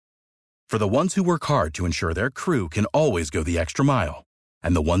For the ones who work hard to ensure their crew can always go the extra mile,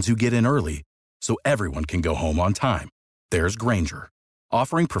 and the ones who get in early so everyone can go home on time, there's Grainger,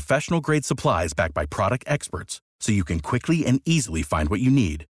 offering professional-grade supplies backed by product experts so you can quickly and easily find what you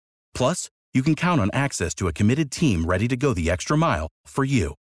need. Plus, you can count on access to a committed team ready to go the extra mile for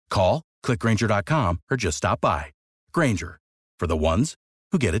you. Call, click Grainger.com, or just stop by. Grainger, for the ones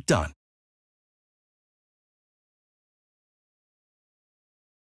who get it done.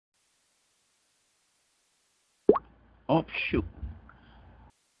 Oh, shoot.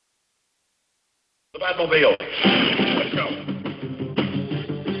 The Batmobile. Let's go.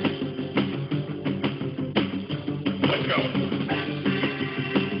 Let's go.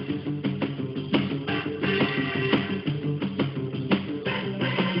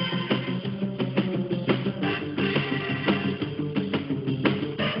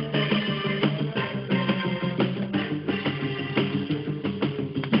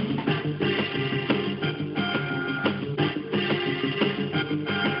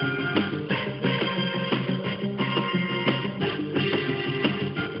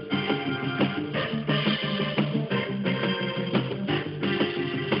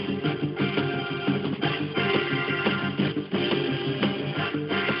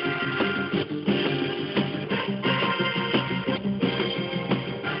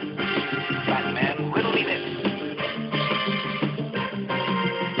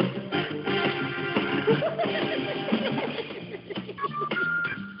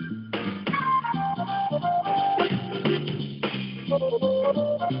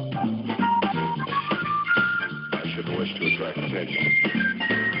 I shouldn't wish to attract attention.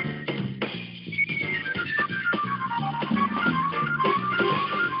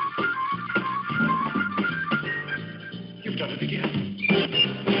 You've done it again.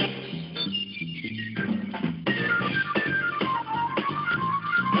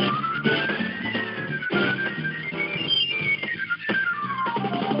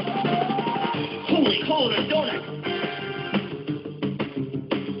 Holy cold and donut!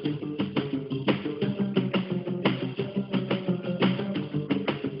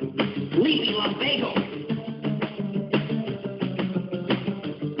 Leaving Lumbago.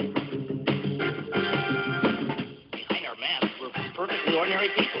 Behind our masks, we're perfectly ordinary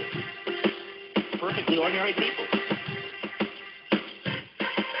people. Perfectly ordinary people.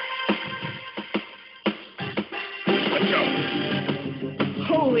 Let's go.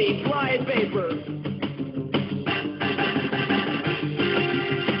 Holy fly vapor.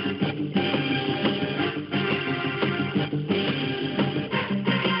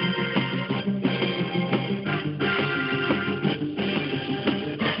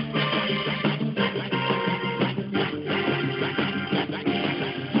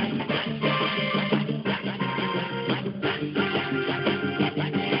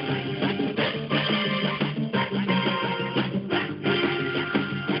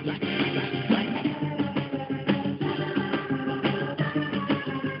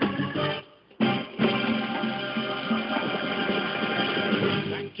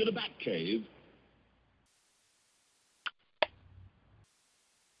 To the Batcave.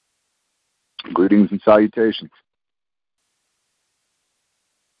 Greetings and salutations.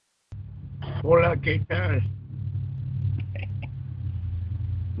 Hola, ¿qué tal?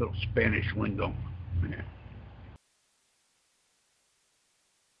 Little Spanish lingo. Yeah.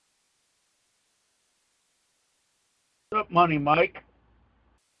 What's up, Money Mike?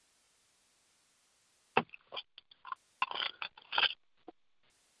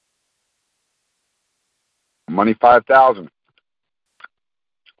 Money 5,000.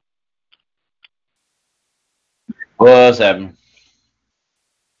 What's happening?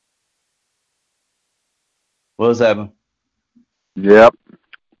 What's happening? Yep.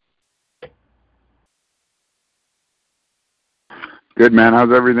 Good, man.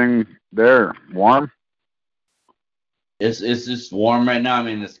 How's everything there? Warm? It's just warm right now. I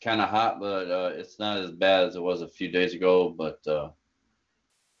mean, it's kind of hot, but it's not as bad as it was a few days ago. But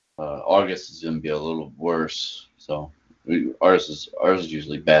August is going to be a little worse. So ours is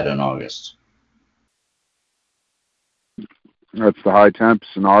usually bad in August. That's the high temps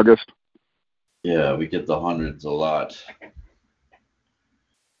in August. Yeah, we get the hundreds a lot.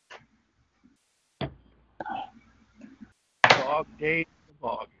 Dog days of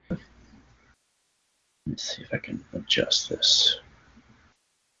August. Let me see if I can adjust this.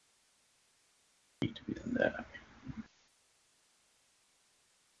 Need to be in that.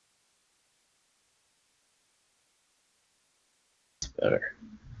 It's better.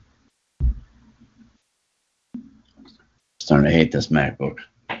 Starting to hate this MacBook.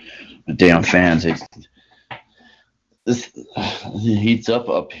 The damn fans. This it heats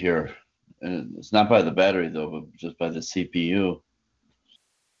up here and it's not by the battery though, but just by the CPU.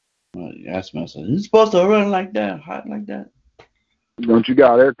 You asked me, I said, "It's supposed to run like that, hot like that?" Don't you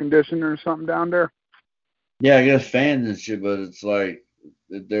got air conditioner or something down there? Yeah, I got fans and shit, but it's like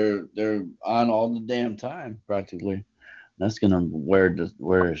they're on all the damn time practically. That's gonna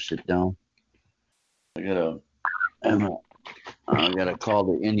wear shit down. I gotta call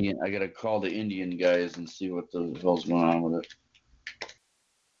the Indian. I gotta call the Indian guys and see what the hell's going on with it.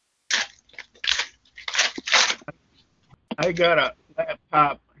 I got a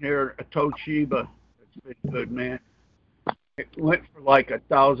laptop here, a Toshiba. It's been good, man. It went for like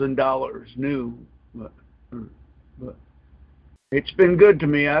 $1,000 new, but it's been good to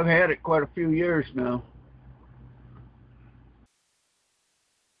me. I've had it quite a few years now.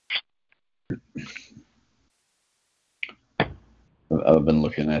 I've been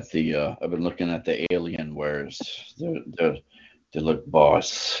looking at the Alienwares. They look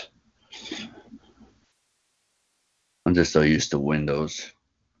boss. I'm just so used to Windows.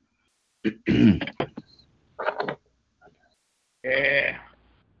 Yeah,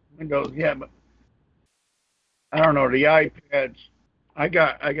 Windows. Yeah, but I don't know the iPads. I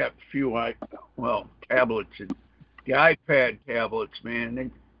got a few tablets and the iPad tablets,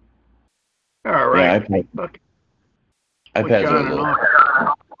 man. They're all right. Yeah, iPads are a little.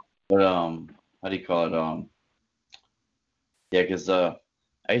 But how do you call it? Yeah, because I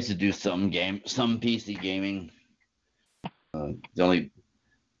used to do some PC gaming. The only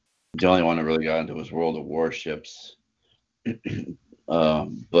one I really got into was World of Warships.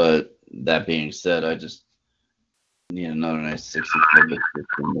 But that being said, I just need another nice 64-bit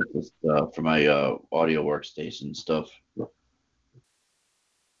system for my audio workstation stuff.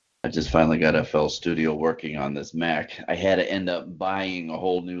 I just finally got FL Studio working on this Mac. I had to end up buying a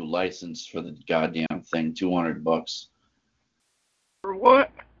whole new license for the goddamn thing, $200. For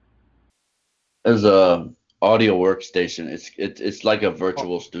what? As a audio workstation, it's like a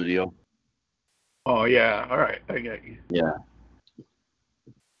virtual studio. Oh yeah, all right, I got you. Yeah.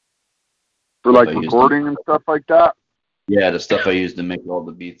 For like recording and stuff like that? Yeah, the stuff I use to make all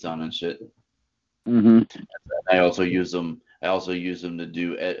the beats on and shit. Mm-hmm. I also use them to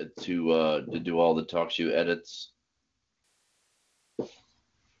do all the talk show edits.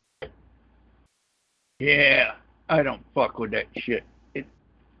 Yeah, I don't fuck with that shit.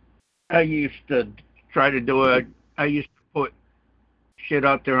 I used to try to do it. I used to put shit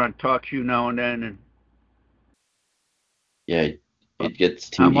out there on TalkShoe now and then, and yeah, it gets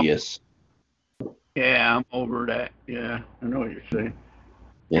tedious. I'm over that. Yeah, I know what you're saying.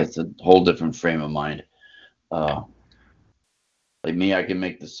 Yeah, it's a whole different frame of mind. Like me, I can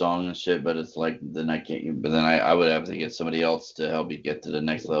make the song and shit, but it's like then I can't. But then I would have to get somebody else to help me get to the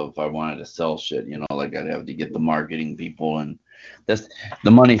next level if I wanted to sell shit. You know, like I'd have to get the marketing people, and that's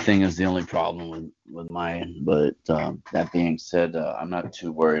the money thing is the only problem with mine. But that being said, I'm not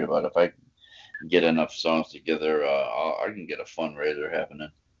too worried about it. If I get enough songs together, I can get a fundraiser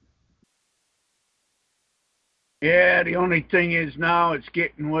happening. Yeah, the only thing is now it's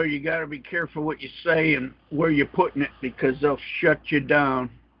getting where you got to be careful what you say and where you're putting it because they'll shut you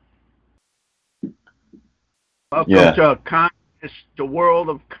down. Welcome to the world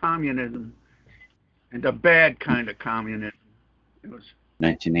of communism, and the bad kind of communism. It was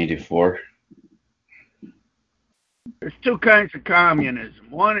 1984. There's two kinds of communism.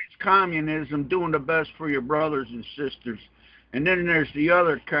 One is communism, doing the best for your brothers and sisters, and then there's the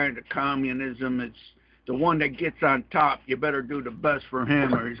other kind of communism. It's the one that gets on top. You better do the best for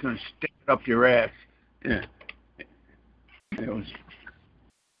him or he's going to stick it up your ass. Yeah. It was.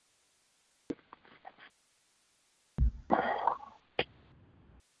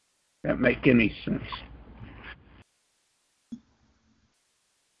 That make any sense?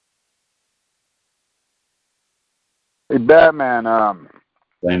 Hey, Batman.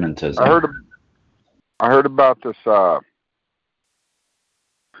 Claimants. I heard about this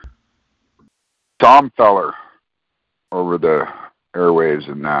Tom feller over the airwaves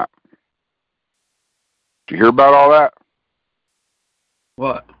and that. Did you hear about all that?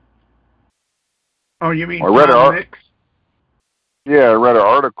 What? Oh, you mean I read Tom Mix? Yeah, I read an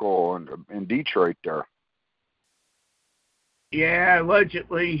article in Detroit there. Yeah,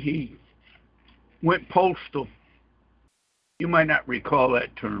 allegedly he went postal. You might not recall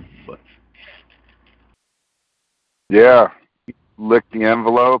that term, but yeah, licked the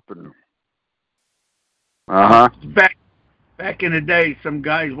envelope and Back in the day, some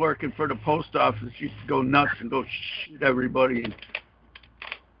guys working for the post office used to go nuts and go shoot everybody. And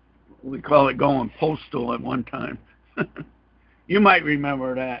we call it going postal at one time. You might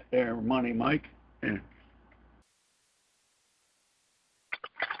remember that there, Money Mike. Yeah.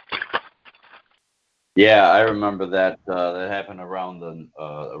 Yeah, I remember that. That happened around the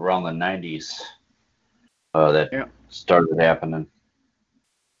 '90s. That Yeah, started happening.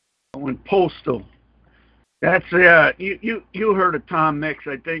 when Postal. That's you heard of Tom Mix,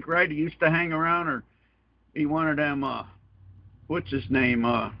 I think, right? He used to hang around, or he one of them. What's his name?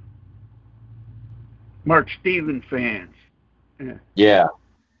 Mark Steven fans. Yeah. Yeah.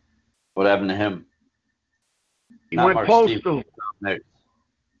 What happened to him? He Not went Mark Stevens. postal. Nick.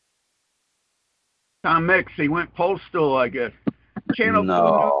 Tom Mix. He went postal, I guess. Channel 2 News.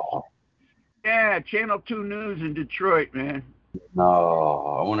 No. Yeah, Channel 2 News in Detroit, man.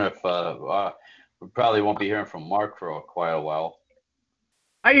 No. I wonder if we probably won't be hearing from Mark for quite a while.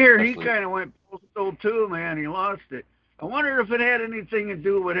 I hear he Especially- kind of went postal too, man. He lost it. I wonder if it had anything to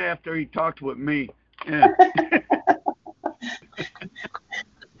do with after he talked with me. Yeah.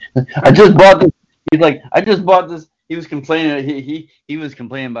 I just bought this. He's like, I just bought this. He was complaining. He was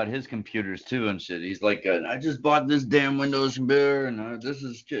complaining about his computers too and shit. He's like, I just bought this damn Windows computer and this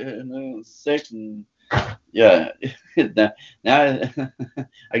is sick and yeah. now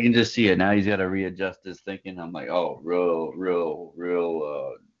I can just see it. Now he's got to readjust his thinking. I'm like, oh, real.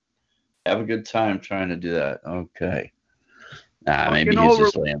 Have a good time trying to do that. Okay. Nah, maybe he's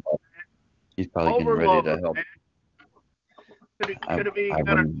just laying up. He's probably getting ready to help. Could it be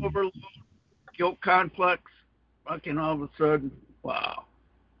kind of overload, guilt complex? Fucking all of a sudden, wow.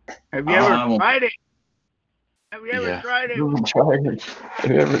 Have you ever tried it? Have you ever tried it?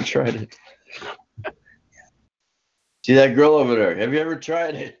 Have you ever tried it? See that girl over there? Have you ever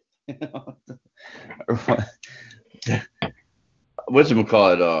tried it?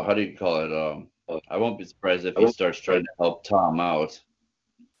 Whatchamacallit? How do you call it? I won't be surprised if he starts trying to help Tom out.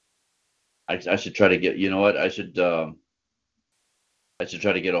 I should try to get. You know what? I should try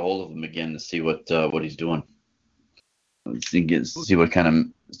to get a hold of him again to see what he's doing. See what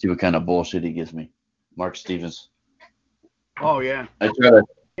kind of bullshit he gives me. Mark Stevens. Oh yeah. I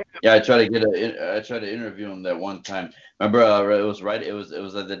try to interview him that one time. Remember, it was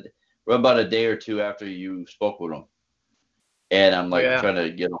about a day or two after you spoke with him, and I'm like trying to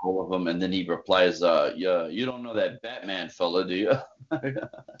get a hold of him, and then he replies, "Yeah, you don't know that Batman fella, do you?"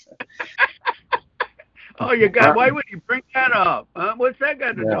 Oh, you got. Why would you bring that up? What's that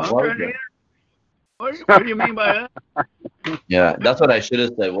got to do? I'm trying to. What do you mean by that? Yeah, that's what I should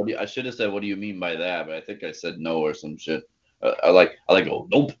have said. I should have said, "What do you mean by that?" But I think I said no or some shit. I like go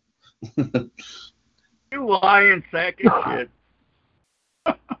nope. You lying sack of shit.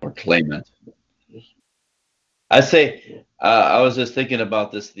 Or claimant. I say I was just thinking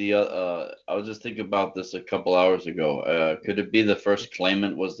about this a couple hours ago. Could it be the first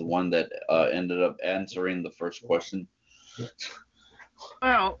claimant was the one that ended up answering the first question?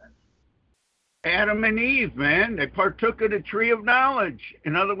 Well, Adam and Eve, man, they partook of the tree of knowledge.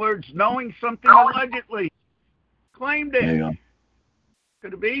 In other words, knowing something allegedly. Claimed it. There you go.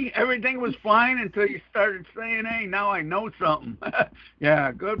 Could it be? Everything was fine until you started saying, hey, now I know something.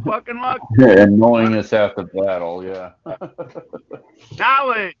 Yeah, good fucking luck. And knowing it's half the battle, yeah.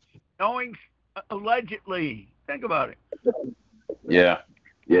 Knowledge. Knowing allegedly. Think about it. Yeah.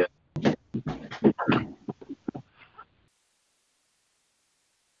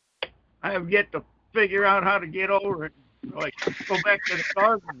 I have yet to figure out how to get over it. Like, go back to the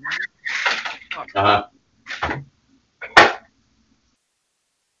garden. Uh-huh.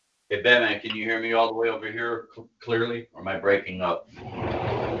 Hey, Batman, can you hear me all the way over here clearly, or am I breaking up?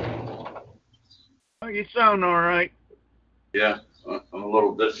 Oh, you sound all right. Yeah, I'm a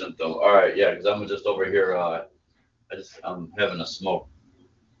little distant though. All right, yeah, because I'm just over here. I'm having a smoke.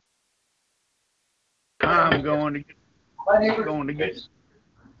 I'm going to get.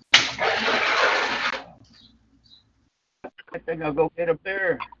 I think I'll go get a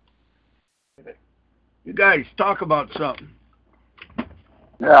beer. You guys talk about something.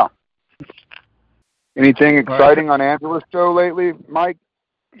 Yeah. Anything exciting on Angela's show lately, Mike?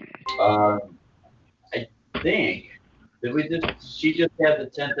 I think she just had the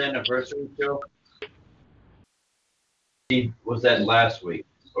 10th anniversary show. Was that last week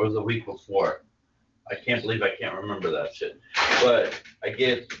or was the week before? I can't believe I can't remember that shit. But I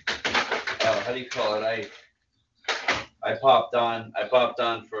get how do you call it? I popped on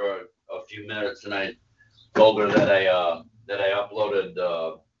for a few minutes and I told her that I uploaded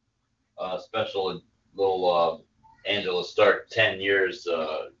a special little Angela Stark 10 years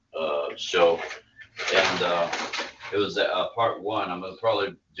show, and it was part one. I'm gonna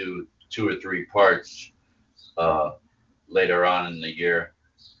probably do 2 or 3 parts later on in the year.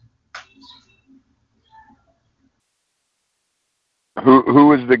 Who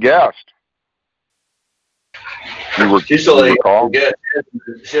was the guest? She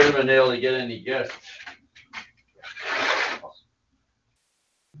hasn't been able to get any guests.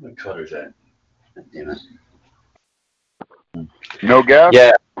 What cutter's that? Damn it. No guess?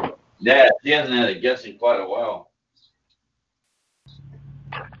 Yeah. Yeah, she hasn't had a guess in quite a while.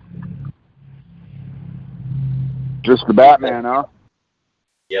 Just the Batman, huh?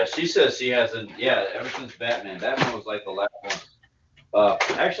 Yeah, she says she hasn't. Yeah, ever since Batman. Batman was like the last one.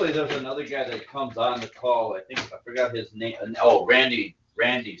 Actually, there's another guy that comes on the call. I think I forgot his name. Oh, Randy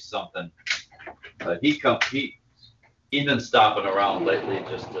something. He's been stopping around lately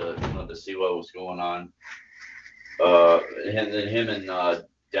just to see what was going on. And then him and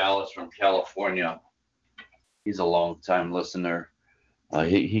Dallas from California. He's a long time listener.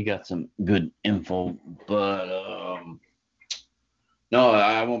 He got some good info, but no,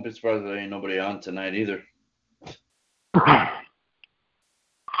 I won't be surprised if there ain't nobody on tonight either.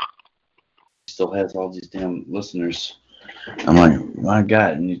 Still has all these damn listeners. I'm like, my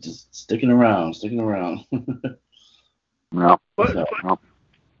God, and you're just sticking around. No. What, No.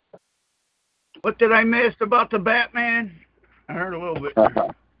 what did I miss about the Batman? I heard a little bit.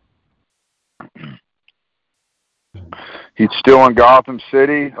 He's still in Gotham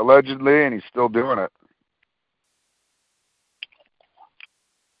City, allegedly, and he's still doing it.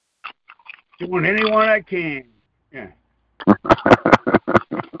 Doing anyone I can. Yeah.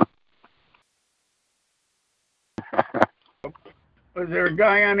 Was there a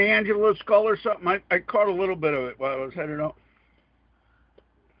guy on Angela's skull or something? I caught a little bit of it while I was headed out.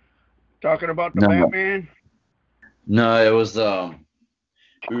 Talking about the Batman? No, it was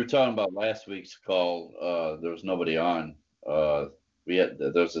we were talking about last week's call. There was nobody on. There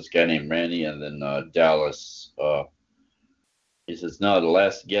was this guy named Randy, and then Dallas. He says, no, the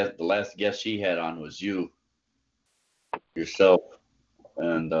last guest she had on was yourself,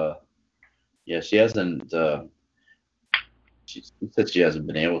 and yeah, she hasn't. She said she hasn't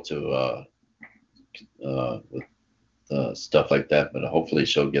been able to with stuff like that, but hopefully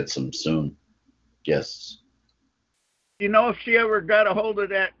she'll get some soon. Guests. You know if she ever got a hold of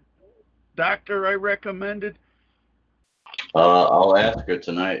that doctor I recommended? I'll ask her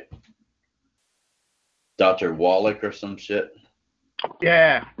tonight. Dr. Wallach or some shit.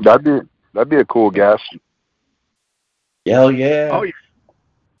 Yeah. That'd be a cool guess. Hell yeah. Oh yeah.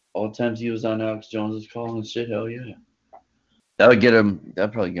 All the times he was on Alex Jones's call and shit, hell yeah. That'd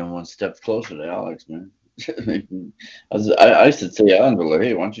probably get him one step closer to Alex, man. I used to say, Alan, like,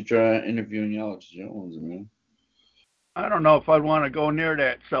 hey, why don't you try interviewing Alex Jones, man? I don't know if I'd want to go near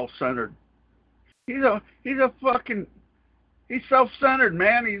that self-centered. He's self-centered,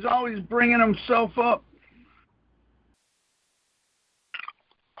 man. He's always bringing himself up.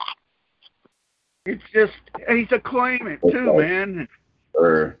 It's just, he's a claimant too, man.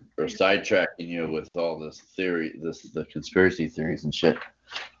 Or sidetracking you with all this theory, the conspiracy theories and shit.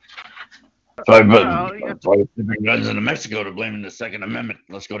 Sorry, but different guns into Mexico to blame in the Second Amendment.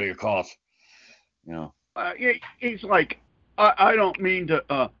 Let's go to your cause. You know. He's like, I don't mean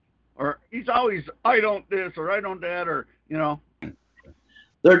to, or he's always, I don't this or I don't that, or you know.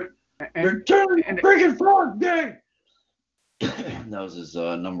 They're turning freaking frog day. That was his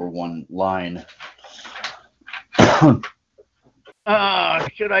number one line.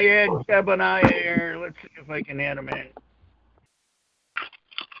 Should I add Jebediah here? Let's see if I can add him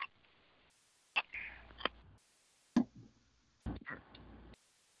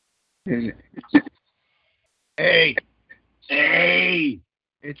in. Hey,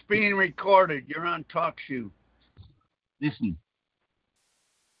 it's being recorded. You're on TalkShoe. Listen.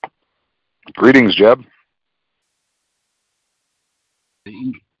 Greetings, Jeb. Did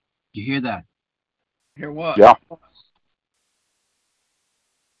you hear that? Hear what? Yeah.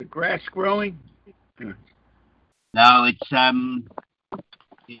 The grass growing? No, it's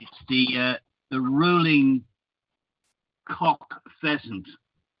the ruling cock pheasant.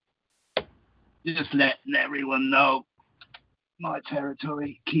 Just letting everyone know my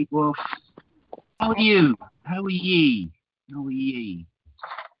territory. Keep off. How are you? How are ye? How are ye?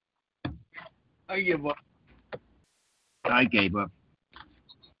 I give up. I gave up.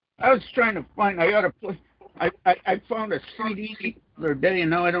 I was trying to find. I ought to play. I found a CD the other day, and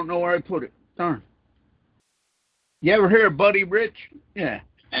now I don't know where I put it. Darn. You ever hear of Buddy Rich? Yeah.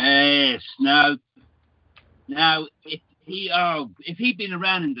 Yes. Now, if he'd been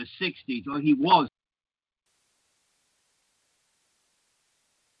around in the '60s, or he was.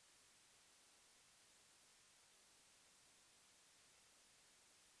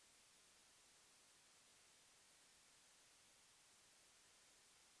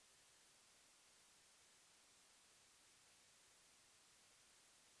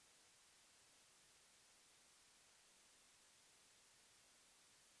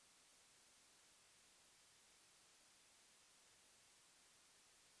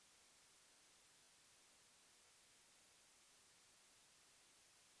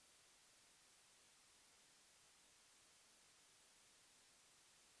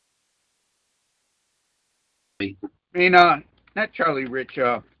 I mean, not Charlie Rich.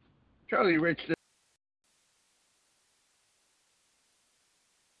 Charlie Rich.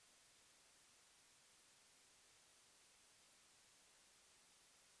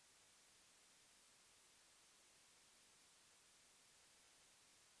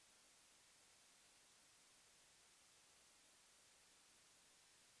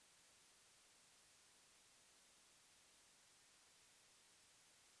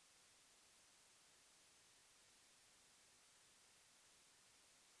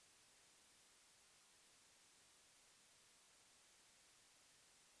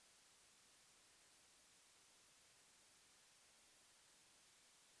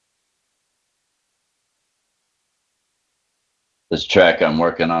 This track I'm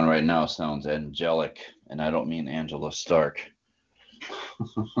working on right now sounds angelic, and I don't mean Angela Stark.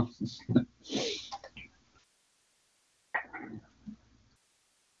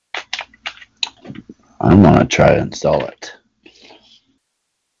 I'm gonna try and sell it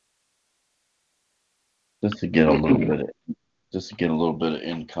just to get a little bit of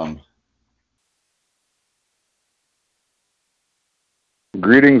income.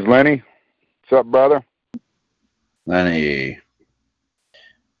 Greetings, Lenny. What's up, brother? Lenny,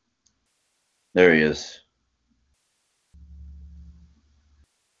 there he is.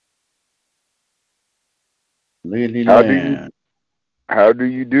 Lily Land. How do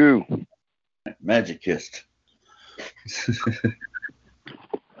you do? Magicist.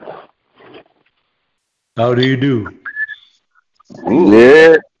 How do you do? Ooh,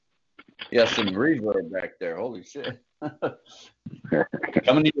 Yeah. yeah, some reverb back there. Holy shit.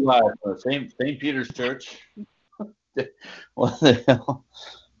 Coming to you live from St. Peter's Church. What the hell?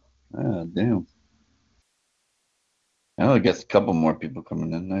 Oh, damn. Oh, I guess a couple more people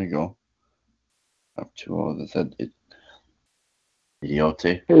coming in. There you go. Up to all this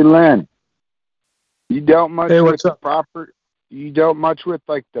idiote. Hey, Len. You dealt much Hey, with what's up? property? You dealt much with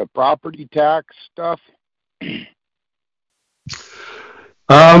like the property tax stuff?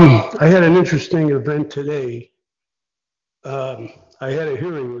 I had an interesting event today. I had a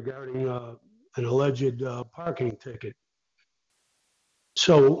hearing regarding an alleged parking ticket.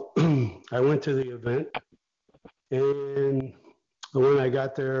 So I went to the event, and when I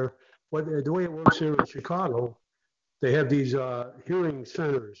got there, the way it works here in Chicago, they have these hearing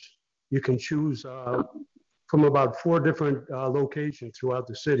centers. You can choose from about 4 different locations throughout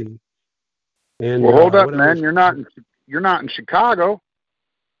the city. And Well, hold up, man. You're not in Chicago.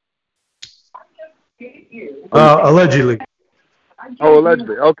 Allegedly. Oh,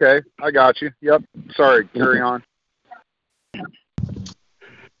 allegedly. Okay, I got you. Yep. Sorry. Carry on.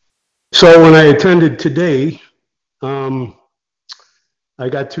 So when I attended today, I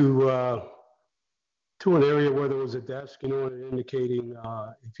got to an area where there was a desk, indicating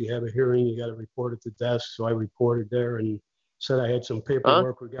if you have a hearing, you got to report at the desk. So I reported there and said I had some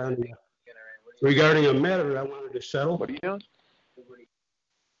paperwork regarding a matter I wanted to settle. What are you doing?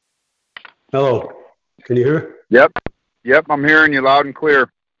 Hello, can you hear? Yep. I'm hearing you loud and clear.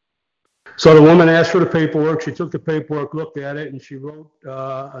 So the woman asked for the paperwork. She took the paperwork, looked at it, and she wrote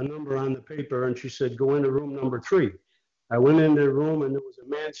a number on the paper, and she said, "Go into room number 3." I went into the room, and there was a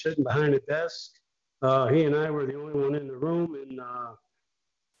man sitting behind a desk. He and I were the only one in the room, and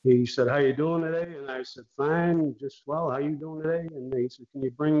he said, "How you doing today?" And I said, "Fine, just well. How you doing today?" And he said, "Can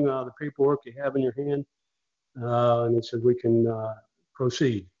you bring the paperwork you have in your hand?" And he said, "We can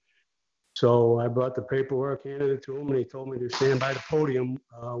proceed." So I brought the paperwork, handed it to him, and he told me to stand by the podium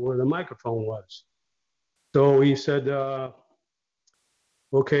where the microphone was. So he said,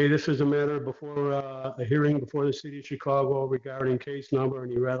 "Okay, this is a matter before a hearing before the city of Chicago regarding case number,"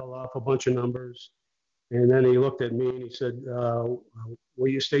 and he rattled off a bunch of numbers. And then he looked at me and he said, "Will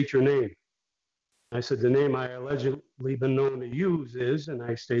you state your name?" I said, "The name I allegedly been known to use is," and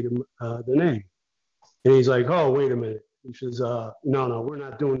I stated the name. And he's like, "Oh, wait a minute." He says, No, we're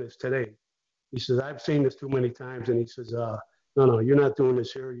not doing this today." He says, "I've seen this too many times." And he says, No, you're not doing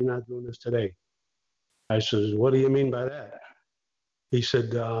this here. You're not doing this today." I says, "What do you mean by that?" He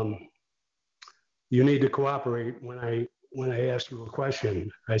said, "You need to cooperate when I ask you a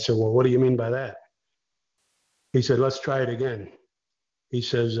question." I said, "Well, what do you mean by that?" He said, "Let's try it again." He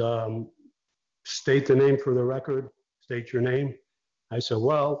says, "State the name for the record. State your name." I said,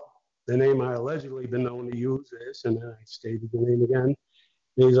 "Well, the name I allegedly been known to use is," and then I stated the name again.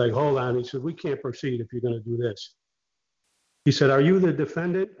 And he's like, "Hold on." He said, "We can't proceed if you're going to do this." He said, "Are you the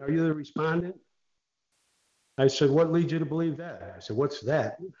defendant? Are you the respondent?" I said, "What leads you to believe that?" I said, "What's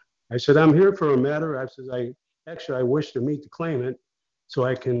that?" I said, "I'm here for a matter." I said, I wish to meet the claimant so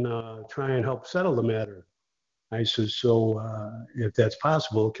I can try and help settle the matter." I said, "So if that's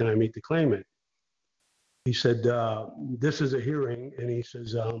possible, can I meet the claimant?" he said, this is a hearing, and he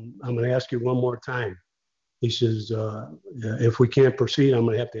says, I'm going to ask you one more time. He says, if we can't proceed, I'm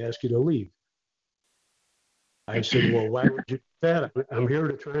going to have to ask you to leave. I said, well, why would you do that? I'm here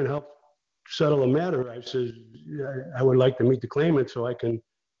to try and help settle a matter. I said, I would like to meet the claimant so I can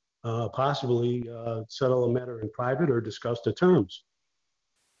possibly settle a matter in private or discuss the terms.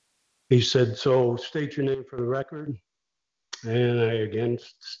 He said, so state your name for the record. And I again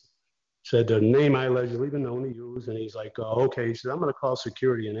said the name I allegedly been known to use. And he's like, okay. He said, I'm going to call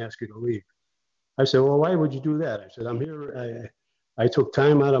security and ask you to leave. I said, well, why would you do that? I said, I'm here. I took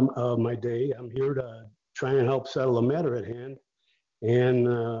time out of my day. I'm here to try and help settle a matter at hand. And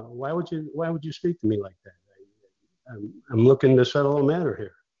why would you speak to me like that? I'm looking to settle a matter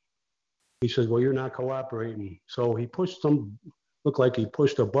here. He says, well, you're not cooperating. So he looked like he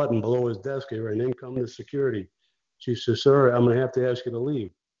pushed a button below his desk here, and in come the security. She says, sir, I'm going to have to ask you to leave.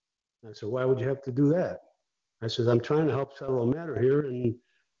 I said, why would you have to do that? I said, I'm trying to help settle a matter here, and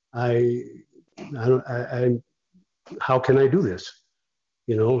how can I do this?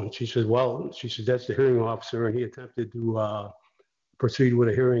 You know, and she said, that's the hearing officer, and he attempted to proceed with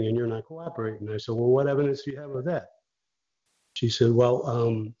a hearing, and you're not cooperating. I said, well, what evidence do you have of that? She said,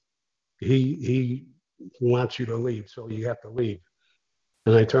 well, he wants you to leave, so you have to leave.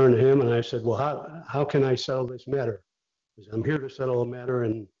 And I turned to him and I said, well, how can I settle this matter? Because I'm here to settle a matter,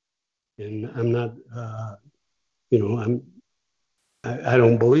 and I'm not, I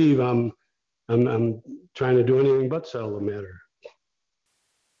don't believe I'm trying to do anything but settle the matter.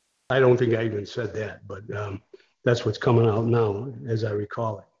 I don't think I even said that, but that's what's coming out now, as I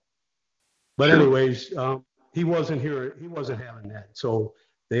recall it. But anyways, he wasn't here. He wasn't having that. So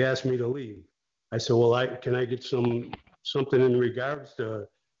they asked me to leave. I said, well, can I get something in regards to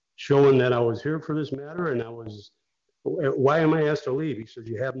showing that I was here for this matter? And why am I asked to leave? He said,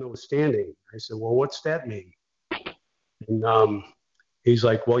 you have no standing. I said, well, what's that mean? And he's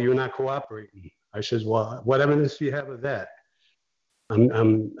like, well, you're not cooperating. I said, well, what evidence do you have of that?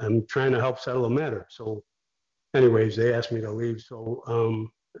 I'm trying to help settle a matter. So anyways, they asked me to leave. So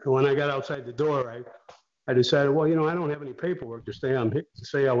when I got outside the door, I decided, well, I don't have any paperwork to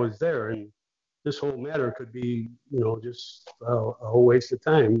say I was there. And this whole matter could be, just a whole waste of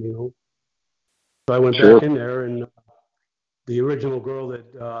time, So I went back in there, and the original girl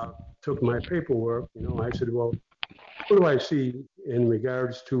that took my paperwork, I said, well, what do I see in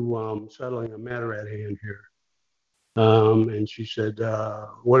regards to settling a matter at hand here? And she said,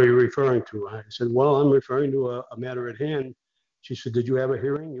 what are you referring to? I said, well, I'm referring to a matter at hand. She said, did you have a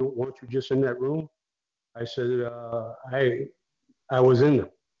hearing? Weren't you just in that room? I said, I was in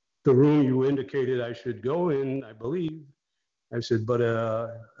the room you indicated I should go in, I believe. I said, but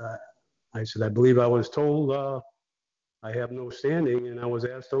I believe I was told I have no standing, and I was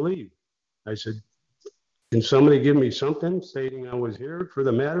asked to leave. I said, can somebody give me something stating I was here for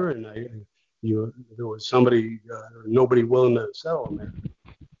the matter, and there was nobody willing to settle a matter.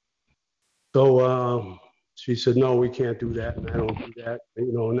 So she said, no, we can't do that, and I don't do that,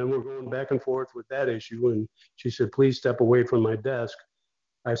 and then we're going back and forth with that issue, and she said, please step away from my desk.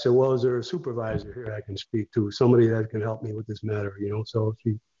 I said, well, is there a supervisor here I can speak to, somebody that can help me with this matter, So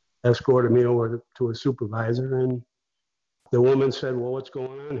she escorted me over to a supervisor, and the woman said, well, what's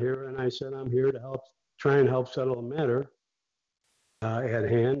going on here? And I said, I'm here to try and help settle a matter at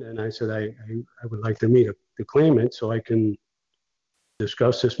hand. And I said, I would like to meet the claimant so I can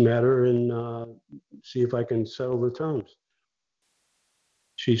discuss this matter and see if I can settle the terms.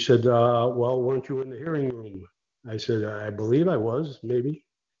 She said, well, weren't you in the hearing room? I said, I believe I was, maybe.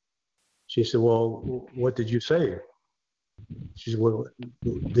 She said, well, what did you say? She said, well,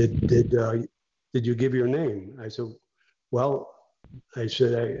 did you give your name? I said, well, I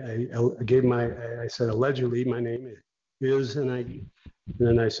said, I said, allegedly my name is, and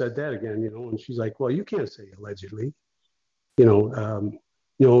then I said that again, and she's like, well, you can't say allegedly, don't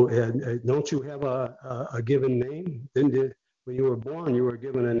you have a given name? Then when you were born, you were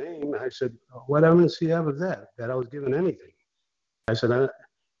given a name. I said, what evidence do you have of that I was given anything? I said,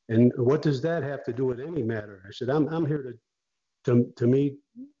 and what does that have to do with any matter? I said, I'm here to meet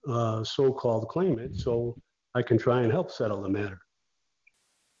so-called claimant so I can try and help settle the matter.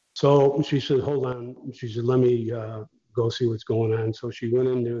 So she said, hold on. She said, let me go see what's going on. So she went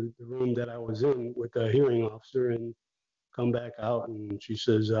into the room that I was in with the hearing officer and come back out. And she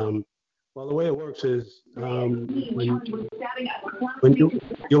says, well, the way it works is when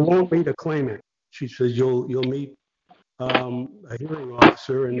you won't meet a claimant. She says, you'll meet a hearing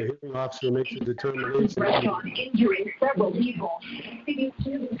officer, and the hearing officer makes a determination.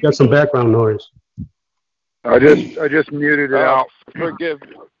 Got some background noise. I just muted it out. Forgive.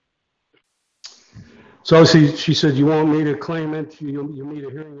 So she said, you won't meet a claimant, you meet a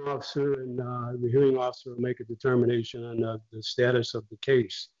hearing officer, and the hearing officer will make a determination on the status of the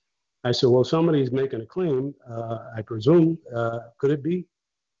case. I said, well, somebody's making a claim, I presume, could it be?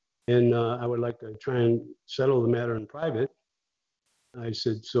 And I would like to try and settle the matter in private. I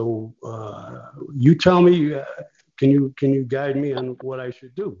said, so you tell me, can you guide me on what I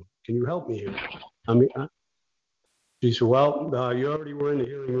should do? Can you help me here? I mean, she said, well, you already were in the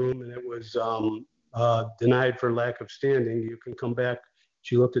hearing room and it was denied for lack of standing. You can come back.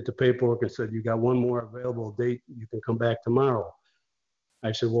 She looked at the paperwork and said, you got one more available date. You can come back tomorrow.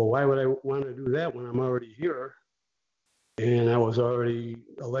 I said, well, why would I want to do that when I'm already here? And I was already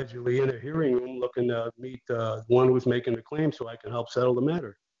allegedly in a hearing room looking to meet the one who's making the claim so I can help settle the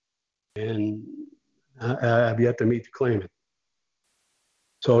matter. And I've yet to meet the claimant.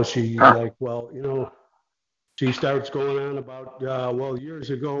 So she's like, well, you know, she starts going on about, well, years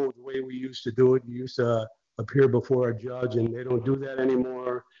ago, the way we used to do it, you used to appear before a judge, and they don't do that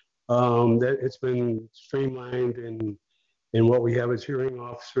anymore. That it's been streamlined, and what we have is hearing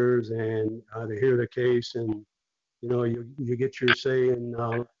officers, and they hear the case, and you know, you get your say in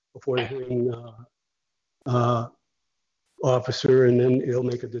before the hearing officer, and then he'll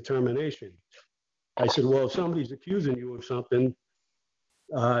make a determination. I said, well, if somebody's accusing you of something,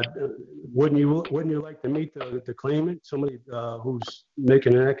 wouldn't you like to meet the claimant, somebody who's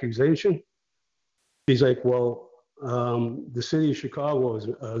making an accusation? He's like, well, the city of Chicago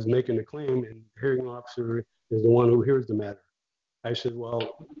is making the claim, and the hearing officer is the one who hears the matter. I said,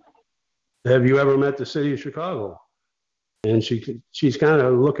 well, have you ever met the city of Chicago? And she's kind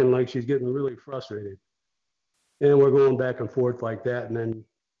of looking like she's getting really frustrated. And we're going back and forth like that. And then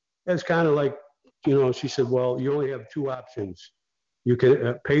it's kind of like, you know, she said, well, you only have two options. You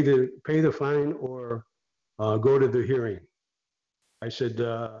can pay the fine or go to the hearing. I said,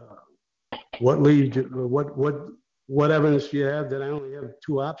 what evidence do you have that I only have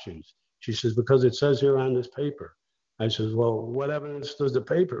two options? She says, because it says here on this paper. I says, well, what evidence does the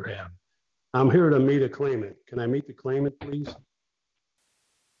paper have? I'm here to meet a claimant. Can I meet the claimant, please?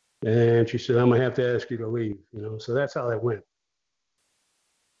 And she said, I'm gonna have to ask you to leave. You know, so that's how that went.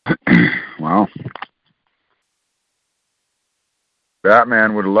 Wow.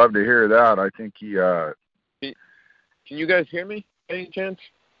 Batman would have loved to hear that. I think he. Can you guys hear me? Any chance?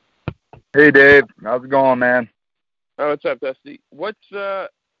 Hey, Dave. How's it going, man? Oh, what's up, Dusty? What's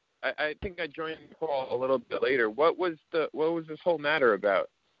I think I joined the call a little bit later. What was this whole matter about?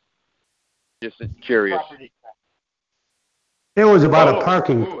 Just curious. It was about a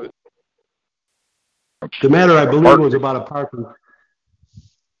parking. The matter, I believe, was about a parking.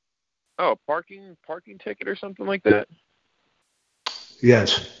 Oh, parking ticket or something like that?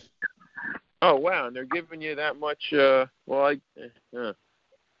 Yes. Oh, wow, and they're giving you that much, that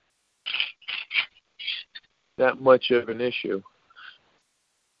much of an issue.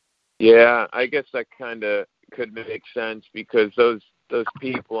 Yeah, I guess that kind of could make sense because those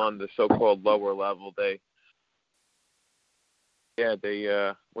people on the so-called lower level, they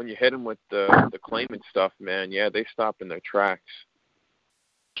when you hit them with the claimant stuff, man, yeah, they stop in their tracks.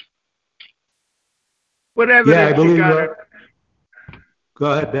 What evidence you got?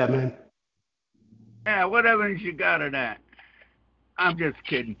 Go ahead, Batman. Yeah, what evidence you got of that? I'm just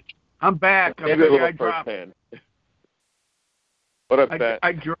kidding. I'm back. Maybe a little firsthand. What up, Bat?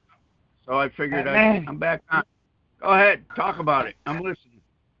 I dropped, so I figured I'm back on. Go ahead, talk about it. I'm listening.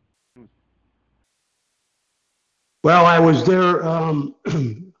 Well, I was there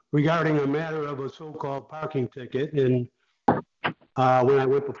regarding a matter of a so-called parking ticket, and when I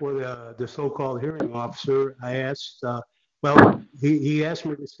went before the so-called hearing officer, I asked, he asked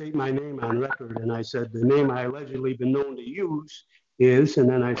me to state my name on record, and I said the name I allegedly been known to use is, and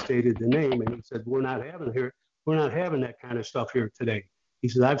then I stated the name, and he said, we're not having that kind of stuff here today. He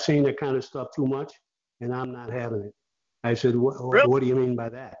said, I've seen that kind of stuff too much, and I'm not having it. I said, what do you mean by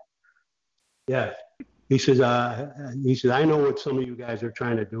that? Yeah. He says, I know what some of you guys are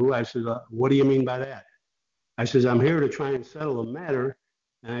trying to do. I said, what do you mean by that? I says, I'm here to try and settle a matter.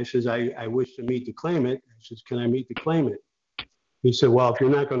 And I says, I wish to meet the claimant. I says, can I meet the claimant? He said, well, if you're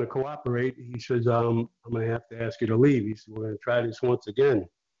not going to cooperate, he says, I'm going to have to ask you to leave. He said, we're going to try this once again.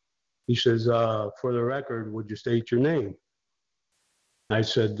 He says, for the record, would you state your name? I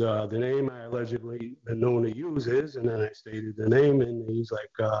said, the name I allegedly been known to use is, and then I stated the name, and he's like,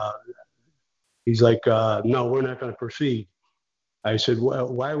 no, we're not going to proceed. I said,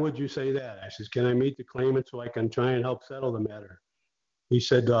 well, why would you say that? I said, can I meet the claimant so I can try and help settle the matter? He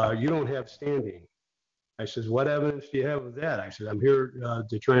said, you don't have standing. I said, what evidence do you have of that? I said, I'm here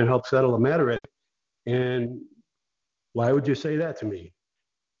to try and help settle the matter. And why would you say that to me?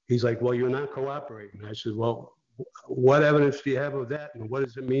 He's like, well, you're not cooperating. I said, well, what evidence do you have of that? And what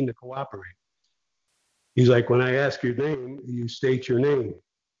does it mean to cooperate? He's like, when I ask your name, you state your name.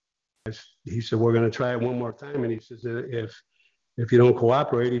 He said, we're going to try it one more time. And he says, if you don't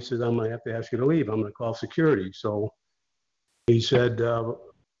cooperate, he says, I'm going to have to ask you to leave. I'm going to call security. So he said, for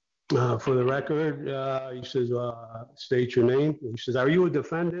the record, he says, state your name. He says, are you a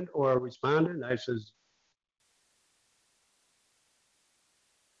defendant or a respondent? I says,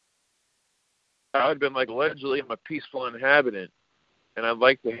 I would have been like, allegedly, I'm a peaceful inhabitant, and I'd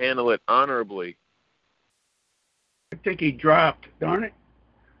like to handle it honorably. I think he dropped, darn it.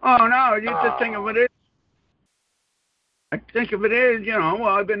 Oh, no, the thing of it is, I think of it is, well,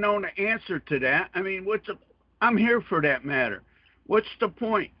 I've been known to answer to that. I mean, I'm here for that matter. What's the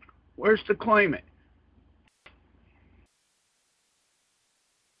point? Where's the claimant?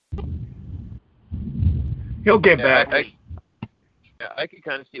 He'll get back. I could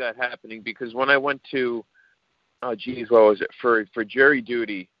kind of see that happening because when I went to, what was it, for jury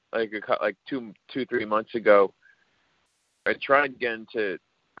duty, like 2-3 months ago, I tried trying to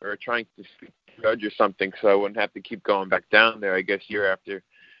speak to the judge or something so I wouldn't have to keep going back down there, I guess, year after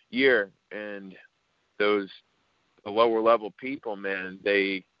year. And the lower level people, man,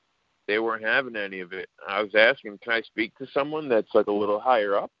 they weren't having any of it. I was asking, can I speak to someone that's like a little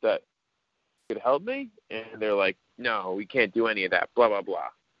higher up that could help me? And they're like, no, we can't do any of that, blah, blah, blah.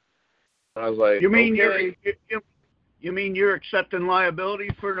 I was like, you mean okay. You mean you're accepting liability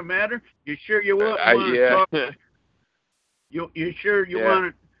for the matter? You sure you want yeah. to talk? You sure you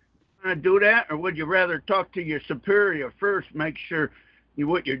want to do that, or would you rather talk to your superior first? Make sure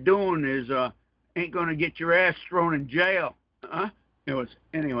what you're doing is ain't going to get your ass thrown in jail.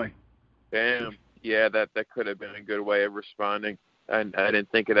 Anyway. Damn. Yeah, that could have been a good way of responding. I didn't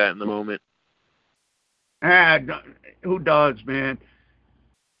think of that in the moment. Who does, man?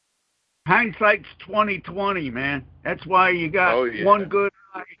 Hindsight's 20/20, man. That's why you got one good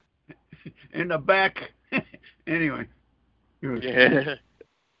eye in the back. Anyway. Yeah.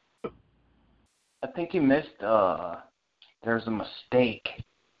 I think you missed. There's a mistake.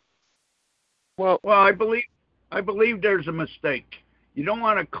 Well, I believe there's a mistake. You don't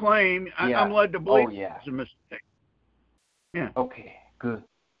want to claim. I'm led to believe there's a mistake. Yeah. Okay. Good.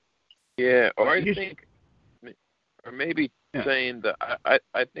 Yeah, or maybe saying that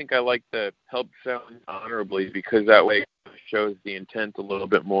I think I like to help sound honorably because that way it shows the intent a little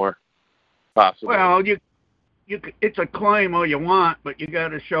bit more. Possibly. Well, it's a claim all you want, but you got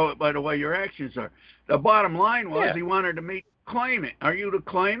to show it by the way your actions are. The bottom line was he wanted to meet the claimant. Are you to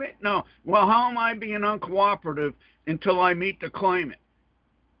claim it? No. Well, how am I being uncooperative until I meet the claimant?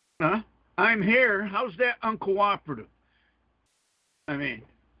 Huh? I'm here. How's that uncooperative? I mean.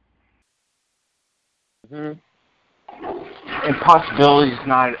 Impossibility is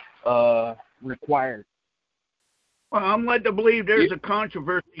not required. Well, I'm led to believe there's a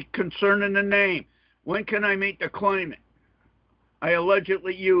controversy concerning the name. When can I meet the claimant I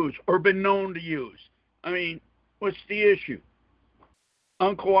allegedly use or been known to use? I mean, what's the issue?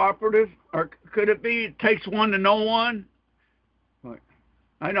 Uncooperative? Or could it be it takes one to know one?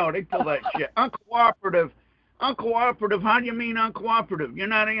 I know, they pull that shit. Uncooperative. Uncooperative, how do you mean uncooperative? You're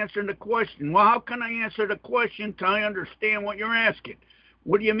not answering the question. Well, how can I answer the question until I understand what you're asking?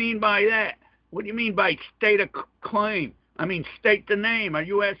 What do you mean by that? What do you mean by state a claim? I mean, state the name. Are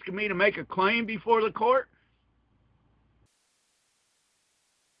you asking me to make a claim before the court?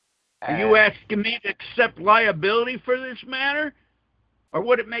 Are you asking me to accept liability for this matter? Or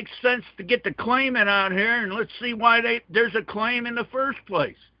would it make sense to get the claimant out here and let's see why there's a claim in the first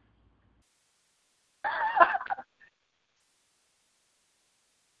place?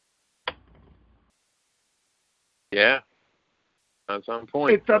 Yeah. That's on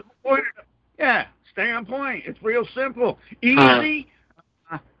point. It's on point. Yeah, stay on point. It's real simple. Easy.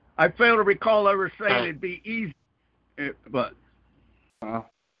 I fail to recall ever saying it'd be easy. But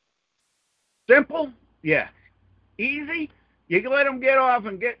simple? Yeah. Easy? You can let them get off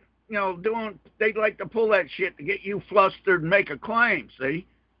and get, they'd like to pull that shit to get you flustered and make a claim, see?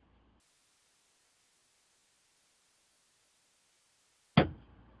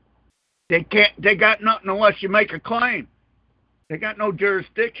 They got nothing unless you make a claim. They got no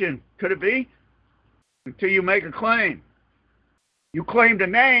jurisdiction. Could it be? Until you make a claim. You claimed a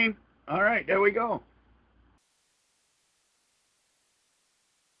name. All right, there we go.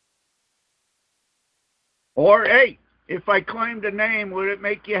 Or, hey, if I claimed a name, would it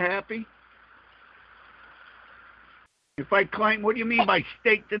make you happy? If I claim, what do you mean by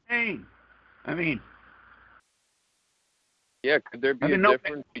state the name? I mean. Yeah, could there be a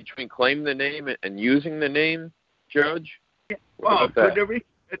difference between claiming the name and using the name, Judge? Well, could there be?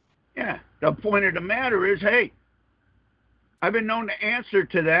 Yeah. The point of the matter is, hey, I've been known to answer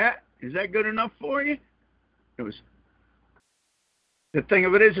to that. Is that good enough for you? It was. The thing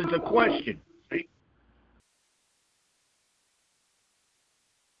of it is, it's a question. See?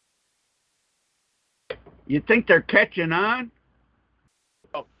 You think they're catching on?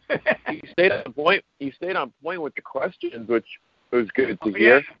 Oh, you stayed on point. You stayed on point with the questions, which was good to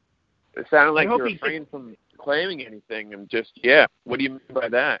hear. Yeah. It sounded like you refrained from claiming anything, and just what do you mean by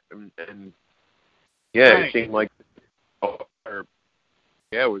that? And right. It seemed like,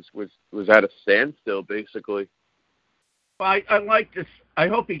 was at a standstill basically. Well, I like this. I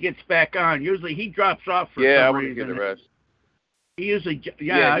hope he gets back on. Usually he drops off for some reason. Yeah, I want to get the rest. He usually,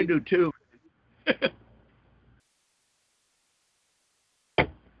 I do too.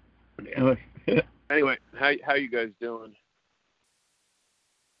 Anyway, how you guys doing?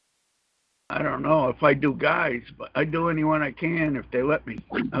 I don't know if I do guys, but I do anyone I can if they let me.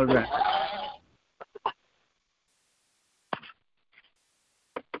 How's that?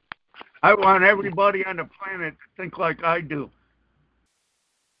 I want everybody on the planet to think like I do.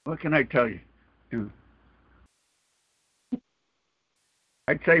 What can I tell you?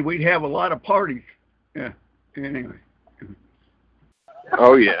 I'd say we'd have a lot of parties. Yeah. Anyway.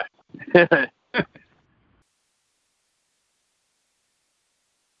 Oh, yeah.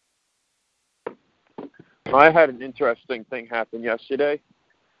 I had an interesting thing happen yesterday.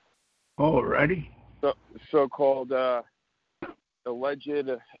 Alrighty. So-called alleged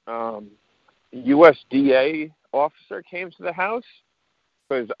USDA officer came to the house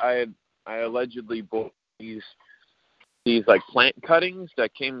because I allegedly bought these like plant cuttings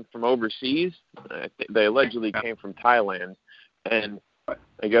that came from overseas. They allegedly came from Thailand, and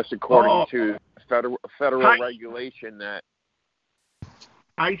I guess according to federal regulation that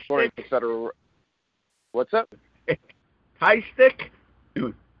according to federal. What's up? High stick?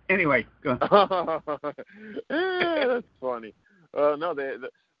 Anyway, go. That's funny. No,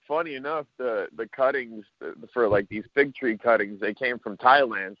 funny enough, the cuttings for like these fig tree cuttings, they came from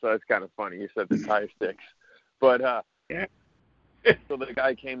Thailand, so that's kind of funny. You said the Thai sticks, but yeah. So the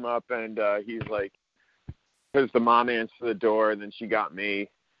guy came up and he's like, because the mom answered the door, and then she got me,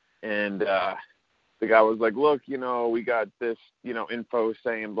 and the guy was like, look, we got this, info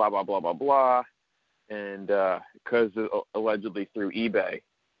saying blah blah blah blah blah. And because allegedly through eBay,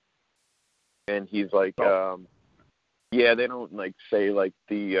 and he's like, yeah, they don't like say like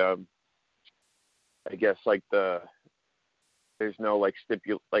the, I guess like there's no like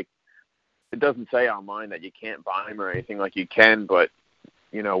like it doesn't say online that you can't buy them or anything, like you can, but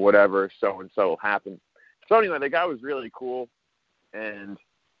whatever, so and so happened. So anyway, the guy was really cool, and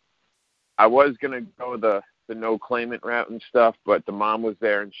I was gonna go the no claimant route and stuff, but the mom was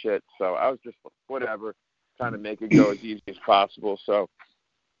there and shit, so I was just whatever, trying to make it go as easy as possible. So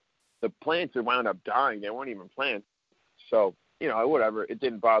the plants had wound up dying. They weren't even plants. So, whatever, it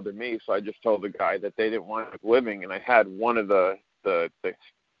didn't bother me, so I just told the guy that they didn't want it living, and I had one of the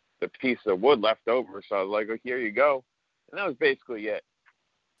piece of wood left over, so I was like, oh, here you go. And that was basically it.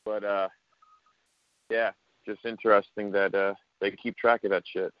 But yeah, just interesting that they keep track of that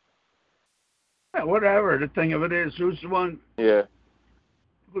shit. Yeah, whatever. The thing of it is, who's the one? Yeah.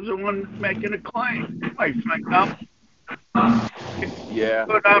 Who's the one making a claim? I find out. Yeah.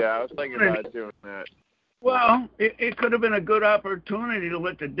 I was thinking about doing that. Well, it could have been a good opportunity to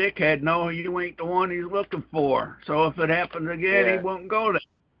let the dickhead know you ain't the one he's looking for. So if it happens again, he won't go there.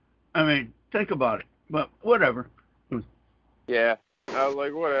 I mean, think about it. But whatever. Yeah. I was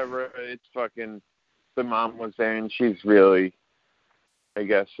like, whatever. It's fucking. The mom was there, and she's really, I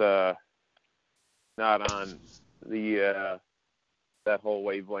guess, not on the that whole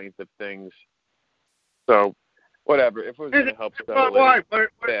wavelength of things. So, whatever. If it was going to help settle why?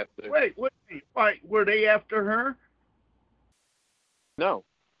 Wait. Why? Were they after her? No,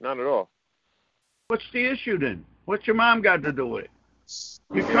 not at all. What's the issue then? What's your mom got to do with it?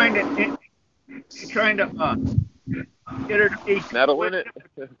 You're trying to get her to be meddle in it.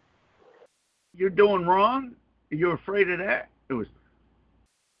 You're doing wrong? Are you afraid of that?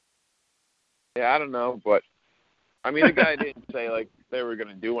 Yeah, I don't know, but I mean, the guy didn't say like they were going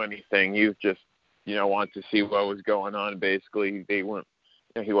to do anything. He just, wanted to see what was going on. Basically, they weren't.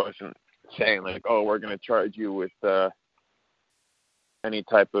 He wasn't saying like, "Oh, we're going to charge you with any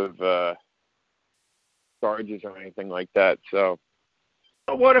type of charges or anything like that." So,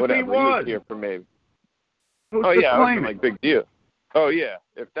 what if whatever. he was here for me? Who's oh yeah, claimant? like big deal. Oh yeah,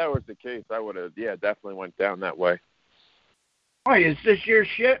 if that was the case, I would have definitely went down that way. Why is this your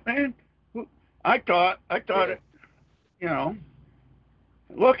shit, man? I thought it.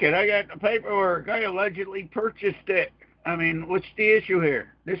 Look I got the paperwork. I allegedly purchased it. I mean, what's the issue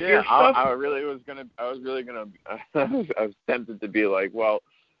here? This Yeah, your stuff? I was tempted to be like, well,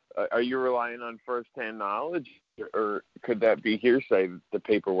 are you relying on first-hand knowledge, or could that be hearsay, the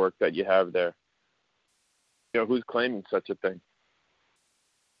paperwork that you have there? You know, who's claiming such a thing?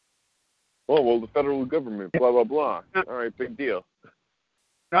 Oh, well, the federal government, blah, blah, blah. All right, big deal.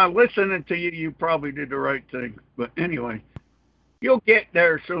 Now, listening to you, you probably did the right thing. But anyway, you'll get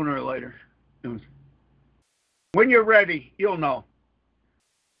there sooner or later. When you're ready, you'll know.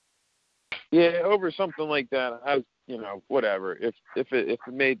 Yeah, over something like that, whatever. If it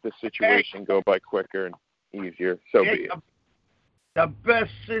made the situation go by quicker and easier, so be it. The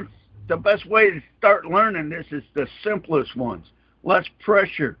best way to start learning this is the simplest ones. Less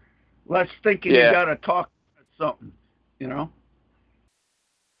pressure, less thinking you got to talk about something, you know.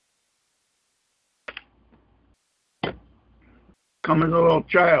 Come as a little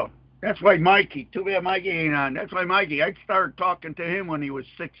child. That's why Mikey, too bad Mikey ain't on. That's why Mikey, I started talking to him when he was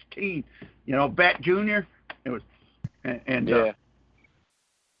 16. You know, Bat Jr. It was,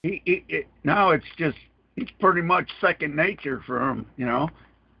 now it's pretty much second nature for him, you know.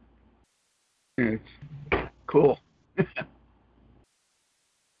 It's cool.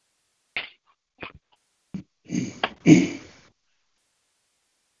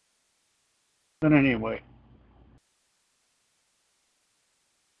 But anyway.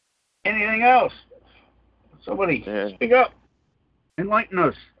 Anything else? Somebody speak up. Enlighten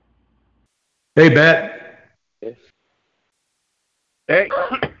us. Hey, Bat. Hey.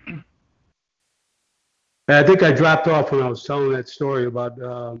 I think I dropped off when I was telling that story about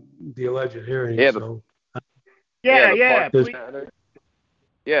the alleged hearing. Yeah. So. Yeah. Please,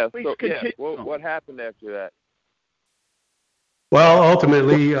 continue. What happened after that? Well,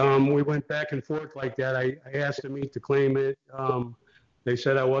 ultimately, we went back and forth like that. I asked to meet the claimant. They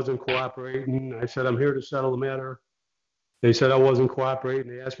said I wasn't cooperating. I said I'm here to settle the matter. They said I wasn't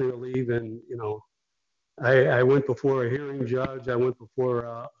cooperating. They asked me to leave, and I went before a hearing judge. I went before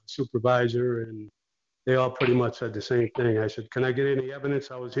a supervisor, and they all pretty much said the same thing. I said, "Can I get any evidence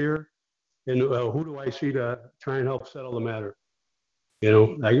I was here? And who do I see to try and help settle the matter?" They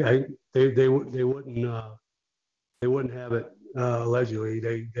wouldn't have it. Allegedly,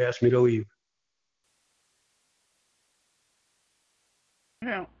 they asked me to leave.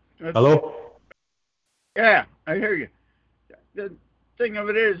 Yeah. Hello? Yeah, I hear you. The thing of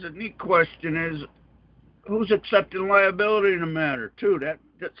it is, the neat question is, who's accepting liability in the matter, too? That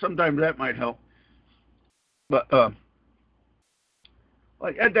sometimes that might help. But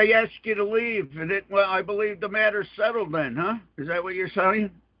like they asked you to leave, and I believe the matter's settled then, huh? Is that what you're saying?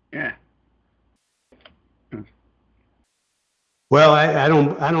 Yeah. Well, I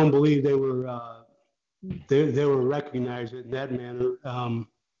don't believe they were they were recognized in that manner.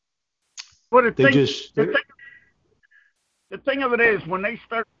 The thing of it is, when they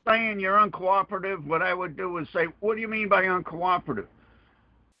start saying you're uncooperative, what I would do is say, what do you mean by uncooperative?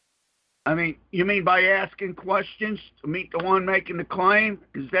 I mean, you mean by asking questions to meet the one making the claim?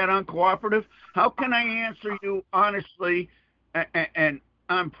 Is that uncooperative? How can I answer you honestly and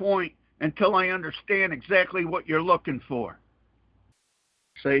on point until I understand exactly what you're looking for?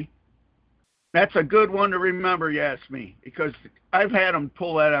 See? That's a good one to remember, you ask me, because I've had them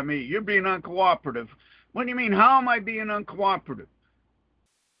pull that on me. You're being uncooperative. What do you mean? How am I being uncooperative?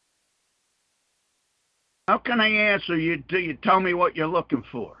 How can I answer you till you tell me what you're looking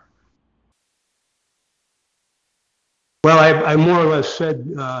for? Well, I more or less said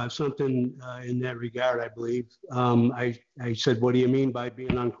something in that regard, I believe. I said, what do you mean by being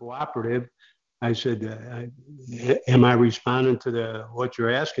uncooperative? I said, am I responding to what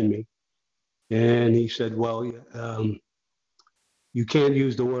you're asking me? And he said, well, you can't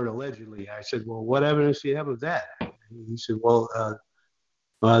use the word allegedly. I said, well, what evidence do you have of that? He said, well,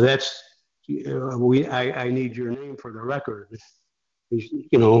 that's, I need your name for the record.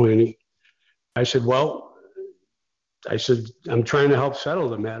 I said, well, I'm trying to help settle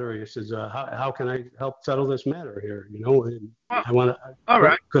the matter. He says, how can I help settle this matter here? And I want to, all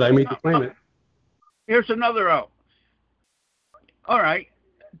right. Could I meet the claimant? Here's another out. All right.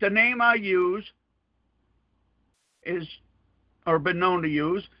 The name I use is, or been known to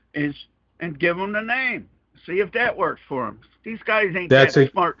use, is, and give them the name. See if that works for them. These guys ain't that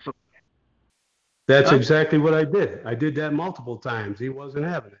smart. So. That's exactly what I did. I did that multiple times. He wasn't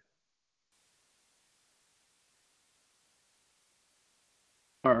having it.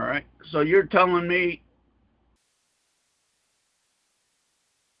 All right. So you're telling me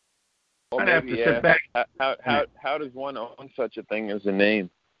I'd have to sit back. How does one own such a thing as a name?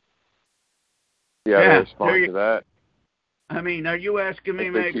 Yeah, I respond to that. I mean, are you asking me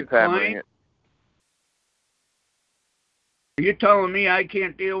to make a claim? Are you telling me I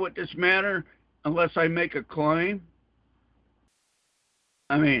can't deal with this matter unless I make a claim?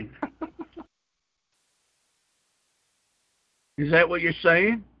 I mean, is that what you're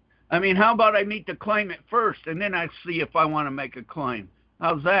saying? I mean, how about I meet the claimant first, and then I see if I want to make a claim?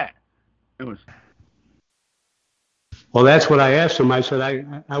 How's that? It was. Well, that's what I asked him. I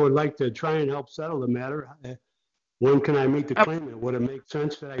said, I would like to try and help settle the matter. When can I meet the claimant? Would it make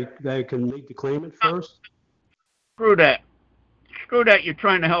sense that I can meet the claimant first? Screw that. Screw that. You're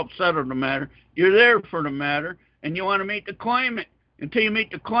trying to help settle the matter. You're there for the matter, and you want to meet the claimant. Until you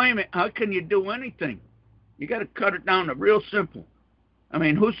meet the claimant, how can you do anything? You got to cut it down to real simple. I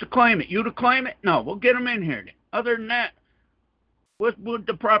mean, who's the claimant? You the claimant? No, we'll get him in here then. Other than that, what would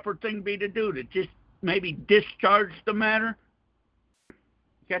the proper thing be to do? To just maybe discharge the matter?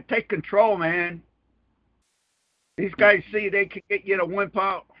 You got to take control, man. These guys see they can get you to wimp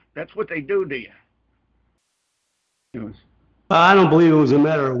out. That's what they do to you. I don't believe it was a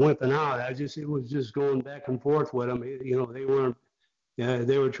matter of wimping out. It was just going back and forth with them. You know,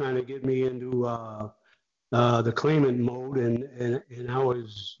 they were trying to get me into the claimant mode, and I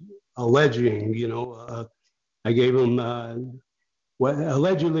was alleging, I gave them what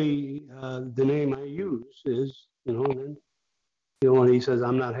allegedly the name I use is, and then, and he says,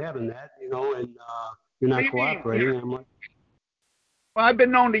 I'm not having that, and you're not cooperating. I'm like, well, I've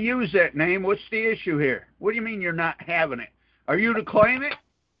been known to use that name. What's the issue here? What do you mean you're not having it? Are you to claim it?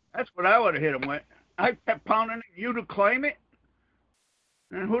 That's what I would have hit him with. I kept pounding it. You to claim it?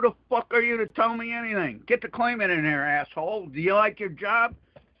 And who the fuck are you to tell me anything? Get the claimant in there, asshole. Do you like your job?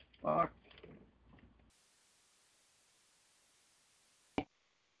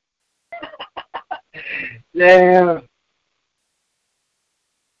 Yeah.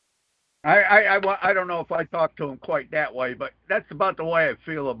 I don't know if I talk to him quite that way, but that's about the way I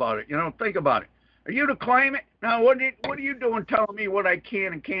feel about it. Think about it. Are you to claim it? Now, what are you doing telling me what I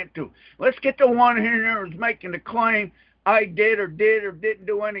can and can't do? Let's get the one here who's making the claim I did or didn't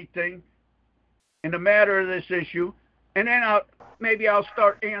do anything in the matter of this issue, and then I'll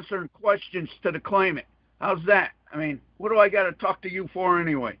start answering questions to the claimant. How's that? I mean, what do I got to talk to you for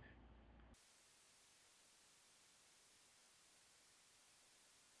anyway?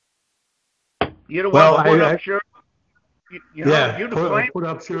 You don't want to put up surety? Put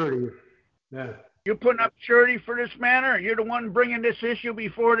up surety. Yeah. You're putting up surety for this matter? You're the one bringing this issue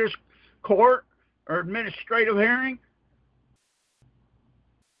before this court or administrative hearing?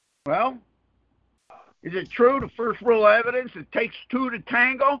 Well, is it true, the first rule of evidence, it takes two to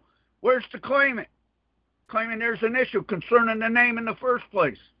tango? Where's the claimant? Claiming there's an issue concerning the name in the first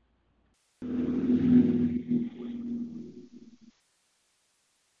place.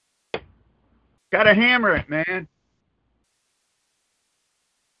 Gotta hammer it, man.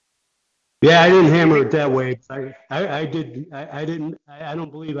 Yeah, I didn't hammer it that way. I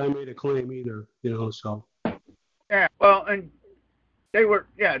don't believe I made a claim either, so. Yeah, well, and they were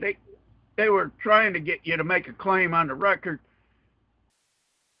trying to get you to make a claim on the record.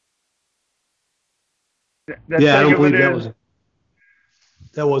 I don't believe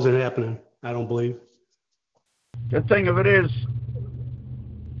that wasn't happening. I don't believe. The thing of it is,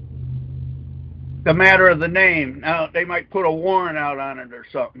 the matter of the name. Now, they might put a warrant out on it or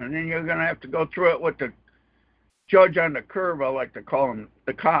something, and then you're going to have to go through it with the judge on the curb, I like to call them,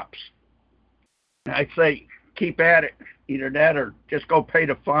 the cops. And I'd say, keep at it. Either that or just go pay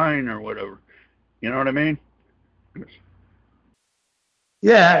the fine or whatever. You know what I mean?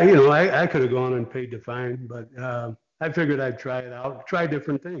 Yeah, I could have gone and paid the fine, but I figured I'd try it out, try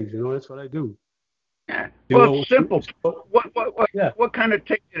different things. That's what I do. Yeah. Well, it's simple. What kind of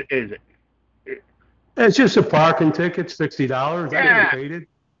ticket is it? It's just a parking ticket. It's $60. I never paid it.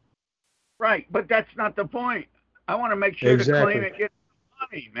 Right, but that's not the point. I want to make sure the claimant gets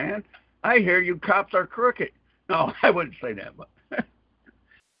money, man. I hear you cops are crooked. No, I wouldn't say that, but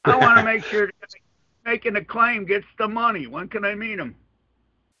I want to make sure that making the claim gets the money. When can I meet him?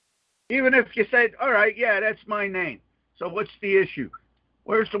 Even if you said, all right, yeah, that's my name. So what's the issue?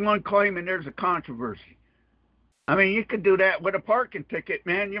 Where's the one claiming there's a controversy? I mean, you could do that with a parking ticket,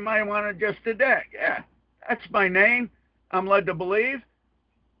 man. You might want to just do that. Yeah, that's my name. I'm led to believe.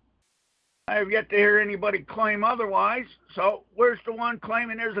 I have yet to hear anybody claim otherwise. So where's the one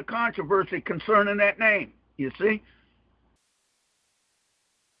claiming there's a controversy concerning that name? You see?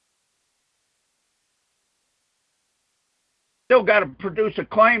 Still got to produce a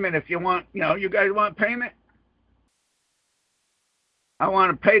claimant if you want, you guys want payment? I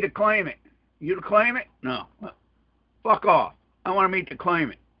want to pay the claimant. You to claim it? No. Fuck off. I want to meet the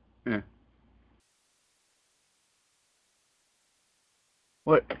claimant. Yeah.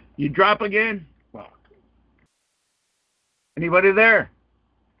 What? You drop again? Fuck. Anybody there?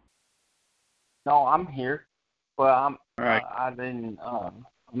 No, I'm here, but All right. I'm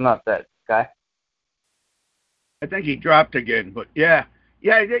not that guy. I think he dropped again, but yeah,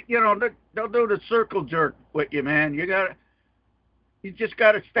 they'll do the circle jerk with you, man. You just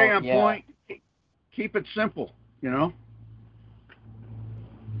gotta stay on point. Keep it simple, you know.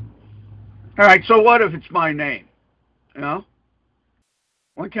 All right. So what if it's my name? You know,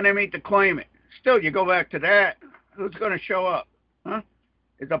 when can I meet the claimant? Still, you go back to that. Who's going to show up? Huh?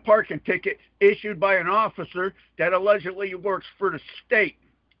 It's a parking ticket issued by an officer that allegedly works for the state.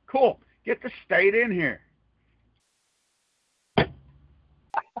 Cool. Get the state in here. I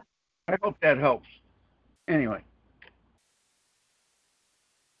hope that helps. Anyway.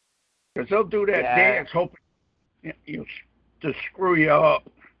 Because they'll do that dance hoping to screw you up.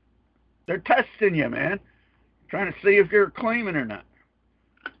 They're testing you, man. Trying to see if you're a claimant or not.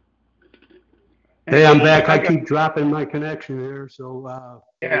 Hey, I'm back. I keep dropping my connection here, so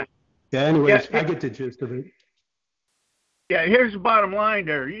yeah. Anyways, I get the gist of it. Yeah, here's the bottom line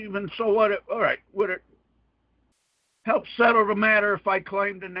there. Even so, all right, would it help settle the matter if I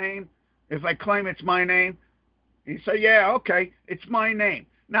claim the name? If I claim it's my name? You say, yeah, okay, it's my name.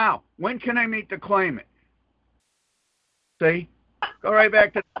 Now, when can I meet the claimant? See? Go right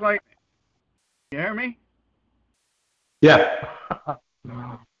back to the claimant. You hear me? Yeah.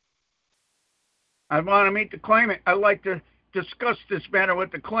 I want to meet the claimant. I'd like to discuss this matter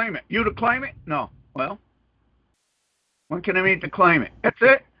with the claimant. You the claimant? No. Well, when can I meet the claimant? That's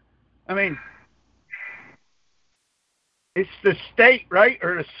it. I mean, it's the state, right?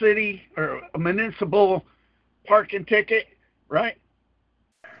 Or the city or a municipal parking ticket, right?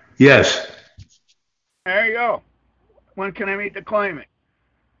 Yes. There you go. When can I meet the claimant?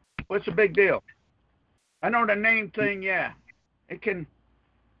 What's the big deal? I know the name thing, yeah. You can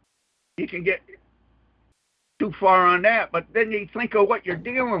get too far on that, but then you think of what you're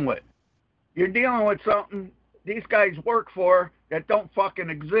dealing with. You're dealing with something these guys work for that don't fucking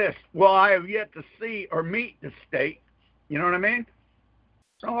exist. Well, I have yet to see or meet the state. You know what I mean?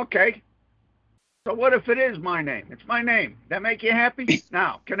 So, okay. So what if it is my name? It's my name. That make you happy?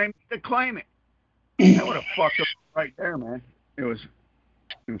 Now, can I meet the claimant? That would have fucked up right there, man. It was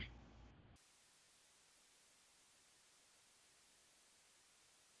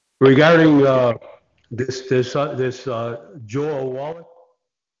Regarding this Joel Wallach,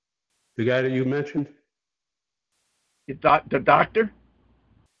 the guy that you mentioned. The doctor?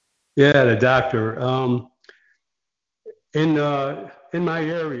 Yeah, the doctor. In my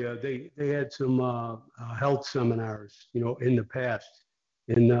area, they had some health seminars, in the past,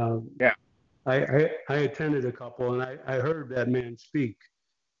 and I attended a couple, and I heard that man speak,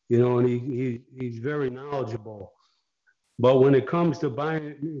 and he's very knowledgeable. But when it comes to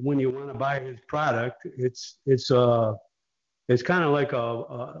when you want to buy his product, it's kind of like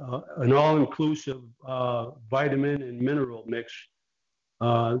an all-inclusive vitamin and mineral mix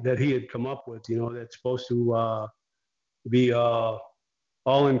that he had come up with, that's supposed to be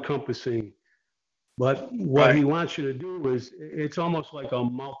all-encompassing. But what he wants you to do is, it's almost like a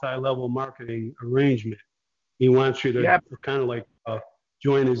multi-level marketing arrangement. He wants you to kind of like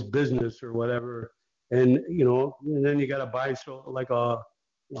join his business or whatever, and and then you got to buy like a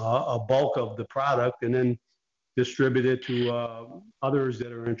bulk of the product, and then distribute it to others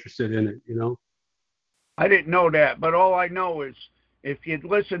that are interested in it. I didn't know that, but all I know is if you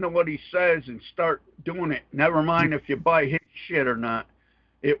listen to what he says and start doing it, never mind if you buy his shit or not,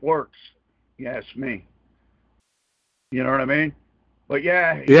 it works. You ask me. You know what I mean? But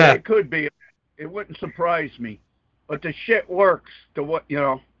yeah, it could be. It wouldn't surprise me. But the shit works to what,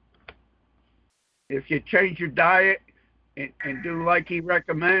 if you change your diet and do like he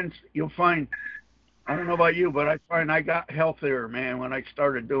recommends, you'll find, I don't know about you, but I find I got healthier, man, when I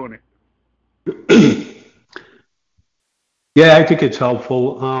started doing it. Yeah, I think it's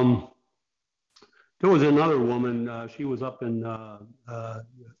helpful. There was another woman, she was up in,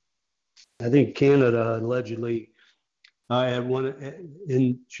 I think, Canada, allegedly. At one,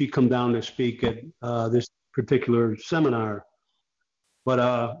 and she come down to speak at this particular seminar. But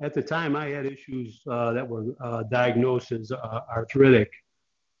at the time, I had issues that were diagnosed as arthritic,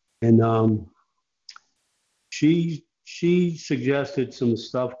 and she suggested some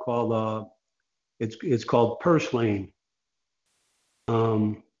stuff called it's called purslane.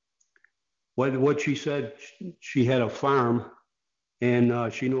 What she said, she had a farm,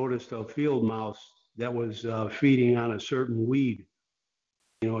 and she noticed a field mouse that was feeding on a certain weed.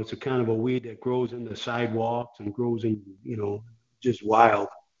 It's a kind of a weed that grows in the sidewalks and grows in, just wild.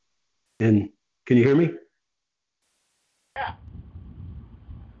 And can you hear me? Yeah.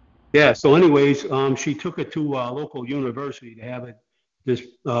 Yeah. So, anyways, she took it to a local university to have this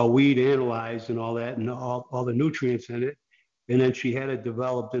weed analyzed and all that, and all the nutrients in it, and then she had it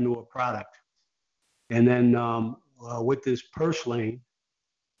developed into a product. And then with this purslane,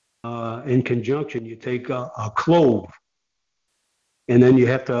 in conjunction, you take a clove, and then you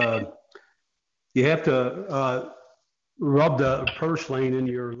have to rub the purslane in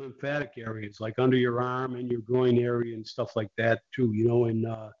your lymphatic areas, like under your arm and your groin area and stuff like that too. And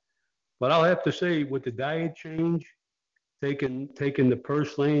but I'll have to say, with the diet change, taking the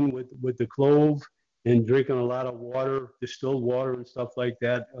purslane with the clove and drinking a lot of water, distilled water and stuff like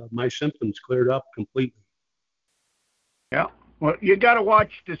that, my symptoms cleared up completely. Yeah. Well, you got to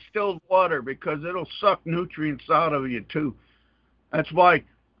watch distilled water because it'll suck nutrients out of you too. That's why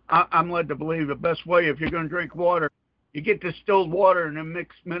I'm led to believe the best way, if you're going to drink water, you get distilled water and then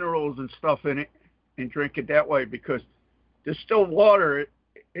mix minerals and stuff in it and drink it that way, because distilled water,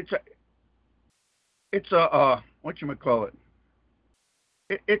 it's a whatchamacallit.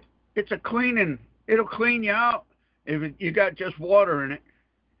 It's a cleaning. It'll clean you out if you got just water in it.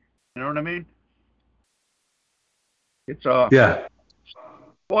 You know what I mean? It's Yeah.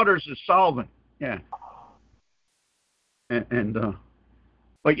 Water's a solvent. Yeah. And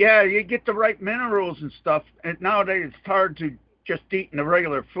but yeah, you get the right minerals and stuff. And nowadays it's hard to just eating the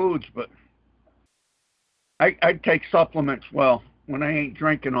regular foods, but I take supplements when I ain't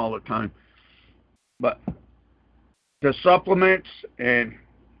drinking all the time. But the supplements and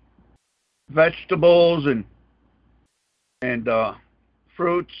vegetables and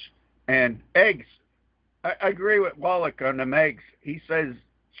fruits and eggs. I agree with Wallach on them eggs. He says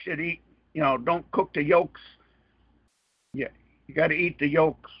should eat, don't cook the yolks. Yeah, you got to eat the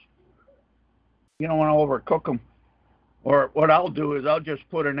yolks. You don't want to overcook them. Or what I'll do is I'll just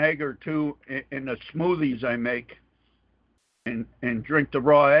put an egg or two in the smoothies I make and drink the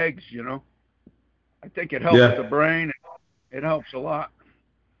raw eggs, I think it helps the brain. It helps a lot.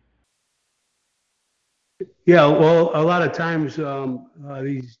 Yeah, well, a lot of times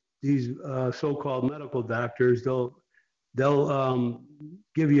these so-called medical doctors, they'll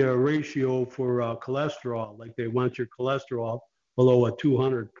give you a ratio for cholesterol, like they want your cholesterol below a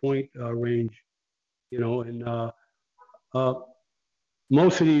 200 point range, and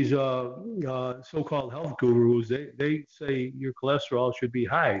most of these so-called health gurus, they say your cholesterol should be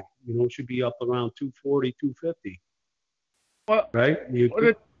high, it should be up around 240, 250. Well, right?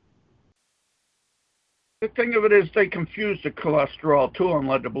 The thing of it is they confuse the cholesterol too, I'm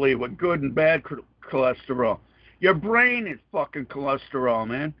led to believe, with good and bad cholesterol. Your brain is fucking cholesterol,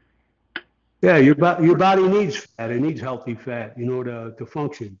 man. Yeah, your body needs fat. It needs healthy fat, to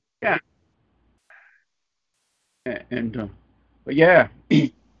function. Yeah. And but yeah,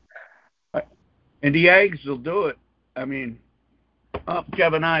 and the eggs will do it. I mean,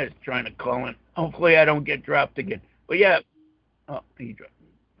 Kevin I is trying to call in. Hopefully I don't get dropped again. But yeah, he dropped.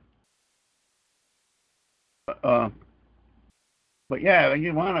 But yeah,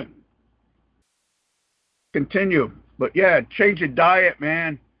 you want to continue. But yeah, change your diet,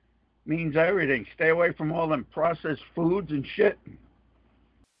 man. Means everything. Stay away from all them processed foods and shit.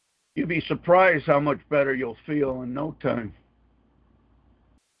 You'd be surprised how much better you'll feel in no time.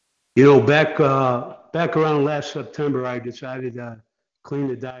 Back around last September, I decided to clean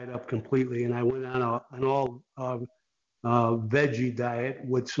the diet up completely, and I went on an all veggie diet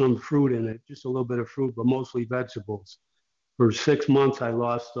with some fruit in it, just a little bit of fruit, but mostly vegetables. For 6 months, I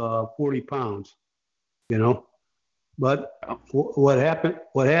lost 40 pounds. But what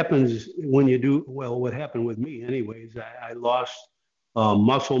happens when you do, what happened with me anyways, I lost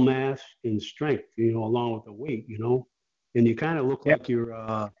muscle mass and strength, along with the weight, and you kind of look like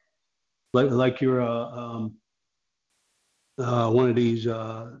you're like you're one of these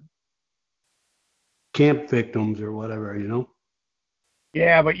camp victims or whatever,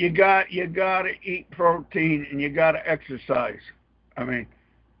 Yeah, but you got to eat protein and you got to exercise. I mean,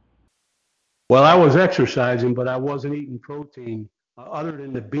 well, I was exercising, but I wasn't eating protein other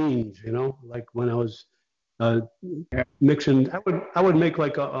than the beans, like when I was mixing. I would make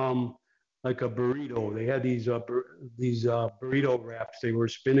like a burrito. They had these burrito wraps. They were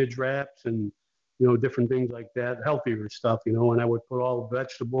spinach wraps and different things like that, healthier stuff, and I would put all the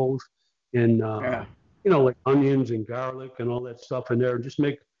vegetables and like onions and garlic and all that stuff in there. Just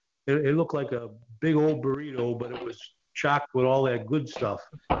make it look like a big old burrito, but it was chocked with all that good stuff.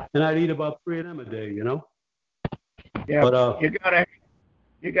 And I'd eat about 3 of them a day, Yeah, but you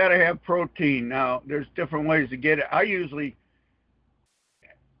gotta have protein. Now, there's different ways to get it. I usually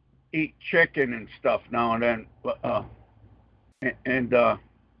eat chicken and stuff now and then,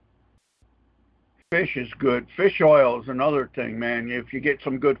 Fish is good. Fish oil is another thing, man. If you get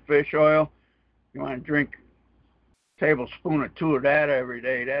some good fish oil, you want to drink a tablespoon or two of that every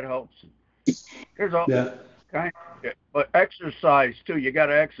day. That helps. There's all kind of shit. But exercise, too. You got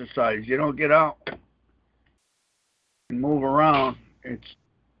to exercise. You don't get out and move around.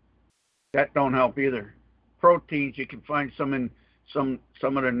 That don't help either. Proteins, you can find some in some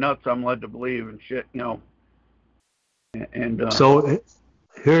of the nuts, I'm led to believe, and shit, you know. And so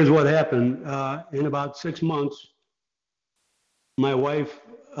here's what happened. In about 6 months, my wife,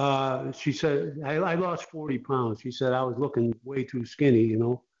 she said, I lost 40 pounds. She said I was looking way too skinny, you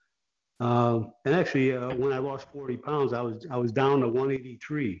know. And actually, when I lost 40 pounds, I was down to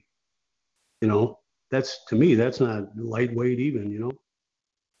 183. You know, to me, that's not lightweight even, you know.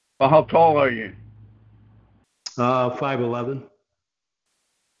 Well, how tall are you? 5'11".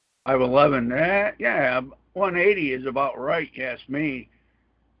 5'11". Yeah, 180 is about right. You ask me.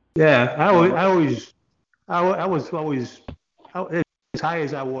 Yeah, I was always as high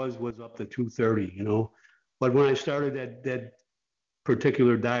as I was up to 230, you know. But when I started that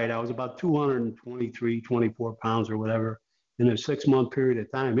particular diet, I was about 223, 24 pounds or whatever in a 6-month period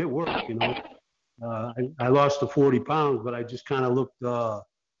of time. It worked, you know. I lost the 40 pounds, but I just kind of looked,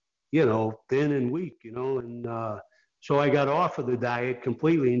 you know, thin and weak, you know. And so I got off of the diet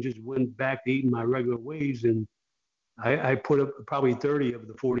completely and just went back to eating my regular ways. And I put up probably 30 of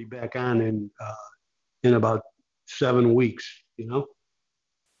the 40 back on in about 7 weeks, you know.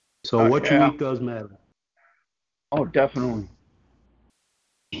 So what you eat does matter. Oh, definitely.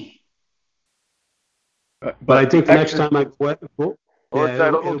 But I think next time I go, or it's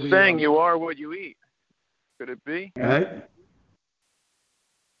that old saying, you are what you eat. Could it be? Right.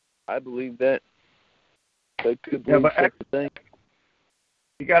 I believe that. I could believe such a thing.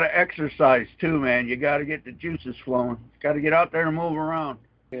 You got to exercise too, man. You got to get the juices flowing. Got to get out there and move around.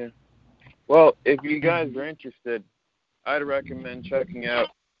 Yeah. Well, if you guys are interested, I'd recommend checking out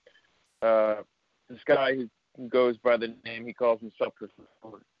this guy who goes by the name, he calls himself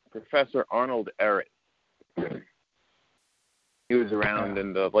Professor Arnold Ehret. He was around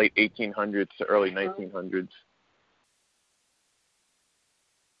in the late 1800s to early 1900s.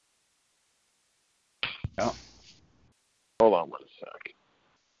 Yeah. Hold on 1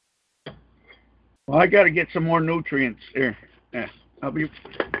 sec. Well, I got to get some more nutrients here. Yeah, I'll be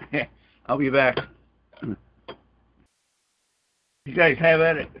back. You guys have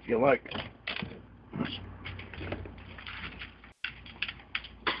at it if you like.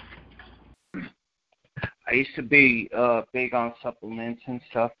 I used to be big on supplements and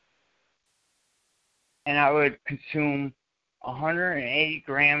stuff, and I would consume 180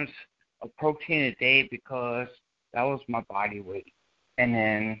 grams of protein a day because that was my body weight. And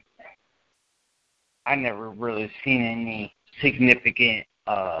then I never really seen any significant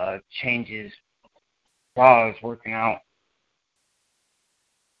changes while I was working out.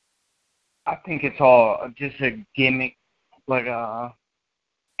 I think it's all just a gimmick, but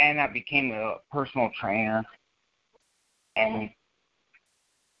and I became a personal trainer, and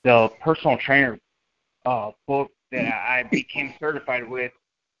the personal trainer book that I became certified with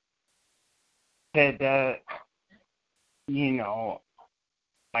said that, you know,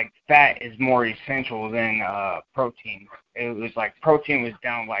 like fat is more essential than protein. It was like protein was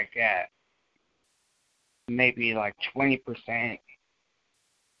down like at maybe like 20%,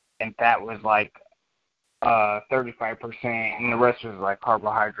 and fat was like 35%, and the rest was like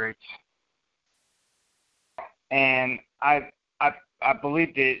carbohydrates. And I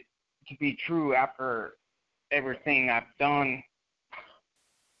believed it to be true after everything I've done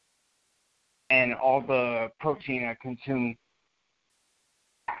and all the protein I consume.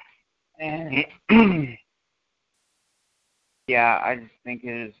 And yeah, I just think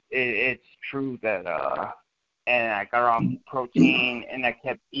it's true that and I got off protein and I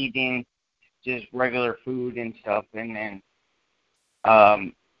kept eating just regular food and stuff, and then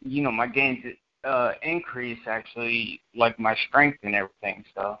you know, my gains increase actually, like my strength and everything.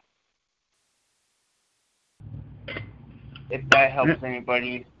 So if that helps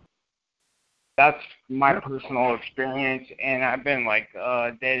anybody, that's my personal experience, and I've been like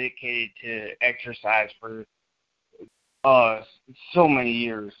dedicated to exercise for so many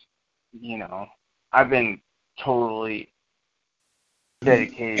years. You know, I've been totally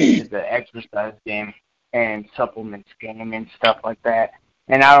dedicated to the exercise game and supplements game and stuff like that.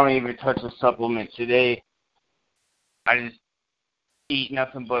 And I don't even touch the supplements today. I just eat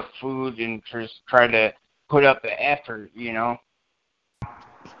nothing but food and just try to put up the effort, you know.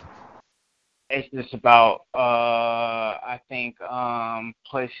 It's just about, I think,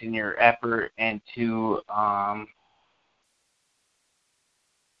 placing your effort into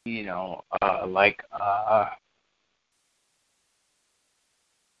you know,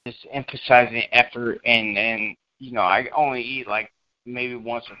 just emphasizing effort, and you know, I only eat like maybe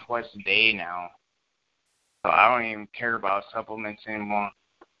once or twice a day now, so I don't even care about supplements anymore.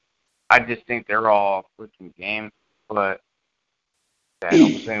 I just think they're all freaking game, but that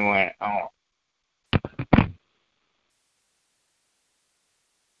helps anyway.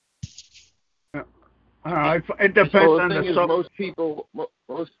 It depends Well, the on thing the is, supplement.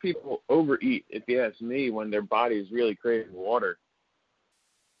 most people overeat, if you ask me, when their body is really craving water.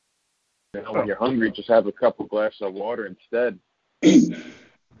 You know, when you're hungry, just have a couple glasses of water instead.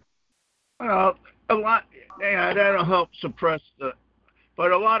 Well, a lot, yeah, that'll help suppress the.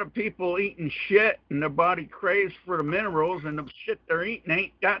 But a lot of people eating shit, and their body craves for the minerals, and the shit they're eating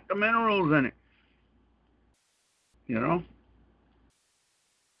ain't got the minerals in it. You know,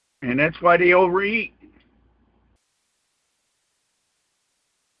 and that's why they overeat.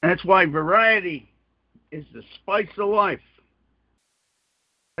 That's why variety is the spice of life.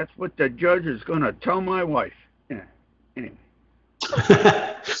 That's what the judge is going to tell my wife. Yeah. Anyway.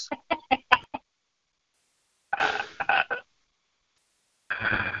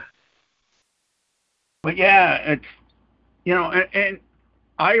 But yeah, it's, you know, and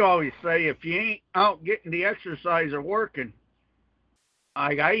I always say if you ain't out getting the exercise or working,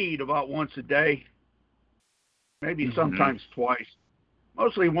 I eat about once a day, maybe sometimes twice,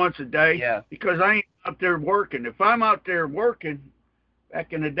 mostly once a day, because I ain't out there working. If I'm out there working,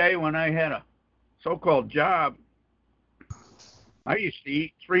 back in the day when I had a so-called job, I used to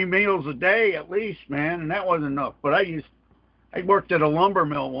eat 3 meals a day at least, man, and that wasn't enough. But I worked at a lumber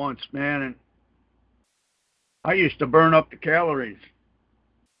mill once, man, and I used to burn up the calories.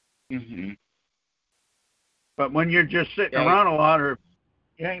 But when you're just sitting around a lot, or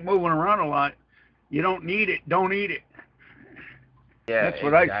you ain't moving around a lot, you don't need it. Don't eat it. Yeah, that's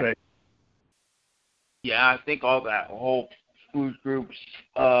what I say. Yeah, I think all that whole food groups,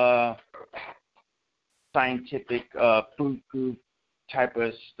 scientific food group type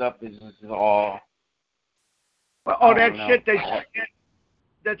of stuff is all. Well, that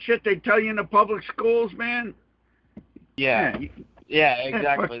shit they tell you in the public schools, man. Yeah,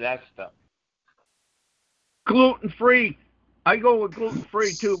 exactly, that stuff. Gluten-free. I go with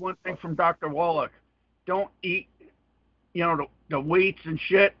gluten-free, too. One thing from Dr. Wallach. Don't eat, you know, the wheats and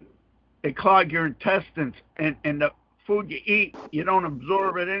shit. They clog your intestines. And the food you eat, you don't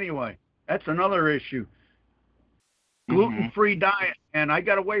absorb it anyway. That's another issue. Gluten-free diet. And I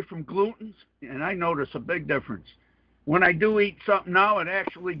got away from glutens, and I notice a big difference. When I do eat something now, it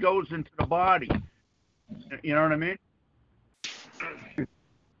actually goes into the body. You know what I mean?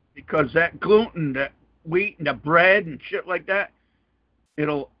 Because that gluten, that wheat and the bread and shit like that,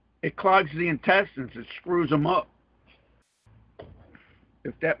 it clogs the intestines. It screws them up.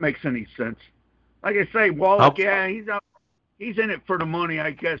 If that makes any sense. Like I say, Wallach, he's in it for the money, I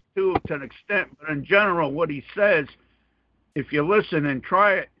guess, too, to an extent. But in general, what he says, if you listen and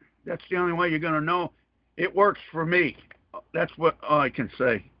try it, that's the only way you're going to know. It works for me. That's what all I can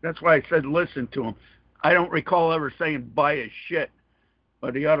say. That's why I said listen to him. I don't recall ever saying buy his shit,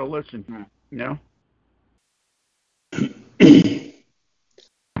 but he ought to listen, you know?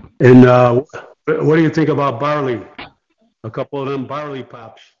 And what do you think about barley? A couple of them barley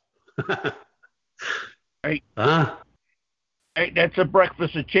pops. Hey, huh? Hey, that's a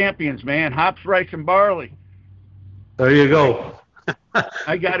breakfast of champions, man. Hops, rice, and barley. There you go.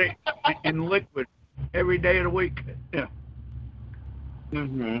 I got it in liquid every day of the week. Yeah.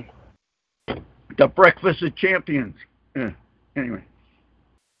 The breakfast of champions. Yeah. Anyway.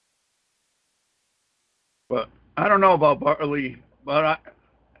 But I don't know about barley, but I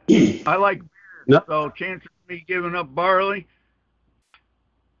like beer. Nope. So chances of me giving up barley,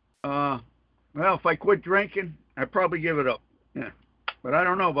 well, if I quit drinking, I'd probably give it up. Yeah. But I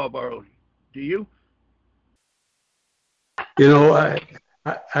don't know about barley. Do you? You know,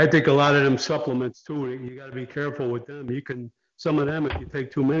 I think a lot of them supplements too. You got to be careful with them. Some of them, if you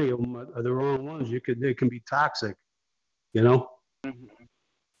take too many of them, are the wrong ones. They can be toxic. You know.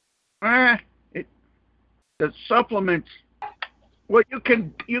 The supplements. Well, you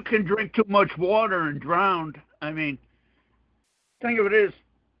can drink too much water and drown. I mean, think of it as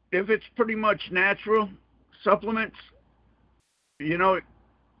if it's pretty much natural supplements. You know,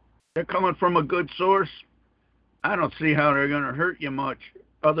 they're coming from a good source. I don't see how they're going to hurt you much,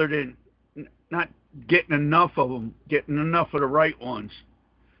 other than not getting enough of them, getting enough of the right ones.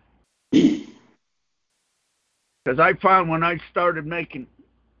 Because I found when I started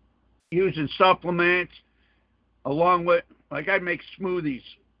using supplements, along with, like, I'd make smoothies.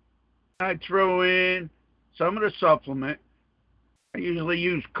 I'd throw in some of the supplement, I usually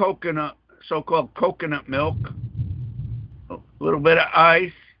use coconut, so-called coconut milk, a little bit of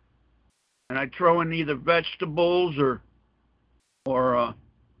ice, and I throw in either vegetables or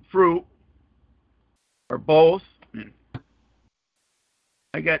fruit or both. And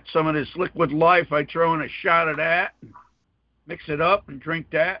I got some of this Liquid Life. I throw in a shot of that, mix it up, and drink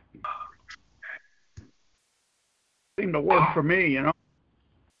that. Seemed to work for me, you know.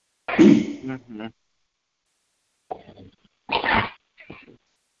 Mm-hmm.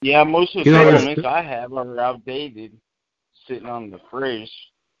 Yeah, most of the supplements I have are outdated, sitting on the fridge.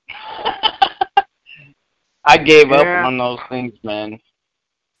 I gave up on those things, man.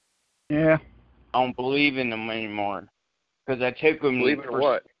 Yeah. I don't believe in them anymore because I took them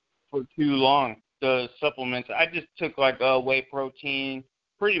for too long. The supplements, I just took like whey protein,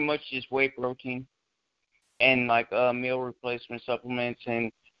 pretty much just whey protein, and like meal replacement supplements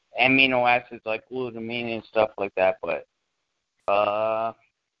and amino acids like glutamine and stuff like that. But I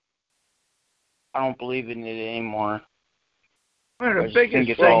don't believe in it anymore. Well, I just think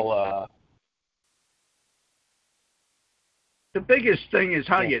it's all. The biggest thing is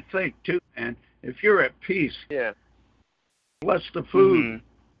how you think too, man. If you're at peace, less the food,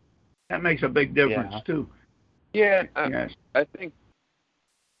 that makes a big difference too. Yeah, I think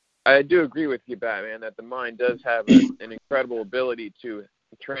I do agree with you, Batman, that the mind does have an incredible ability to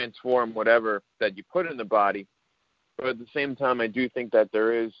transform whatever that you put in the body. But at the same time, I do think that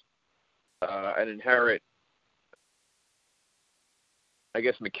there is an inherent, I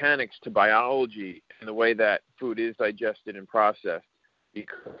guess, mechanics to biology in the way that food is digested and processed.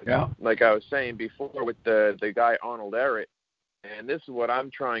 Because, like I was saying before with the guy Arnold Ehret, and this is what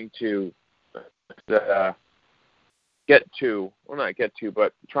I'm trying to get to, well, not get to,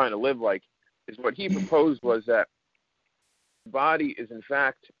 but trying to live like, is what he proposed was that the body is in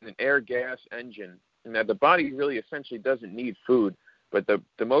fact an air-gas engine, and that the body really essentially doesn't need food, but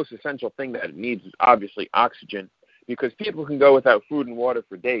the most essential thing that it needs is obviously oxygen, because people can go without food and water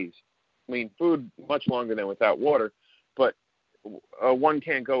for days. I mean, food much longer than without water, but one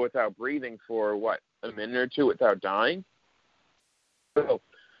can't go without breathing for, a minute or two without dying? So,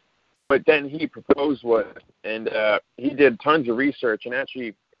 but then he proposed and he did tons of research and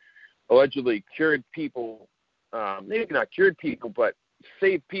actually allegedly cured people, maybe not cured people, but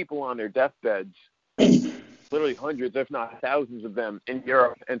saved people on their deathbeds, literally hundreds, if not thousands of them in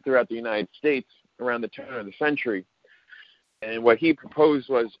Europe and throughout the United States around the turn of the century. And what he proposed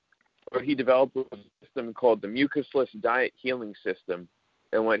was, or he developed a system called the mucusless diet healing system.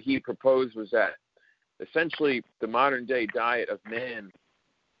 And what he proposed was that essentially the modern day diet of man,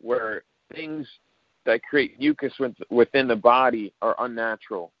 where things that create mucus within the body are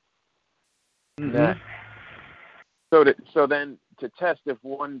unnatural. Mm-hmm. So then to test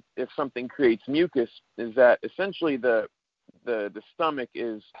if something creates mucus, is that essentially the stomach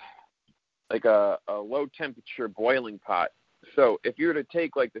is like a low temperature boiling pot. So if you were to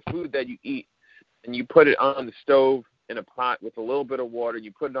take like the food that you eat and you put it on the stove in a pot with a little bit of water,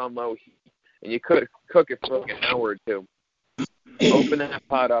 you put it on low heat, and you cook it for like an hour or two, open that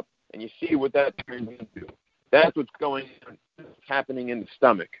pot up, and you see what that turns into. That's what's happening in the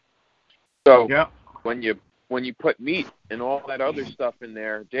stomach. So when you put meat and all that other stuff in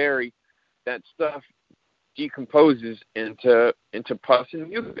there, dairy, that stuff decomposes into pus and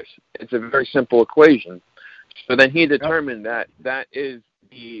mucus. It's a very simple equation. So then he determined that is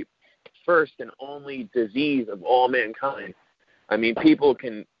the first and only disease of all mankind. I mean, people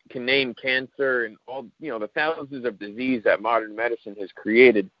can name cancer and all, the thousands of diseases that modern medicine has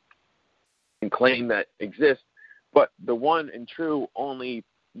created and claim that exist, but the one and true only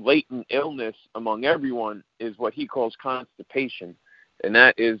latent illness among everyone is what he calls constipation, and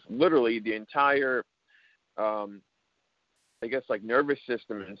that is literally the entire, I guess, like nervous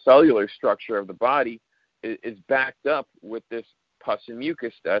system and cellular structure of the body is backed up with this pus and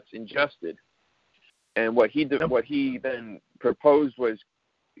mucus that's ingested. And what he then proposed was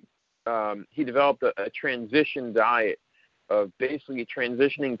he developed a transition diet of basically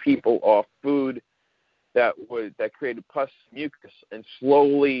transitioning people off food that created pus and mucus and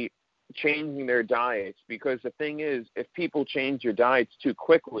slowly changing their diets. Because the thing is, if people change their diets too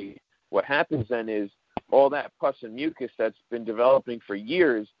quickly, what happens then is all that pus and mucus that's been developing for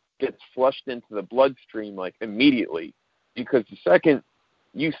years gets flushed into the bloodstream like immediately. Because the second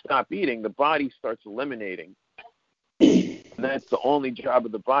you stop eating, the body starts eliminating. And that's the only job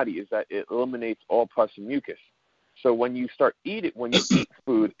of the body, is that it eliminates all pus and mucus. So when you eat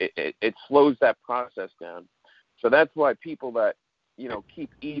food, it slows that process down. So that's why people that,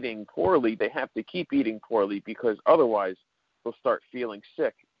 keep eating poorly, they have to keep eating poorly, because otherwise they'll start feeling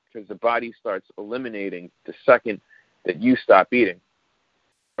sick, because the body starts eliminating the second that you stop eating,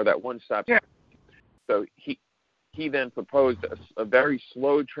 or that one stops. Yeah. So he then proposed a very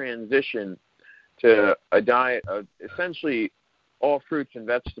slow transition to a diet of essentially all fruits and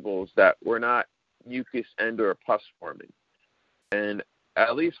vegetables that were not mucus and or pus forming. And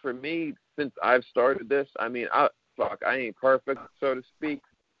at least for me, since I've started this, I mean, I ain't perfect, so to speak.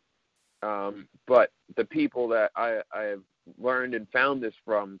 But the people that I have learned and found this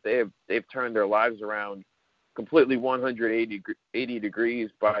from, they've turned their lives around completely 180 degrees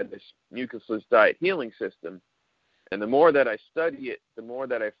by this mucusless diet healing system. And the more that I study it, the more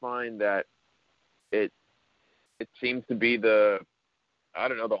that I find that it seems to be the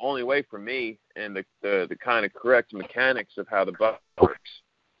only way for me, and the kind of correct mechanics of how the body works.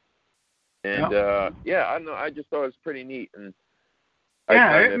 And I don't know, I just thought it was pretty neat, and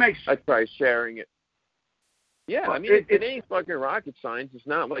I try sharing it. Yeah, I mean, it ain't fucking rocket science. It's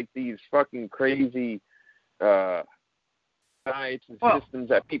not like these fucking crazy diets and systems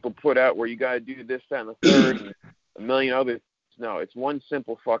that people put out where you got to do this, that, and the third, and a million others. No, it's one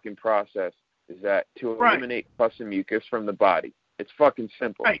simple fucking process, is that to eliminate pus and mucus from the body. It's fucking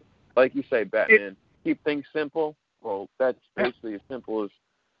simple. Right. Like you say, Batman, keep things simple. Well, that's basically as simple as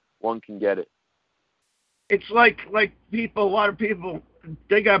one can get it. It's like a lot of people,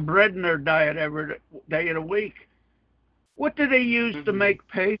 they got bread in their diet every day of the week. What do they use to make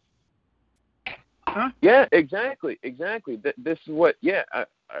paste? Huh? Yeah, exactly. This is what,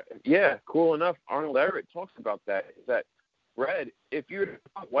 cool enough. Arnold Everett talks about that, is that bread, if you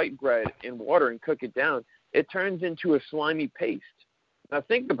put white bread in water and cook it down, it turns into a slimy paste. Now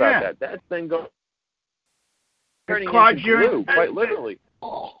think about that. That's then turning into glue, quite literally.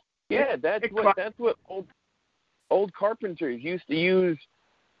 Yeah, that's what old carpenters used to use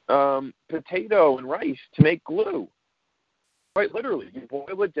potato and rice to make glue. Quite literally. You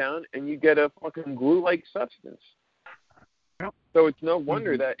boil it down and you get a fucking glue-like substance. So it's no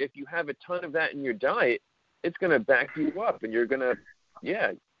wonder that if you have a ton of that in your diet, it's going to back you up, and you're going to,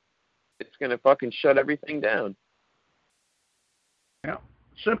 it's going to fucking shut everything down. Yeah.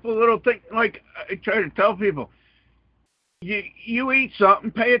 Simple little thing. Like I try to tell people, you eat something,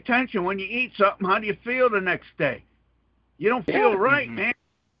 pay attention. When you eat something, how do you feel the next day? You don't feel right, man.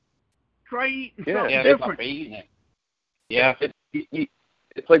 Try eating something different. Yeah.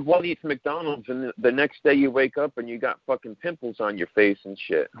 It's like one eats McDonald's and the next day you wake up and you got fucking pimples on your face and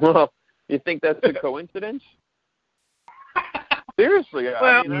shit. Well, you think that's a coincidence? Seriously,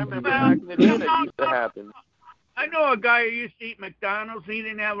 I remember back in the day that used to happen. I know a guy who used to eat McDonald's. He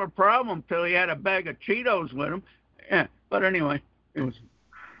didn't have a problem till he had a bag of Cheetos with him. Yeah, but anyway, it was.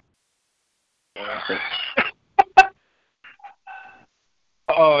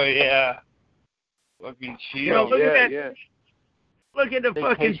 Oh yeah, fucking Cheetos. You know, look at that. Look at the they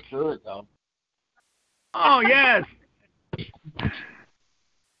fucking. Taste good though. Oh yes.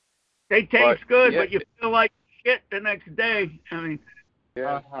 They taste good, but you feel like shit the next day. I mean,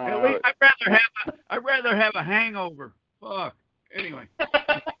 at least I'd rather have a hangover. Fuck. Anyway.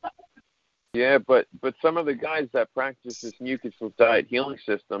 Yeah, but some of the guys that practice this mucusless diet healing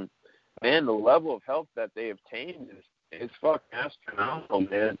system, man, the level of health that they obtain is fucking astronomical,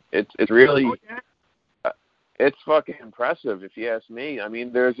 man. It's really it's fucking impressive, if you ask me. I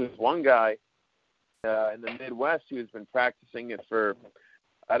mean, there's this one guy in the Midwest who's been practicing it for,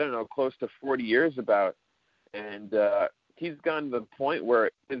 I don't know, close to 40 years about, and he's gotten to the point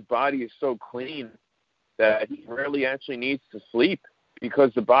where his body is so clean that he rarely actually needs to sleep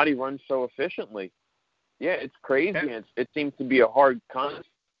because the body runs so efficiently. Yeah, it's crazy, and it seems to be a hard concept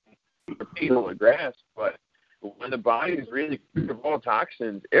for people to grasp, but when the body is really free of all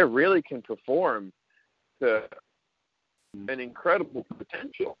toxins, it really can perform to an incredible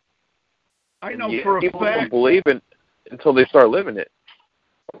potential. I know for a people fact. Don't believe it until they start living it.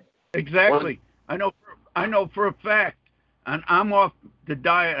 Exactly. I know for a fact, and I'm off the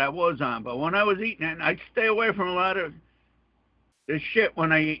diet I was on, but when I was eating it, I'd stay away from a lot of this shit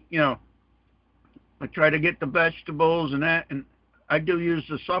when I eat, I try to get the vegetables and that, and I do use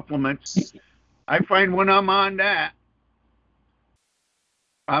the supplements. I find when I'm on that,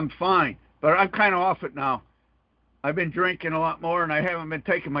 I'm fine. But I'm kind of off it now. I've been drinking a lot more, and I haven't been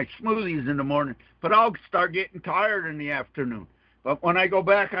taking my smoothies in the morning. But I'll start getting tired in the afternoon. But when I go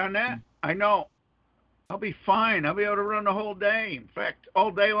back on that, I know I'll be fine. I'll be able to run the whole day. In fact,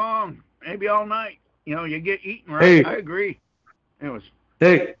 all day long, maybe all night. You get eating right. Hey. I agree.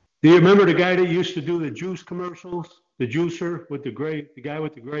 Hey, do you remember the guy that used to do the juice commercials? The juicer with the guy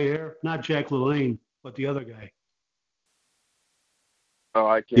with the gray hair? Not Jack LaLanne, but the other guy. Oh,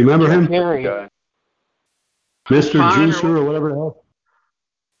 I can't. You remember him? Mr. Fine, Juicer or whatever the hell?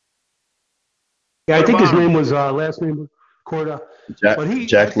 Yeah, I What think his about him? name was last name was Corda. Jack But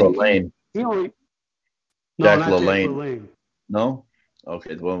Jack LaLanne. he only no, Jack not Jack LaLanne. LaLanne. No?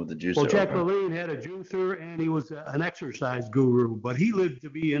 Okay, the one with the juicer. Well, Jack okay. LaLanne had a juicer and he was an exercise guru, but he lived to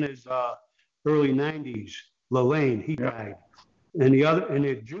be in his early 90s. LaLanne, he died. And the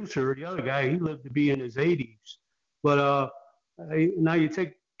juicer, the other guy, he lived to be in his 80s. But now you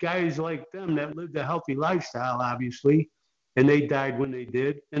take guys like them that lived a healthy lifestyle, obviously, and they died when they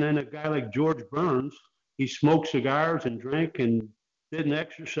did. And then a guy like George Burns, he smoked cigars and drank and didn't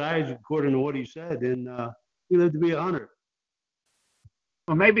exercise according to what he said, and he lived to be 100.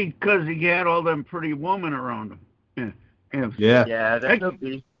 Well, maybe because he had all them pretty women around him. Yeah. Yeah, that could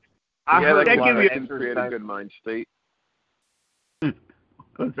be. I heard that that give can you create a good mind state.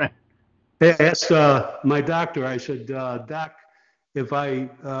 What's that? I asked my doctor, I said, Doc, if I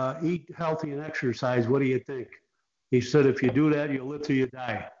eat healthy and exercise, what do you think? He said, if you do that, you'll live till you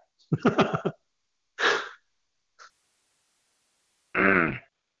die.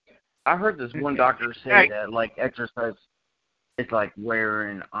 I heard this one doctor say that like exercise is like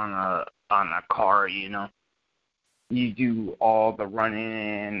wearing on a car, you know. You do all the running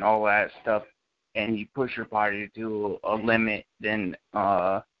and all that stuff, and you push your body to a limit, then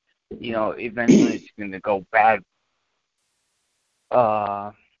you know, eventually it's gonna go bad.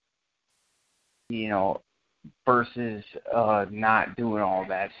 You know, versus not doing all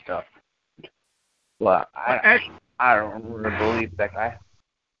that stuff. But I don't really believe that guy.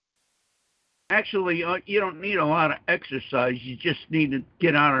 Actually, you don't need a lot of exercise. You just need to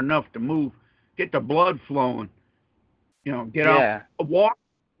get out enough to move, get the blood flowing. You know, get out.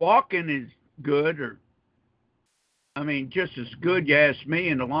 Walking is good, or I mean, just as good. You ask me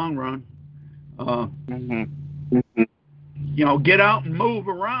in the long run. You know, get out and move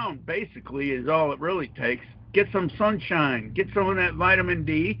around. Basically, is all it really takes. Get some sunshine. Get some of that vitamin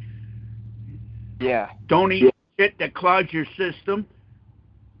D. Yeah. Don't eat shit that clogs your system.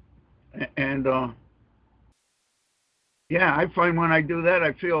 And yeah, I find when I do that,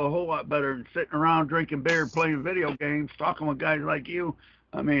 I feel a whole lot better than sitting around drinking beer, playing video games, talking with guys like you.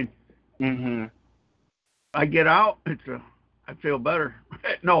 I mean, I get out, I feel better.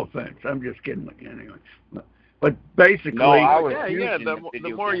 No offense, I'm just kidding with you anyway. But basically,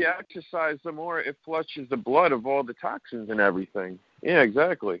 the more you exercise, the more it flushes the blood of all the toxins and everything. Yeah,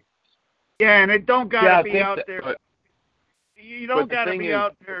 exactly. Yeah, and it don't gotta be out there. You don't gotta be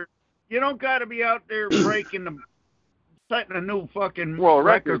out there. You don't gotta be out there setting a new fucking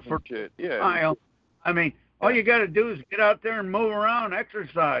record for shit. Yeah. mile. I mean, all you gotta do is get out there and move around,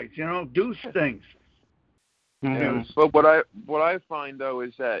 exercise. You know, do things. Yeah. But what I find though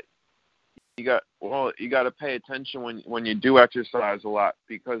is that you got to pay attention when you do exercise a lot,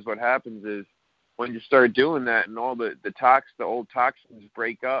 because what happens is when you start doing that and all the old toxins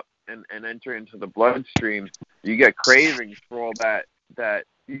break up and enter into the bloodstream, you get cravings for all that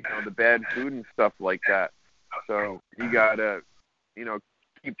you know, the bad food and stuff like that. So you gotta, you know,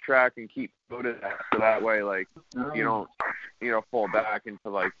 keep track and keep note of that, so that way, like, you don't, you know, fall back into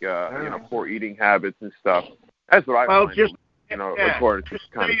like you know, poor eating habits and stuff. That's what I find. Just, you know, according to this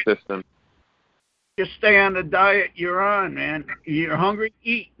kind of system. Just stay on the diet you're on, man. You're hungry,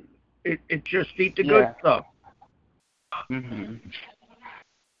 eat. It just eat the good stuff.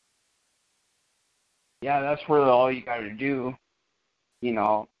 Yeah, that's really all you got to do. You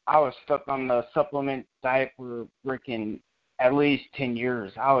know, I was stuck on the supplement diet for freaking at least 10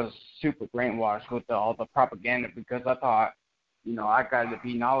 years. I was super brainwashed with all the propaganda, because I thought, you know, I got to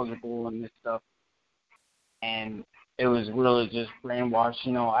be knowledgeable in this stuff. And it was really just brainwashed.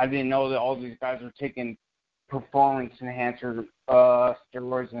 You know, I didn't know that all these guys were taking performance enhancer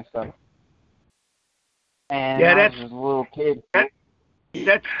steroids and stuff. And I was just a little kid.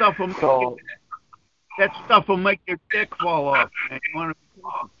 That stuff will make your dick fall off, man. You want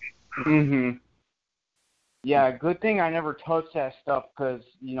to? Yeah, good thing I never touched that stuff, because,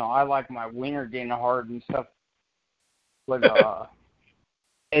 you know, I like my wiener getting hard and stuff. But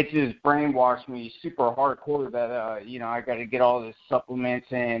it just brainwashed me super hardcore that, you know, I got to get all the supplements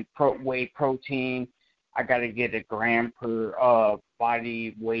and whey protein. I got to get a gram per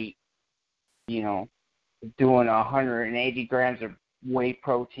body weight, you know, doing 180 grams of whey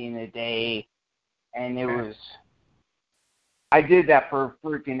protein a day. And I did that for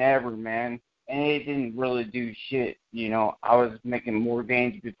freaking ever, man. And it didn't really do shit, you know. I was making more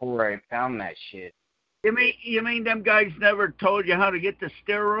gains before I found that shit. You mean them guys never told you how to get the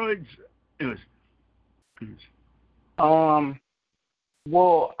steroids?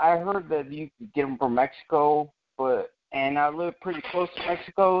 Well, I heard that you could get them from Mexico, and I live pretty close to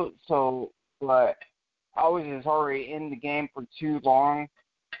Mexico, but I was just already in the game for too long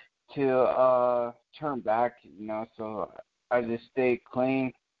to turn back, so I just stay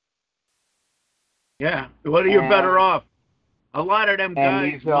clean. Yeah, well, you're better off. A lot of them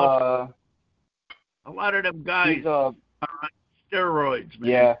guys, are on steroids, man.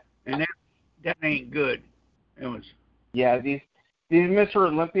 Yeah. And that ain't good. Yeah, these Mr.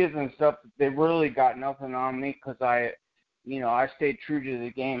 Olympias and stuff, they really got nothing on me because I stayed true to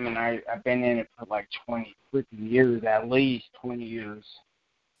the game, and I've been in it for like 20 freaking years, at least 20 years.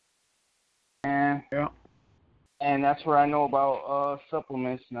 And that's what I know about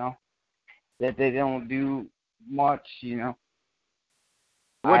supplements now, that they don't do much, Wouldn't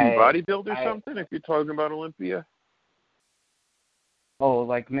bodybuild or something if you're talking about Olympia? Oh,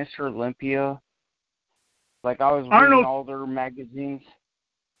 like Mr. Olympia. Like I was reading all their magazines.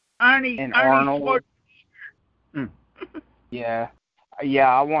 Arnold. Yeah,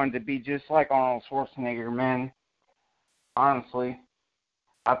 I wanted to be just like Arnold Schwarzenegger, man. Honestly,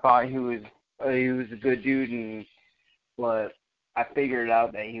 I thought he was a good dude, but I figured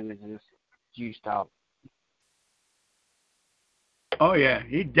out that he was just juiced out. Oh yeah,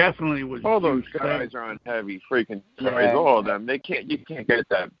 he definitely was. All those guys are on heavy freaking steroids. All of them. You can't get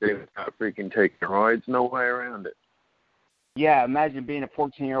that big without freaking taking steroids. No way around it. Yeah, imagine being a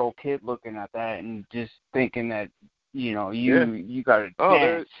 14-year-old kid looking at that and just thinking that you got to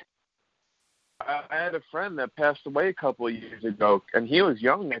dance. I had a friend that passed away a couple of years ago, and he was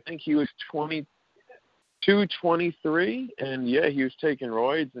young. I think he was 22, 23, and he was taking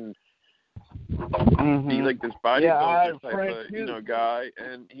roids and. He like this bodybuilder type of guy,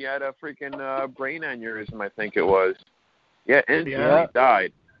 and he had a freaking brain aneurysm, I think it was. Yeah, instantly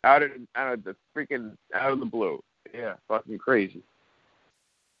died out of the blue. Yeah, fucking crazy.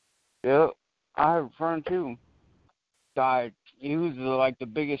 Yeah, I have a friend too. Died. He was like the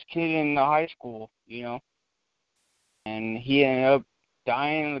biggest kid in the high school, and he ended up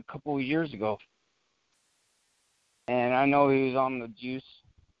dying a couple of years ago. And I know he was on the juice.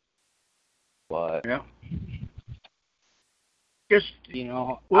 But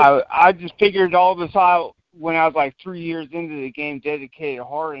I just figured all this out when I was like 3 years into the game, dedicated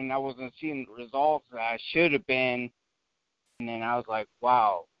hard, and I wasn't seeing the results that I should have been. And then I was like,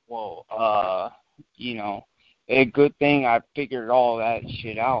 wow, whoa, a good thing I figured all that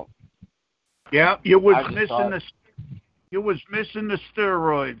shit out. Yeah, you was missing the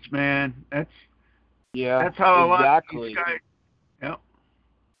steroids, man. That's how a lot of these guys. Yeah.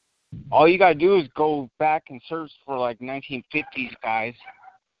 All you gotta do is go back and search for like 1950s guys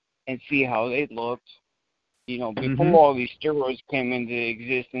and see how they looked. Before all these steroids came into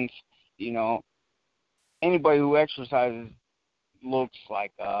existence, anybody who exercises looks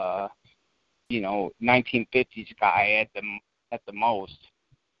like 1950s guy at the most.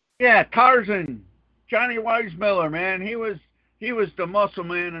 Yeah, Tarzan, Johnny Weissmuller, man, he was the muscle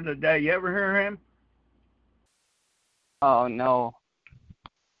man of the day. You ever hear him? Oh no.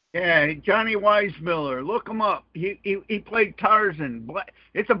 Yeah, Johnny Weissmuller. Look him up. He played Tarzan.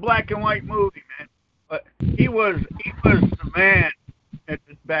 It's a black and white movie, man. But he was the man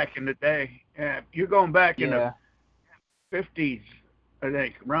back in the day. Yeah, you're going back in the 50s, I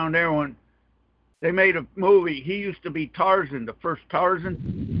think, around there when they made a movie. He used to be Tarzan, the first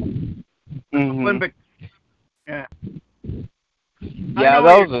Tarzan. Olympic. Yeah. Yeah, that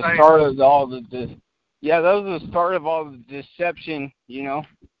was the start of all the. That was the start of all the deception.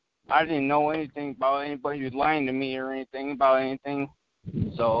 I didn't know anything about anybody who's lying to me or anything about anything.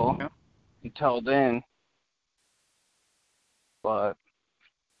 So until then, but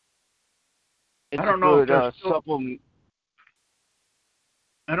it's I don't know a good supplement.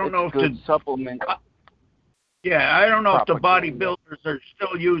 I don't know if the supplement. Yeah, I don't know if the bodybuilders are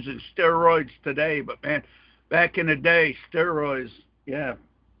still using steroids today, but man, back in the day, steroids, yeah.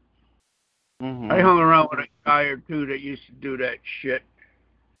 I hung around with a guy or two that used to do that shit.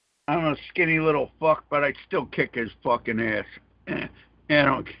 I'm a skinny little fuck, but I'd still kick his fucking ass. I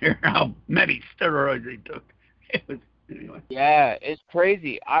don't care how many steroids he took. Anyway. Yeah, it's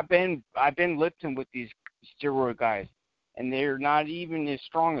crazy. I've been lifting with these steroid guys, and they're not even as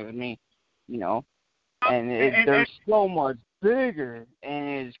strong as me, And they're so much bigger,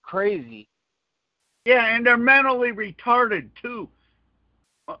 and it's crazy. Yeah, and they're mentally retarded too.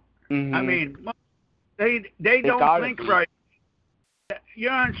 I mean, they don't think right.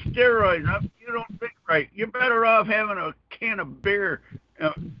 You're on steroids. You don't think right. You're better off having a can of beer.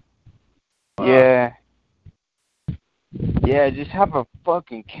 Yeah, just have a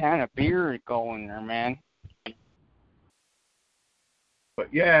fucking can of beer going there, man.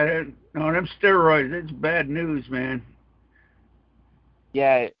 But yeah, them steroids, it's bad news, man.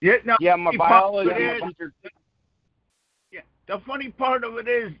 Yeah, my biology teacher. Yeah, the funny part of it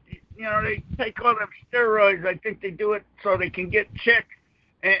is, they take all them steroids. I think they do it so they can get chicks,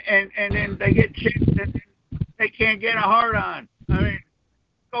 and then they get chicks and they can't get a hard on. I mean,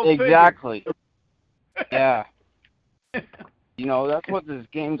 go exactly. figure. Yeah. That's what this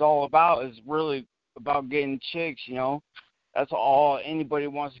game's all about, is really about getting chicks, That's all anybody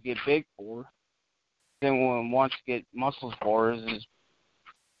wants to get big for. Anyone wants to get muscles for is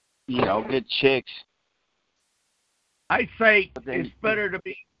get chicks. I say it's better to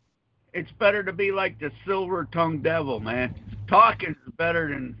be like the silver-tongued devil, man. Talking is better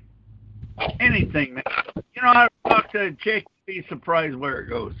than anything, man. I talk to a chick, be surprised where it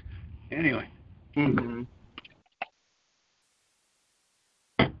goes. Anyway. Mm-hmm.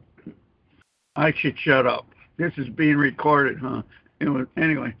 I should shut up. This is being recorded, huh?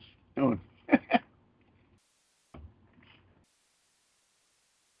 Anyway.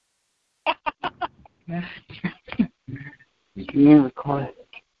 Being recorded.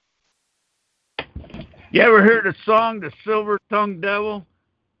 You ever heard the song "The Silver-Tongued Devil"?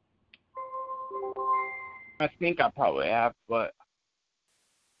 I think I probably have, but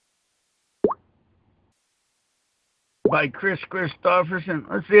by Chris Christopherson.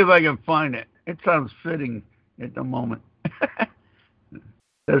 Let's see if I can find it. It sounds fitting at the moment.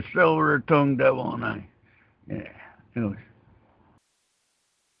 The Silver-Tongued Devil and I. Yeah. Anyway.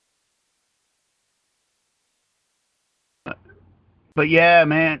 But yeah,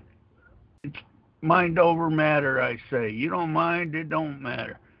 man, it's mind over matter, I say. You don't mind, it don't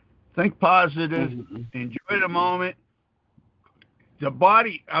matter. Think positive, enjoy the moment. The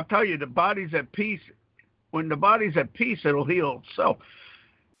body, I'll tell you, the body's at peace. When the body's at peace, it'll heal itself.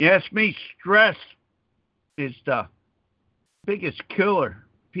 You ask me, stress is the biggest killer.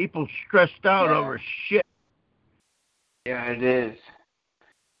 People stressed out over shit. Yeah, it is.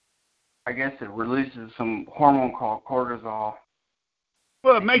 I guess it releases some hormone called cortisol.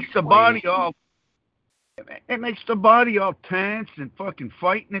 Well, it makes the body all. It makes the body all tense and fucking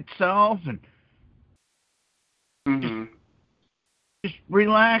fighting itself, and just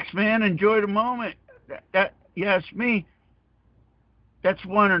relax, man. Enjoy the moment. That you ask me, that's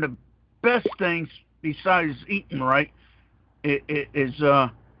one of the best things besides eating right. It is the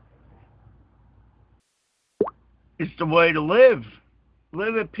way to live.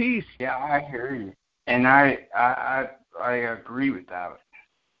 Live at peace. Yeah, I hear you, and I agree with that.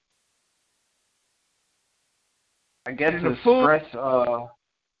 I guess the stress. Go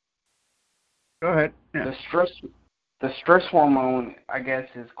ahead. Yeah. The stress hormone, I guess,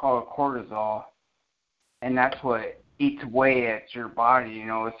 is called cortisol, and that's what eats away at your body.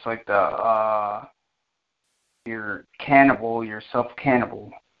 It's like your cannibal, your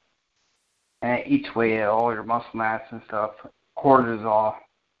self-cannibal, and it eats away at all your muscle mass and stuff. Cortisol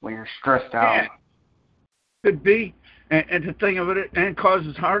when you're stressed out. Yeah. Could be, and the thing of it, and it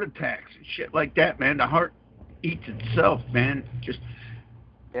causes heart attacks and shit like that, man. The heart eats itself, man. Just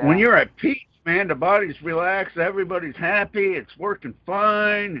when you're at peace, man, the body's relaxed, everybody's happy, it's working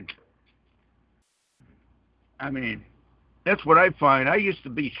fine. I mean, that's what I find. I used to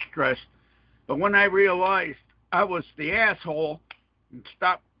be stressed, but when I realized I was the asshole and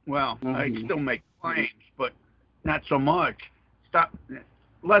stopped, I still make claims, but not so much.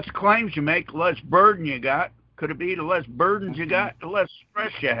 Less claims you make, the less burden you got. Could it be the less burdens you got, the less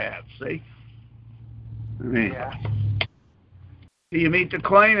stress you have, see? I mean, you meet the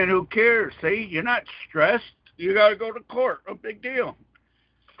claimant, who cares? See, you're not stressed. You got to go to court. No big deal.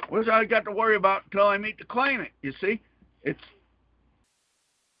 What's I got to worry about until I meet the claimant? You see, it's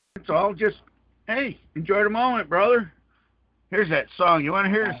all just, hey, enjoy the moment, brother. Here's that song. You want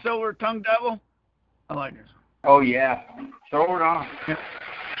to hear the Silver-Tongued Devil? I like this. Oh yeah, throw it on.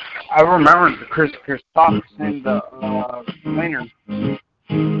 I remember the Chris Christopherson, the cleaner.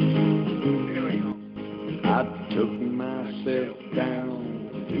 I took myself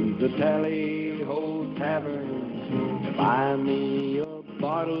down to the Tally Ho Tavern to buy me a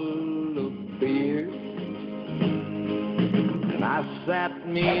bottle of beer. And I sat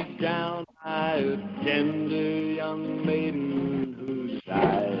me down by a tender young maiden whose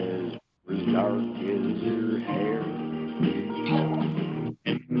eyes were dark as her hair.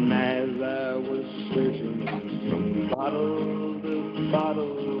 And as I was searching from bottle to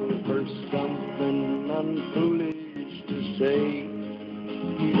bottle for something unfoolish to say,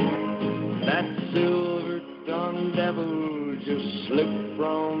 that silver-tongued devil just slipped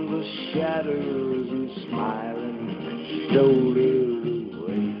from the shadows and smiling showed her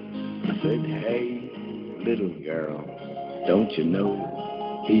away. I said, hey, little girl, don't you know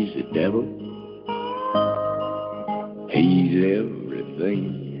he's the devil? He's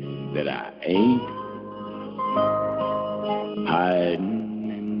everything that I ain't, hiding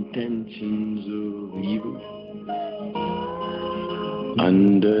and tending intentions of evil.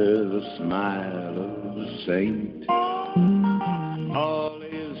 Under the smile of the saint, all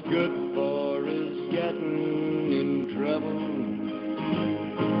is good for is getting in trouble,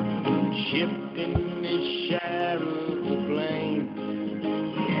 shifting his share of the blame.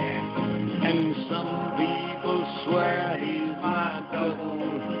 And some people swear he's my double,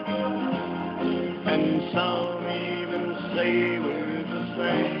 and some even say we're the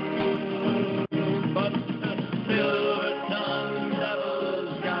same. But the silver-tongued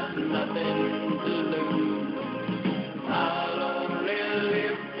devil's got nothing to lose. I'll only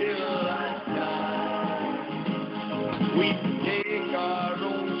live till I die. We take our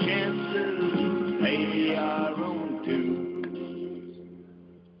own chances, pay our own dues.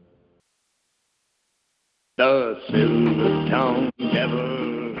 The silver-tongued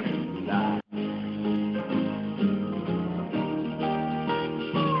devil can lie.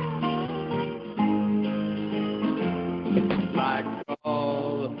 Like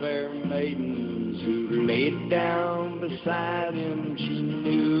all the fair maidens who laid down beside him, she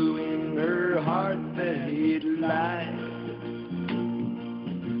knew in her heart that he'd lied.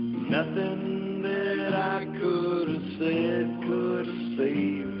 Nothing that I could have said could have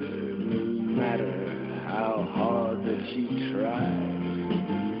saved her, no matter how hard that she tried.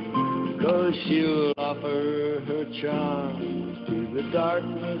 'Cause she'll offer her charms to the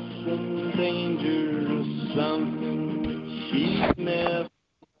darkness and danger of something she's never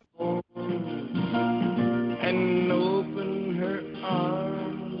known, and open her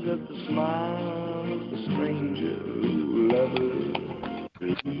arms at the smile of the stranger who loves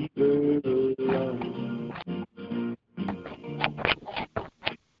her, leave her alone.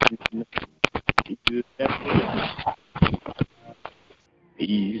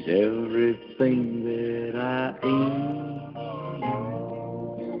 He's everything that I ain't,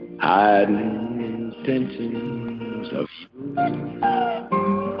 hiding intentions of you.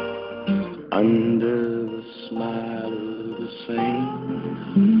 Under the smile of the saint,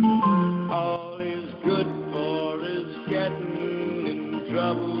 all is good for is getting in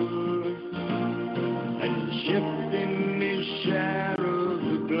trouble, and shifting his share of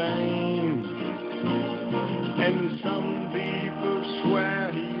the blame. And some people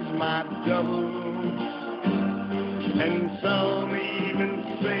swear he's my double, and some even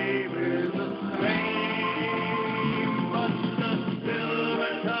say we're the same. But the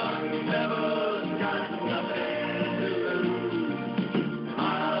silver-tongued devil's got nothing to lose.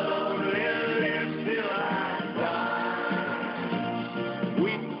 I'll only live till I die.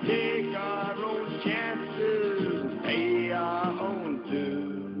 We take our own chances, pay our own dues.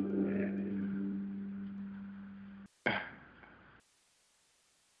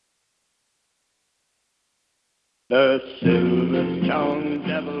 The silver-tongued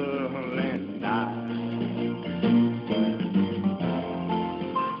devil and I.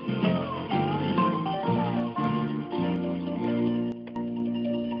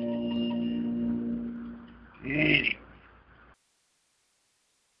 Anyway.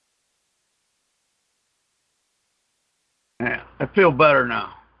 Yeah, I feel better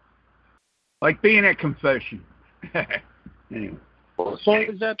now. Like being at confession. Anyway. What song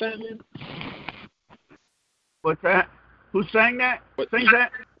is that, Batman? What's that? Who sang that? Sings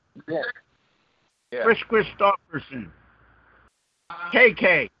that? Yeah. Chris Christopherson.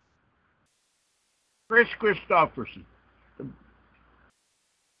 KK. Chris Christopherson.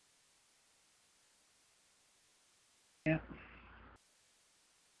 Yeah.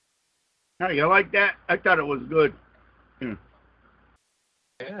 Oh, you like that? I thought it was good. Yeah.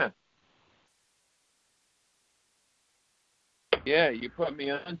 Yeah. Yeah, you put me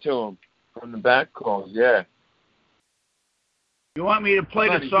onto him from the back calls, yeah. You want me to play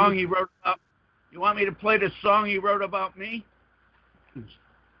the song he wrote about? You want me to play the song he wrote about me?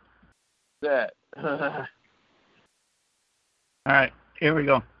 That. All right, here we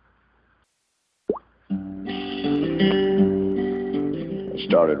go. I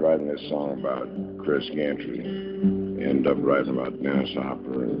started writing this song about Chris Gantry. Ended up writing about Dennis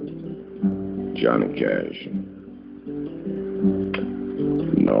Hopper and Johnny Cash,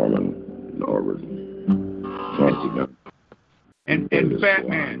 Norman, Norbert, Nancy Dunn. And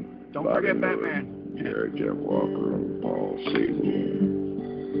Batman. Don't forget Batman. Jerry Jeff Walker and Paul Siegel.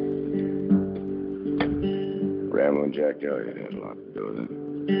 Ramblin' Jack Elliott had a lot to do with it.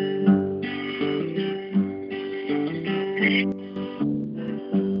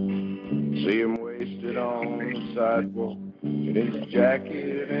 See him wasted on the sidewalk in his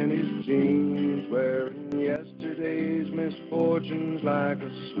jacket and his jeans, wearing yesterday's misfortunes like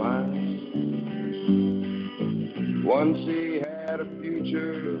a smile. Once he had had a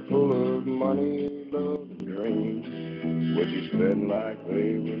future full of money, love, and dreams, which he spent like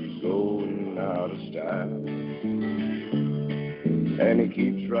they was going out of style. And he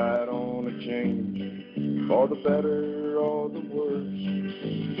keeps right on a change, for the better or the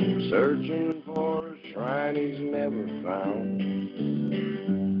worse, searching for a shrine he's never found.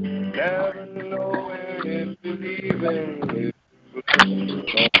 Never knowing if believing is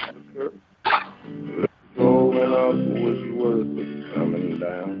going up was worth it coming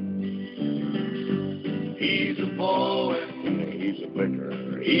down. He's a poet, he's a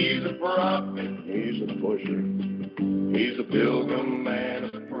vicar, he's a prophet, he's a pusher, he's a pilgrim and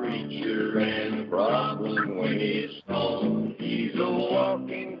a preacher, and the problem when he's stoned, he's a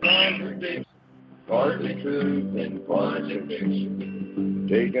walking contradiction, partly truth and partly fiction,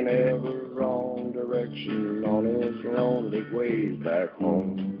 taking every wrong direction on his lonely way back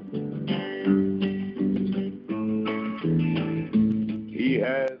home. He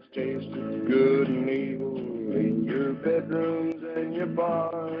has tasted good and evil in your bedrooms and your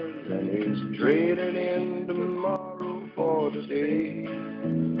bars, and he's traded in tomorrow for today,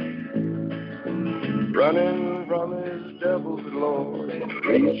 running from his devil's lord and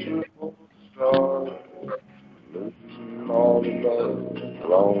reaching for the stars, losing all the love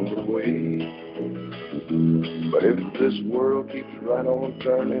along the way. But if this world keeps right on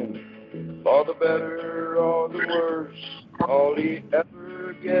turning, for the better or the worse, all he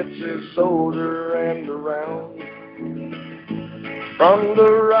ever gets is older and around. From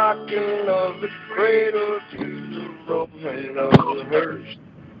the rocking of the cradle to the rolling of the hearse,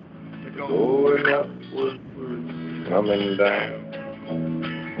 going up was worth coming down.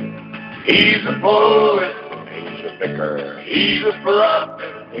 He's a poet, he's a vicar, he's a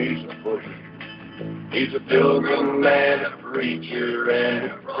prophet, he's a pusher, he's a pilgrim and a preacher,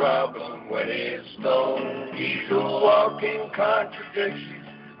 and a problem when he's stoned. He's a walking contradiction,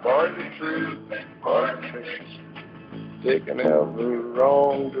 partly truth and partly fiction, taking every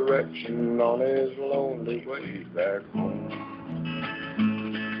wrong direction on his lonely way back home.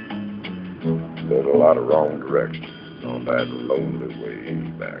 There's a lot of wrong directions on that lonely way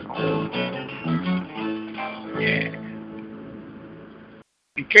back home. Yeah.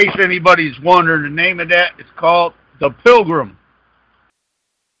 In case anybody's wondering, the name of that is called The Pilgrim.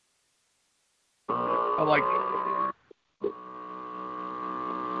 I like it.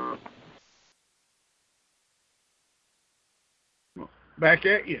 Back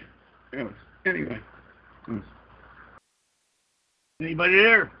at you. Anyway. Anybody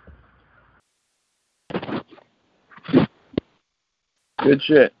there? Good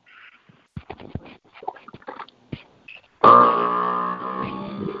shit.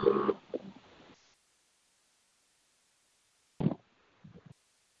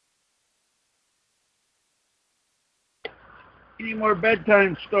 Any more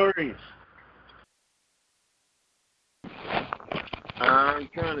bedtime stories? I'm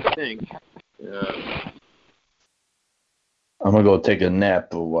trying to think. I'm gonna go take a nap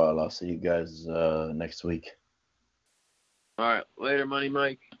for a while. I'll see you guys next week. All right, later, Money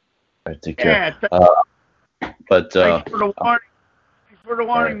Mike. All right, take care. Yeah, But thanks for the warning. Thanks for the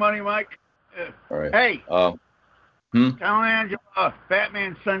warning, right. Money Mike. All right. Hey, tell Angela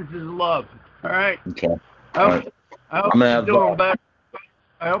Batman sends his love. All right. Okay. I hope she's doing better.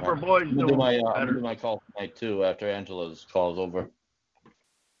 I hope her boy's I'm doing gonna better. do my call tonight too after Angela's call's over.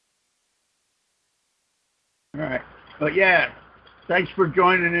 All right. But yeah, thanks for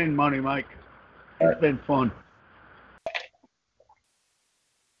joining in, Money Mike. It's been fun.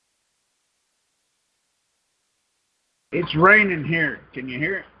 It's raining here. Can you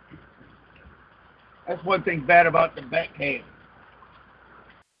hear it? That's one thing bad about the Bat Cave.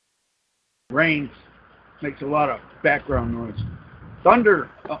 Rains makes a lot of background noise. Thunder.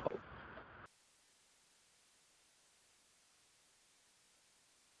 Uh-oh.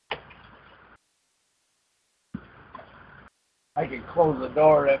 I can close the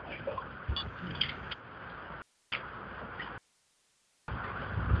door if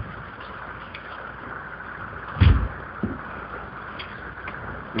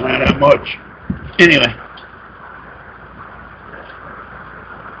not that much. Anyway.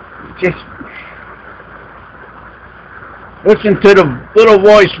 Just listen to the little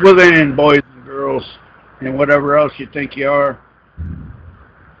voice within, boys and girls, and whatever else you think you are.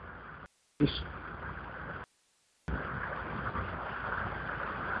 Just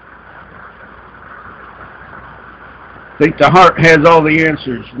think the heart has all the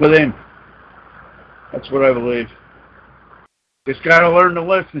answers within. That's what I believe. Just got to learn to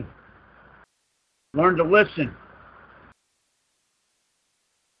listen. Learn to listen.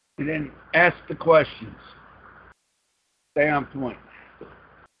 And then ask the questions. Stay on point.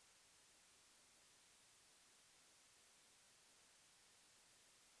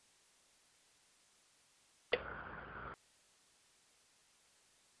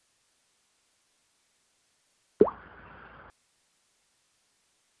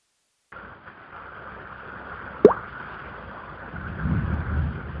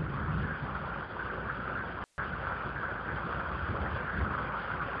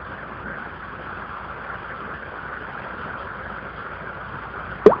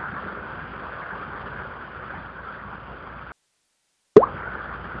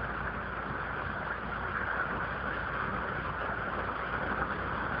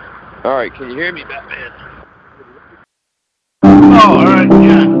 All right, can you hear me, Batman? Oh, all right,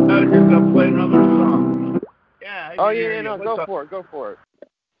 yeah. I was just gonna play another song. Yeah. I can hear you. No, What's go up? for it. Go for it.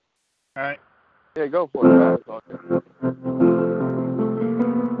 All right. Yeah, go for it. That was all good.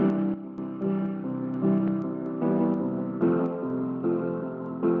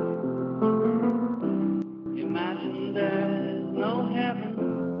 Imagine there's no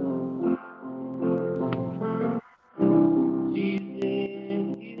heaven. Easy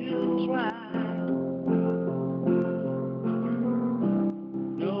if you try.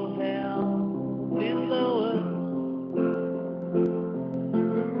 No hell below us.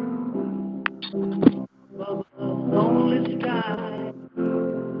 But the lonely sky.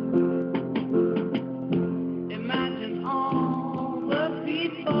 Imagine all the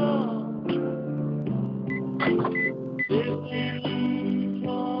people living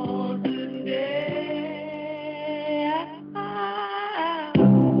for today.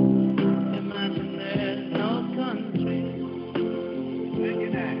 Imagine there's no country.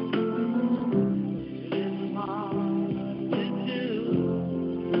 Imagine that. It's hard to do.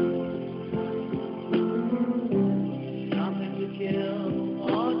 Nothing to kill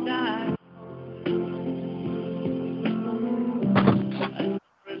or die.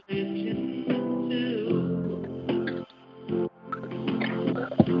 Religion too.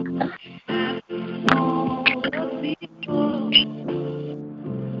 Imagine all the people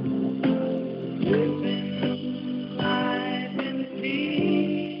living life in peace.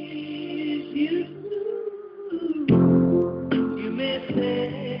 You may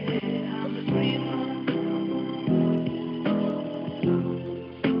say I'm a dreamer,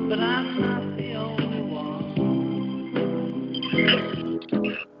 but I'm not the only one.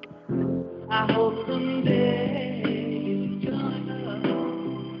 I hope someday you join us,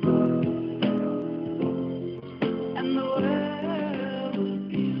 and the world will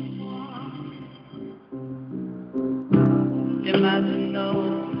be one. Imagine no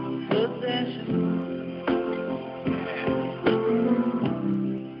possession.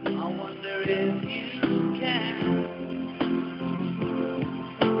 I wonder if you can.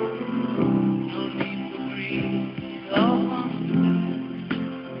 No need for greed or hunger,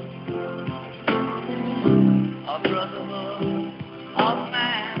 or brotherhood of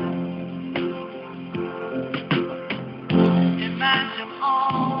man. Imagine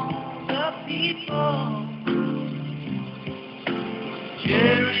all the people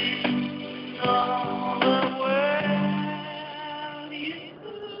sharing all the world.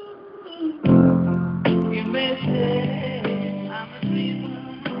 You may say I'm a dreamer,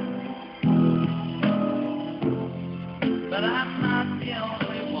 but I'm not the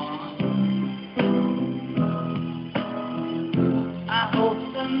only one. I hope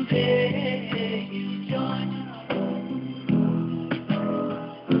someday you join us,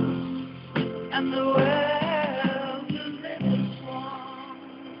 and the world will live as one.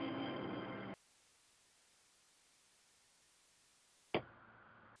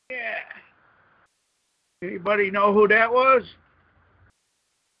 Yeah. Anybody know who that was?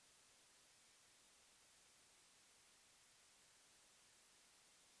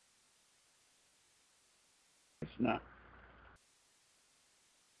 It's not.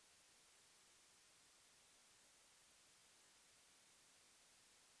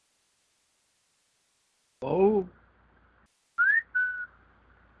 Oh.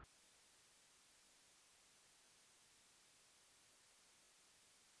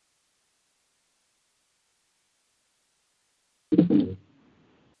 And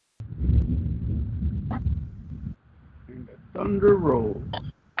the thunder rolls.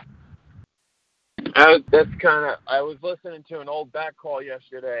 That's kind of. I was listening to an old back call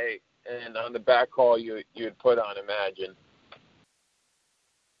yesterday, and on the back call you had put on Imagine.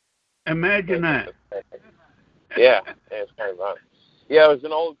 Imagine that. Yeah, it's kind of fun. Yeah, it was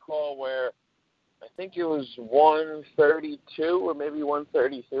an old call where I think it was 132 or maybe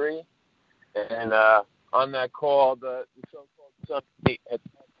 133, and on that call, the so-called son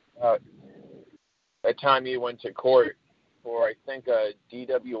at time he went to court for, I think, a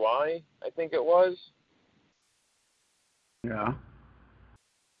DWI, I think it was. Yeah.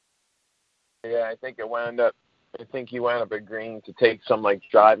 Yeah, I think he wound up agreeing to take some, like,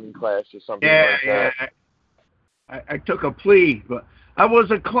 driving class or something like that. Yeah. I took a plea, but I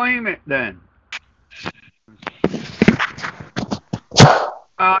was a claimant then.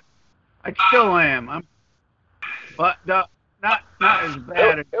 I still am. But not as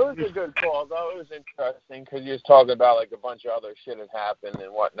bad as it was a good call, though. It was interesting because he was talking about, like, a bunch of other shit had happened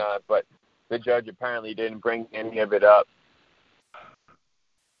and whatnot, but the judge apparently didn't bring any of it up.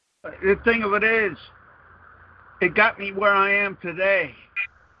 The thing of it is, it got me where I am today.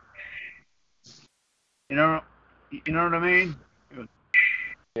 You know what I mean?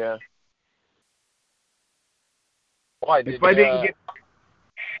 Yeah. Why If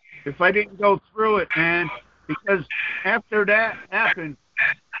I didn't go through it, man, because after that happened,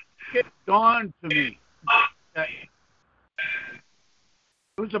 shit dawned to me. It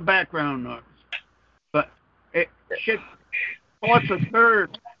was a background noise, but thoughts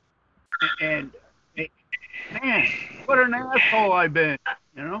occurred, and man, what an asshole I've been,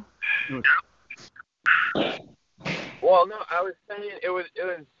 you know? Well, no, I was saying it was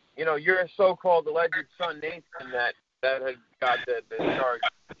your so-called alleged son Nathan that had got the charge.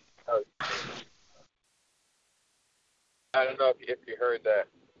 I don't know if you heard that.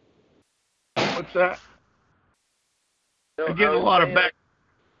 What's that? No, I get a lot of back.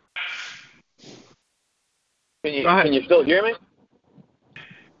 Can you still hear me?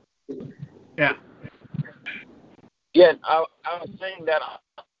 Yeah. Yeah, I was saying that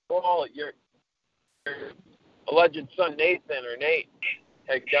all your alleged son Nathan or Nate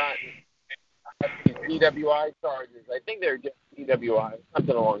had gotten these DWI charges. I think they're just DWI,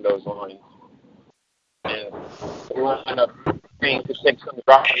 something along those lines. And we wound up agreeing to take some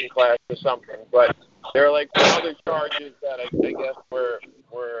driving class or something, but there are like other charges that I guess were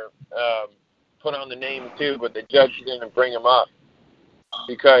put on the name too, but the judge didn't bring them up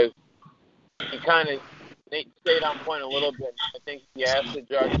because Nate stayed on point a little bit. I think he asked the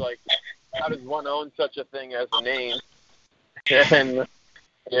judge, like, how does one own such a thing as a name? And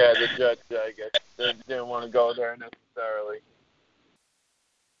yeah, the judge, I guess, didn't want to go there necessarily.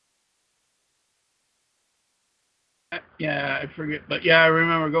 Yeah, I forget. But yeah, I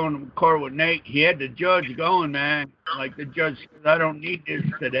remember going to court with Nate. He had the judge going, man. Like the judge said, I don't need this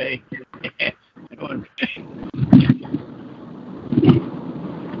today.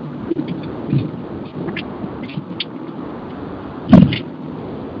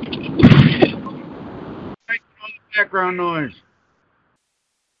 Background noise.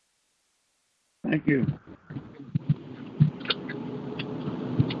 Thank you.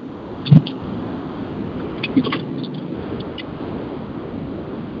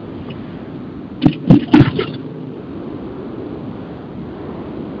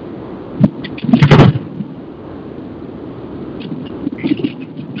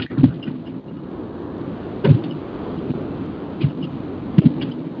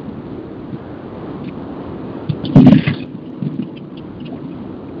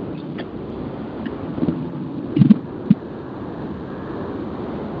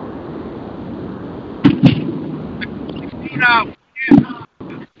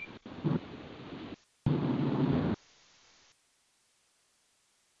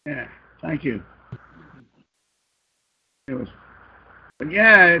 Yeah, thank you. But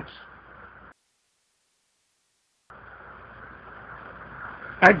yeah,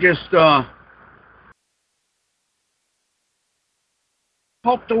 I just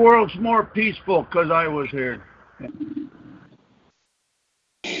hope the world's more peaceful because I was here.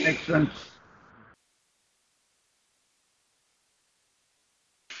 Makes sense.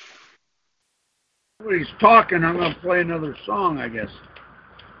 When he's talking, I'm going to play another song, I guess.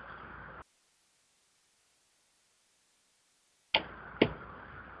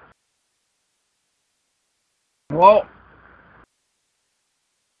 Hello?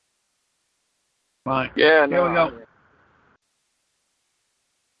 Fine. Yeah, Here we go.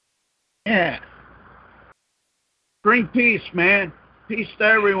 Yeah. Bring peace, man. Peace to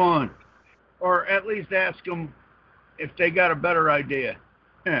everyone. Or at least ask them if they got a better idea.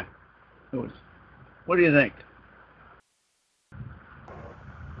 Yeah. What do you think?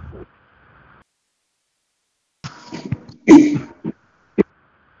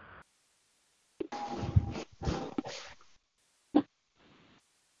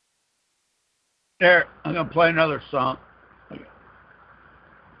 There, I'm going to play another song.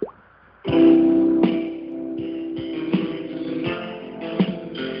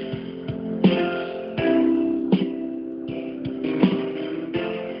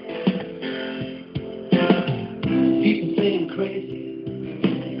 People say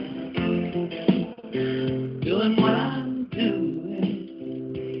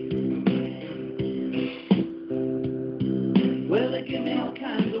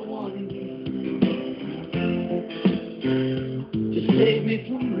save me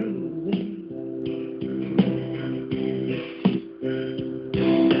from losing.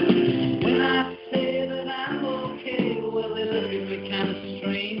 When I say that I'm okay, well, they look at me kind of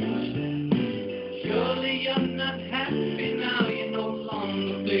strange. Surely you're not happy now, you no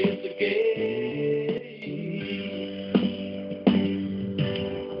longer play the game.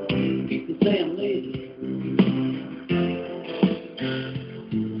 People say I'm lazy,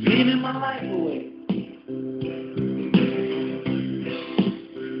 dreaming my life away.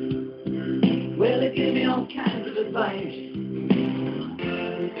 Well, they give me all kinds of advice,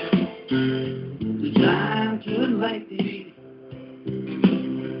 designed to enlighten me.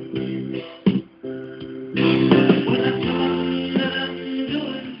 When I tell them that I'm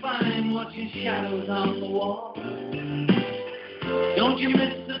doing fine, watching shadows on the wall. Don't you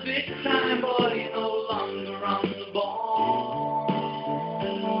miss the big time, boy, you're no longer on the ball.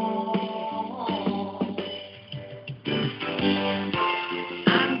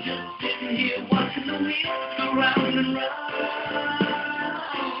 I'm just sitting here watching the wheels go round and round.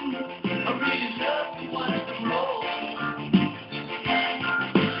 I really love to watch them roll.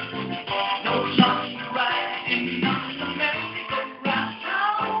 No longer riding on the merry-go-round.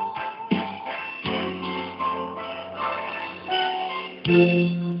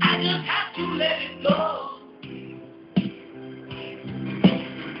 I just have to let it go.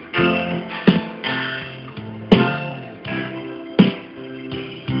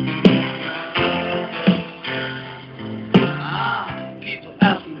 People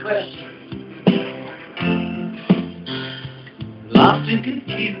asking questions, lost in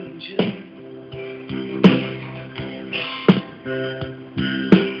confusion.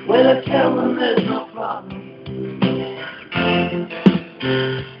 Well, I tell them there's no problem,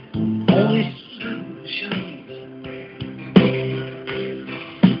 only solutions.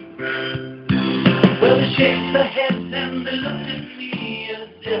 Well, they shake their heads and they look at me as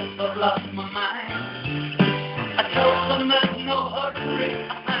if I've lost my mind. I tell them there's no hurry,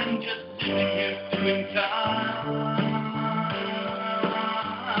 I'm just sitting here doing time.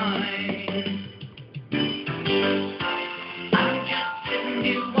 I'm just sitting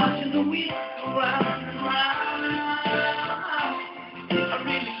here watching the wheels go round and round. I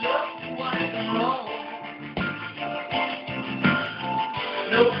really love to watch them roll.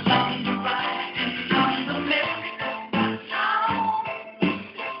 No longer riding on the merry-go-round.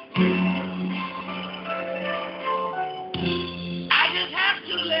 I just have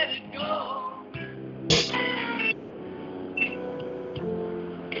to let it go.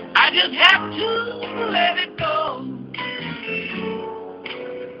 I just have to let it go.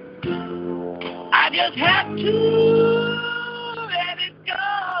 I just have to let it go.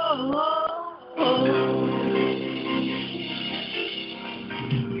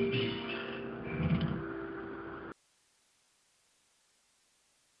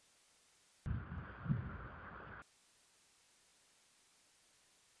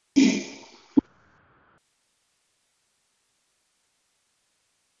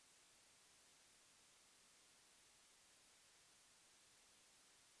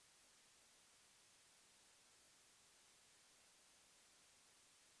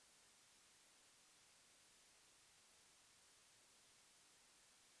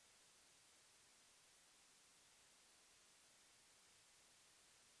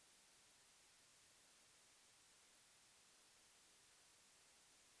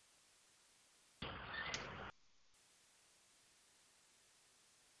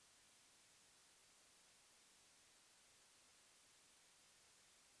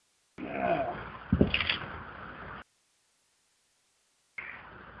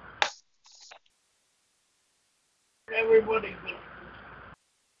 Everybody.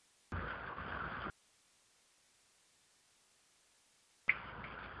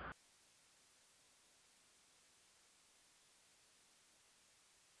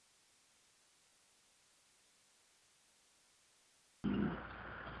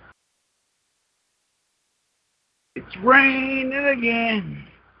 It's raining again.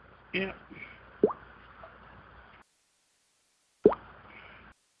 Yeah.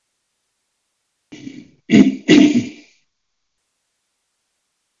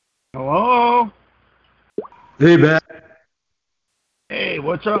 Hello? Hey, Bat. Hey,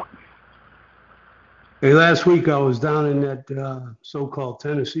 what's up? Hey, last week I was down in that so-called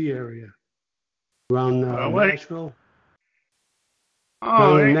Tennessee area around Nashville.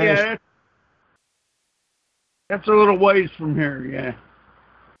 Oh, Down in yeah, Nashville. that's a little ways from here, yeah.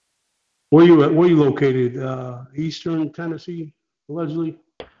 Where you located? Eastern Tennessee, allegedly?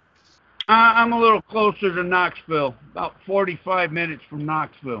 I'm a little closer to Knoxville, about 45 minutes from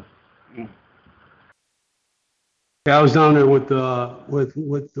Knoxville. Yeah. Yeah, I was down there with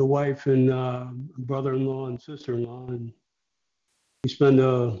the wife and brother-in-law and sister-in-law, and we spent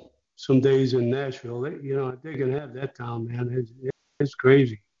some days in Nashville. They can have that town, man. It's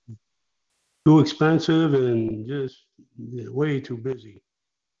crazy. Too expensive and just way too busy.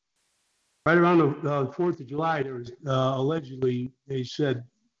 Right around the 4th of July, there was allegedly, they said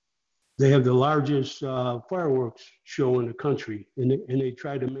they have the largest fireworks show in the country, and they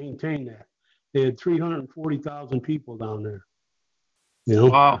tried to maintain that. They had 340,000 people down there.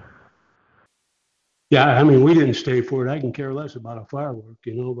 Wow. Yeah, I mean, we didn't stay for it. I can care less about a firework,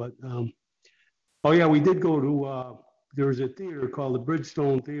 but oh yeah, we did go to there was a theater called the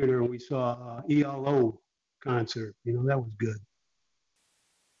Bridgestone Theater, and we saw ELO concert. That was good.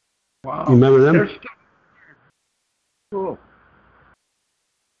 Wow. You remember them? They're still cool.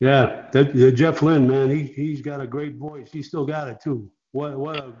 Yeah, Jeff Lynne, man, he's got a great voice. He's still got it too.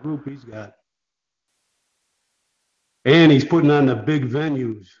 What a group he's got. And he's putting on the big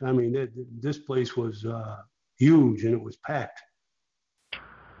venues. I mean, this place was huge, and it was packed.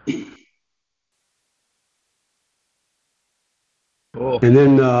 Cool. And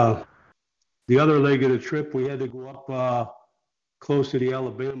then the other leg of the trip, we had to go up close to the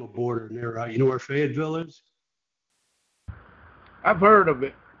Alabama border near, you know where Fayetteville is? I've heard of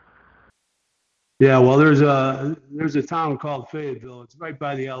it. Yeah, well, there's a town called Fayetteville. It's right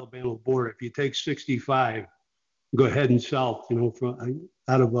by the Alabama border. If you take 65, go heading south, from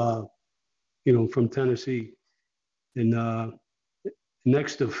out of from Tennessee, and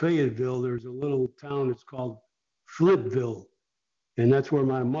next to Fayetteville, there's a little town that's called Flitville, and that's where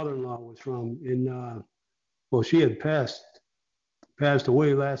my mother-in-law was from. And well, she had passed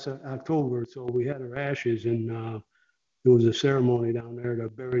away last October, so we had her ashes, and there was a ceremony down there to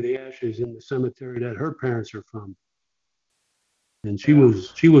bury the ashes in the cemetery that her parents are from. And she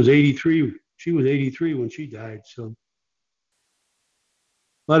was 83. She was 83 when she died. So,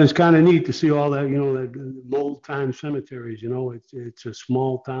 but it's kind of neat to see all that, that old time cemeteries. It's a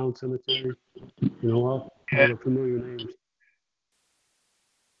small town cemetery. All the familiar names.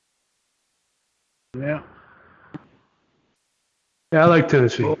 Yeah. Yeah, I like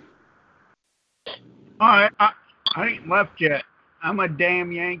Tennessee. Cool. All right, I ain't left yet. I'm a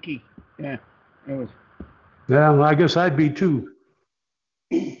damn Yankee. Yeah, it was. Yeah, well, I guess I'd be too.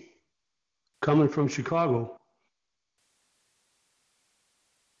 Coming from Chicago,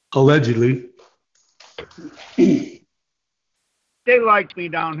 allegedly. They like me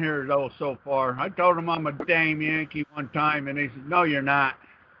down here though so far. I told them I'm a damn Yankee one time, and they said, "No, you're not."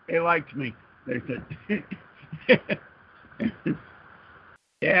 They liked me. They said,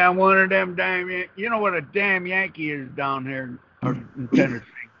 "Yeah, I'm one of them damn Yankees." You know what a damn Yankee is down here in Tennessee?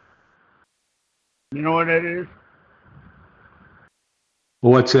 You know what that is?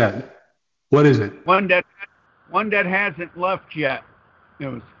 What's that? What is it? One that hasn't left yet. It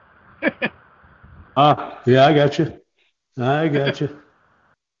was. Yeah, I got you.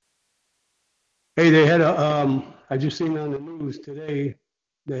 Hey, they had I just seen on the news today,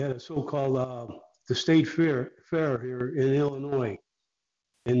 they had a so-called the state fair here in Illinois.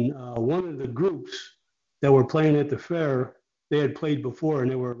 And one of the groups that were playing at the fair, they had played before and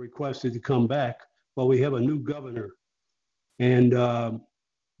they were requested to come back. Well, we have a new governor. And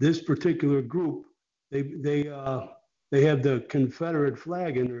this particular group, they have the Confederate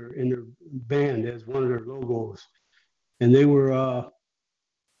flag in their band as one of their logos. And they were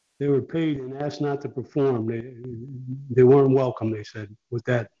paid and asked not to perform. They weren't welcome, they said, with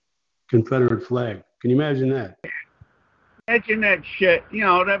that Confederate flag. Can you imagine that? Imagine that shit.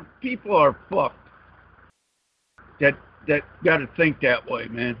 That people are fucked. That got to think that way,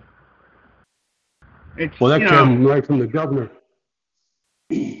 man. Well, that came right from the governor.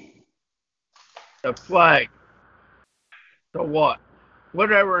 The flag. So what?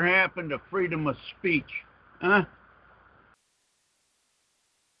 Whatever happened to freedom of speech? Huh?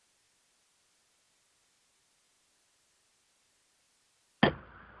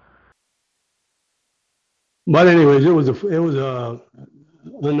 But anyways, it was a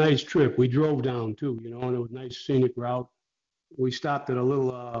nice trip. We drove down too, and it was a nice scenic route. We stopped at a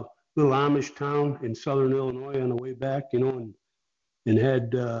little Amish town in southern Illinois on the way back, and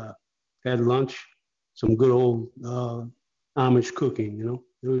had lunch, some good old Amish cooking.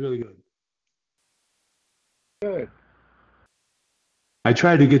 It was really good. Good. I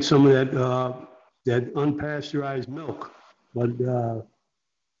tried to get some of that unpasteurized milk, but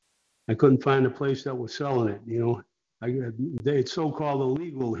I couldn't find a place that was selling it. It's so-called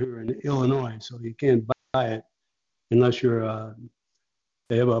illegal here in Illinois, so you can't buy it unless you're.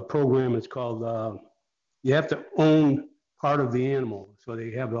 They have a program. It's called. You have to own part of the animal, so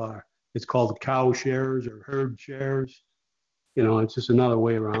they have it's called cow shares or herd shares. You know, it's just another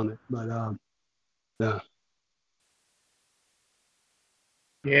way around it. But yeah.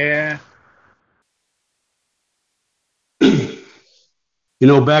 Yeah. You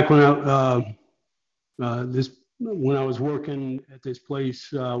know, back when when I was working at this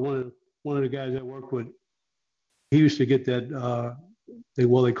place, one of the guys I worked with, he used to get that they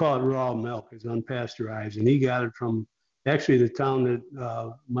call it raw milk, it's unpasteurized, and he got it from actually the town that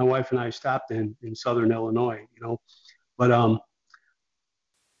my wife and I stopped in southern Illinois. You know, but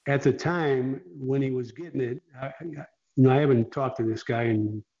at the time when he was getting it, I haven't talked to this guy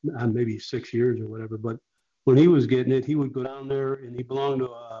in maybe 6 years or whatever, but when he was getting it, he would go down there, and he belonged to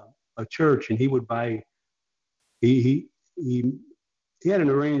a church, and he would buy. He had an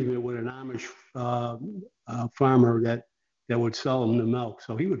arrangement with an Amish farmer that would sell him the milk.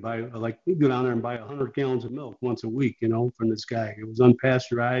 So he would buy, like, he'd go down there and buy 100 gallons of milk once a week, you know, from this guy. It was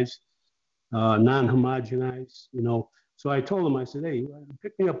unpasteurized, non-homogenized, you know. So I told him, I said, hey,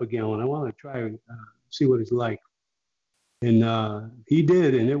 pick me up a gallon. I want to try see what it's like. And he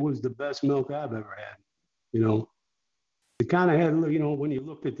did, and it was the best milk I've ever had, you know. It kind of had, you know, when you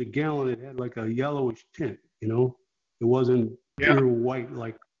looked at the gallon, it had like a yellowish tint, you know. It wasn't pure white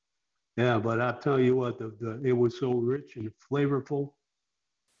like, yeah, but I'll tell you what, it was so rich and flavorful.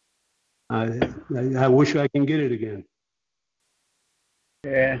 I wish I can get it again.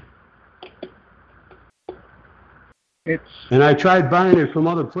 Yeah. And I tried buying it from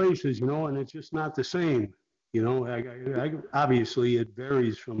other places, you know, and it's just not the same. You know, obviously it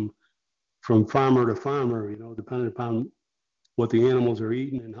varies from farmer to farmer, you know, depending upon what the animals are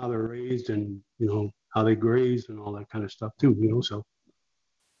eating and how they're raised and, you know, how they graze and all that kind of stuff too, you know, so.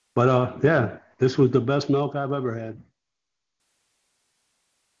 But yeah, this was the best milk I've ever had.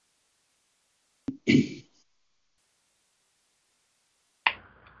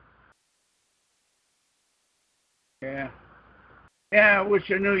 Yeah. Yeah, I wish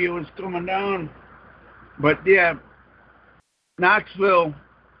I knew you was coming down. But yeah, Knoxville,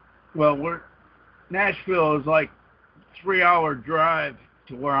 Nashville is like 3-hour drive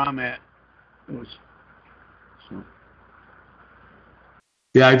to where I'm at. It was. So.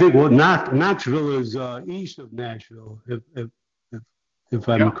 Yeah, I think Knoxville is east of Nashville, if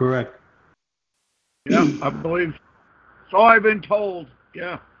I'm correct. Yeah, I believe. So I've been told.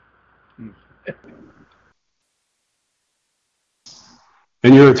 Yeah.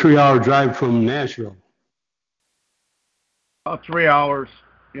 And you're a 3-hour drive from Nashville. About 3 hours.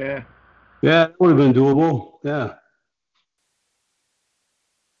 Yeah. Yeah, that would have been doable. Yeah.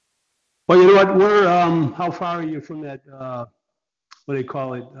 Well, you know what? How far are you from that? What do they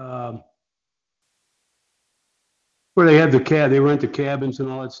call it? Where they have they rent the cabins and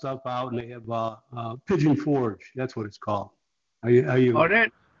all that stuff out, and they have Pigeon Forge. That's what it's called. Are you? Oh,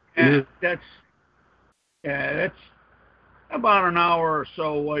 that's about an hour or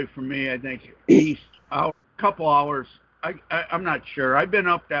so away from me. I think east, a couple hours. I'm not sure. I've been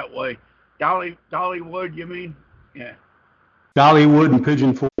up that way. Dollywood, you mean? Yeah. Dollywood and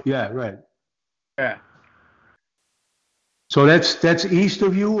Pigeon Forge. Yeah, right. Yeah. So that's east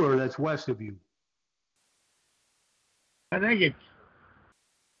of you, or that's west of you? I think it's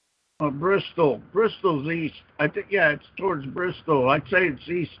Bristol. Bristol's east. I think, yeah, it's towards Bristol. I'd say it's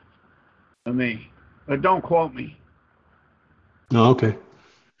east of me, but don't quote me. Oh, okay.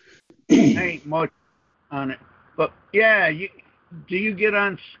 Ain't much on it, but yeah. Do you get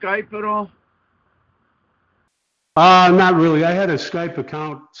on Skype at all? Not really. I had a Skype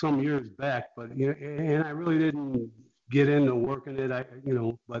account some years back, but and I really didn't get into working it.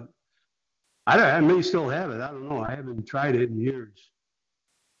 But I may still have it. I don't know. I haven't tried it in years.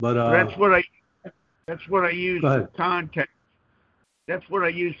 But that's what I use for contact. That's what I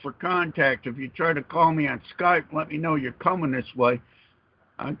use for contact. If you try to call me on Skype, let me know you're coming this way.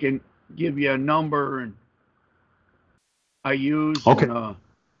 I can give you a number and I use. Okay.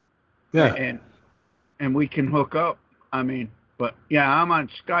 Yeah. And we can hook up. I mean, but yeah, I'm on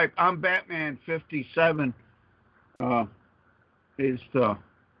Skype. I'm Batman 57. I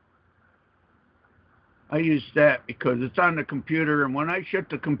use that because it's on the computer, and when I shut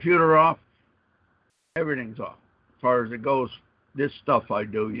the computer off, everything's off as far as it goes. This stuff I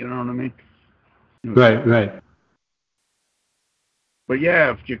do, you know what I mean? Right. But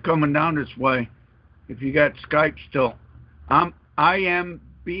yeah, if you're coming down this way, if you got Skype still, I am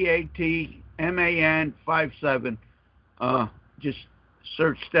BATMAN 57. Just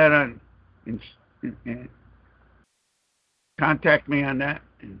search that on and contact me on that.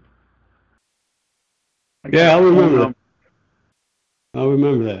 Yeah, I'll remember that. I'll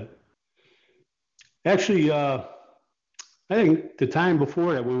remember that. Actually, I think the time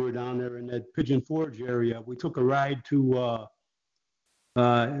before that, we were down there in that Pigeon Forge area. We took a ride to,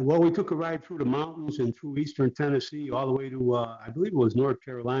 we took a ride through the mountains and through eastern Tennessee all the way to, I believe it was North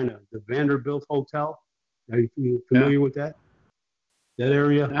Carolina, the Vanderbilt Hotel. Are you familiar with that? That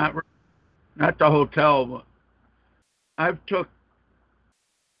area? Not the hotel, but I've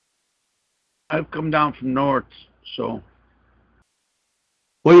come down from north, so.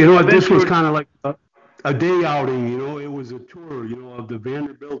 Well, you know what, this was kind of like a day outing, you know, it was a tour, you know, of the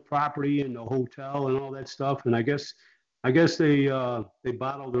Vanderbilt property and the hotel and all that stuff. And I guess they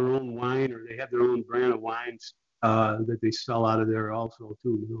bottle their own wine, or they have their own brand of wines that they sell out of there also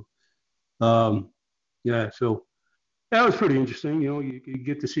too, you know. Yeah, so that was pretty interesting. You know, you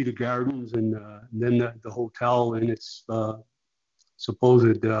get to see the gardens and then the hotel in its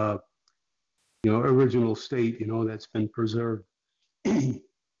supposed you know, original state, you know, that's been preserved.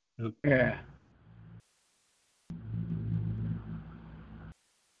 Yeah.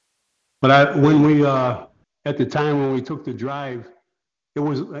 But when we at the time when we took the drive, it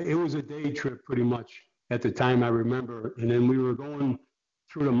was a day trip pretty much at the time, I remember. And then we were going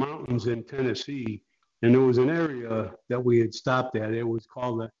through the mountains in Tennessee, and there was an area that we had stopped at. It was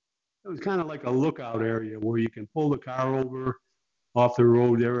kind of like a lookout area where you can pull the car over off the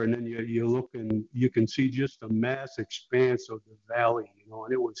road there, and then you look and you can see just a mass expanse of the valley, you know,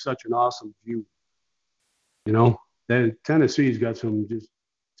 and it was such an awesome view. You know, Tennessee's got some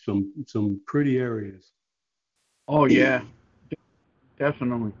pretty areas. Oh yeah,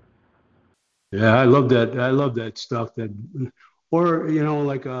 definitely. Yeah, I love that. I love that stuff. Or you know,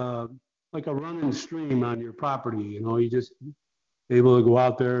 like a running stream on your property. You know, you just able to go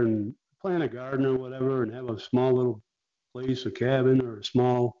out there and plant a garden or whatever, and have a small little place, a cabin, or a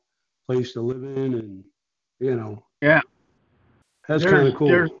small place to live in, and you know. Yeah. That's kind of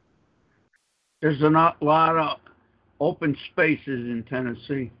cool. There's a lot of open spaces in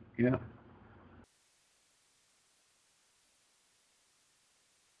Tennessee. Yeah.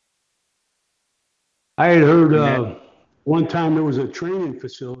 I had heard one time there was a training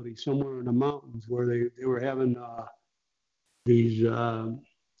facility somewhere in the mountains where they were having these, I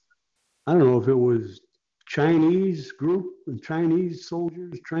don't know if it was Chinese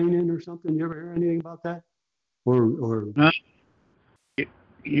soldiers training or something. You ever hear anything about that? Or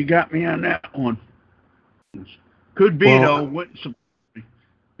you got me on that one. Could be, though. It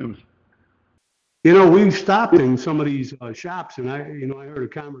was. You know, we stopped in some of these shops, and I heard a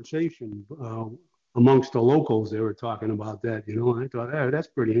conversation amongst the locals. They were talking about that, you know, and I thought, hey, that's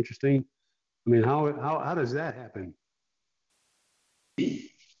pretty interesting. I mean, how does that happen?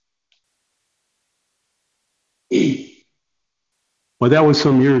 Well, that was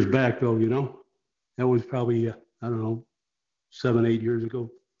some years back, though, you know. That was probably, I don't know, 7, 8 years ago.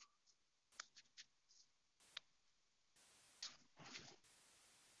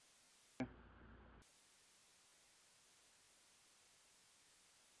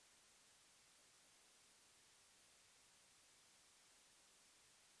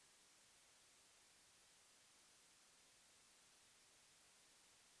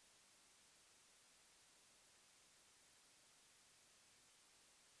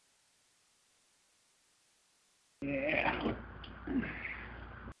 Yeah.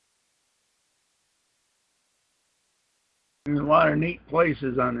 There's a lot of neat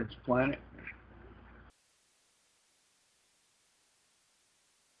places on this planet.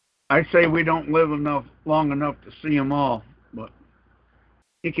 I say we don't live long enough to see them all, but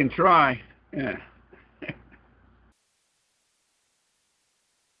you can try. Yeah.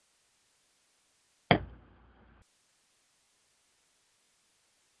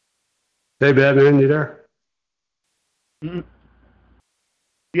 Hey, Batman, you there? Mm-hmm.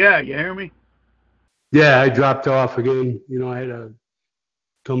 Yeah, you hear me? Yeah, I dropped off again. You know, I had to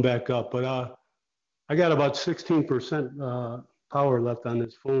come back up, but I got about 16% power left on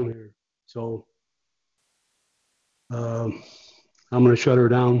this phone here, so I'm going to shut her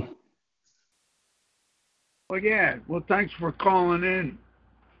down. Well, yeah. Well, thanks for calling in.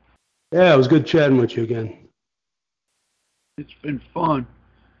 Yeah, it was good chatting with you again. It's been fun.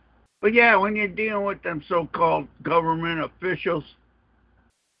 But yeah, when you're dealing with them so-called government officials,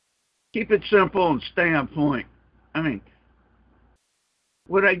 keep it simple and stay on point. I mean,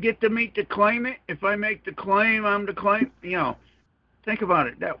 would I get to meet the claimant? If I make the claim, I'm the claim. You know, think about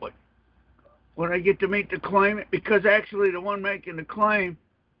it that way. Would I get to meet the claimant? Because actually the one making the claim,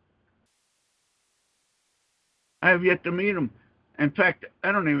 I have yet to meet him. In fact,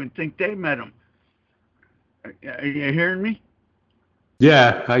 I don't even think they met him. Are you hearing me?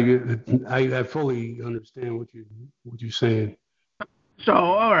 Yeah, I fully understand what you're saying. So,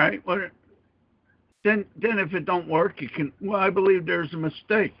 all right. then if it don't work, you can. Well, I believe there's a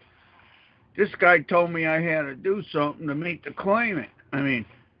mistake. This guy told me I had to do something to meet the claimant. I mean,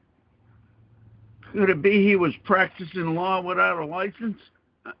 could it be he was practicing law without a license?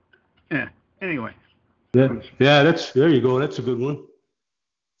 Yeah. Anyway. Yeah. There you go. That's a good one.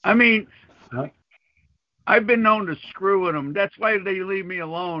 I mean, I've been known to screw with them. That's why they leave me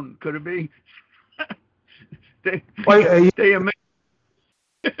alone. Could it be? they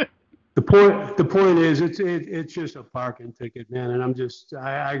The point is, it's just a parking ticket, man, and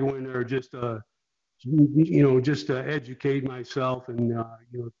I go in there just just to educate myself and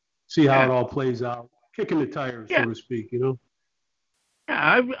see how it all plays out, kicking the tires, so to speak, Yeah,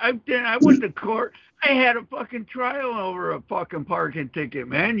 I went to court. I had a fucking trial over a fucking parking ticket,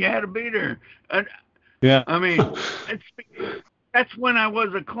 man. You had to be there. Yeah. I mean, that's when I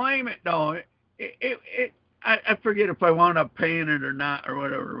was a claimant, though. I forget if I wound up paying it or not or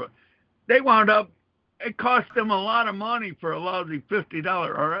whatever. But they wound up. It cost them a lot of money for a lousy $50.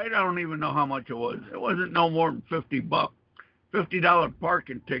 All right, I don't even know how much it was. It wasn't no more than $50. $50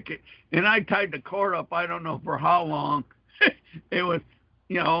 parking ticket, and I tied the court up. I don't know for how long. It was,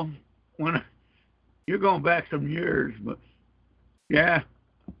 when you're going back some years, but yeah,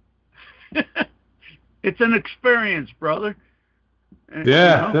 it's an experience, brother.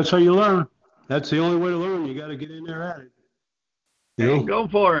 Yeah, that's how you learn. That's the only way to learn. You got to get in there at it. Hey, go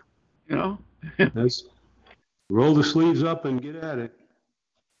for it. That's roll the sleeves up and get at it.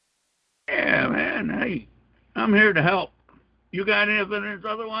 Yeah, man. Hey, I'm here to help. You got evidence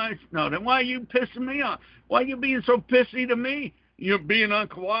otherwise? No. Then why are you pissing me off? Why are you being so pissy to me? You're being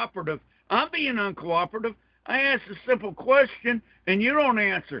uncooperative. I'm being uncooperative. I asked a simple question and you don't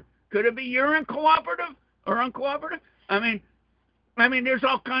answer. Could it be you're uncooperative or uncooperative? I mean, there's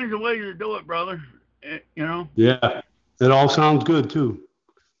all kinds of ways to do it, brother. Yeah, it all sounds good too.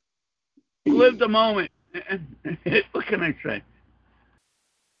 Live the moment. What can I say?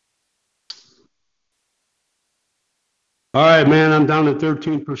 All right, man. I'm down to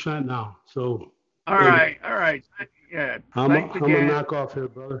 13% now. So. All right. Yeah. I'm gonna knock off here,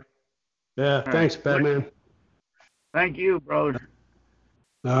 brother. Yeah. All thanks, right. Batman. Thank you, brother.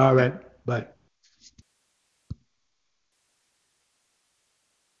 All right. Bye.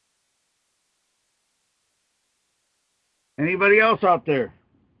 Anybody else out there?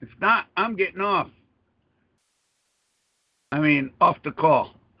 If not, I'm getting off. I mean, off the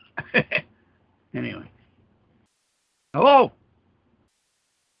call. Anyway. Hello?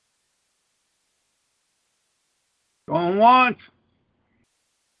 Going once.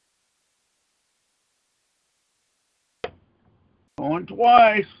 Going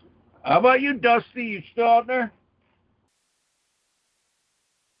twice. How about you, Dusty? You still out there?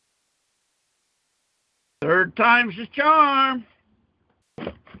 Third time's the charm.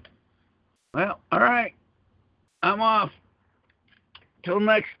 Well, all right. I'm off. Till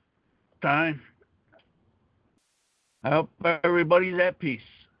next time. I hope everybody's at peace.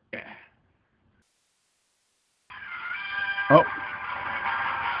 Yeah. Oh.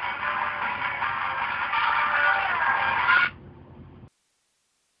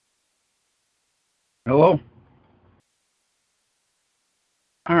 Hello?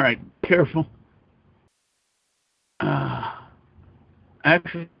 All right. Careful.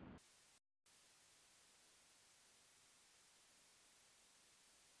 Actually,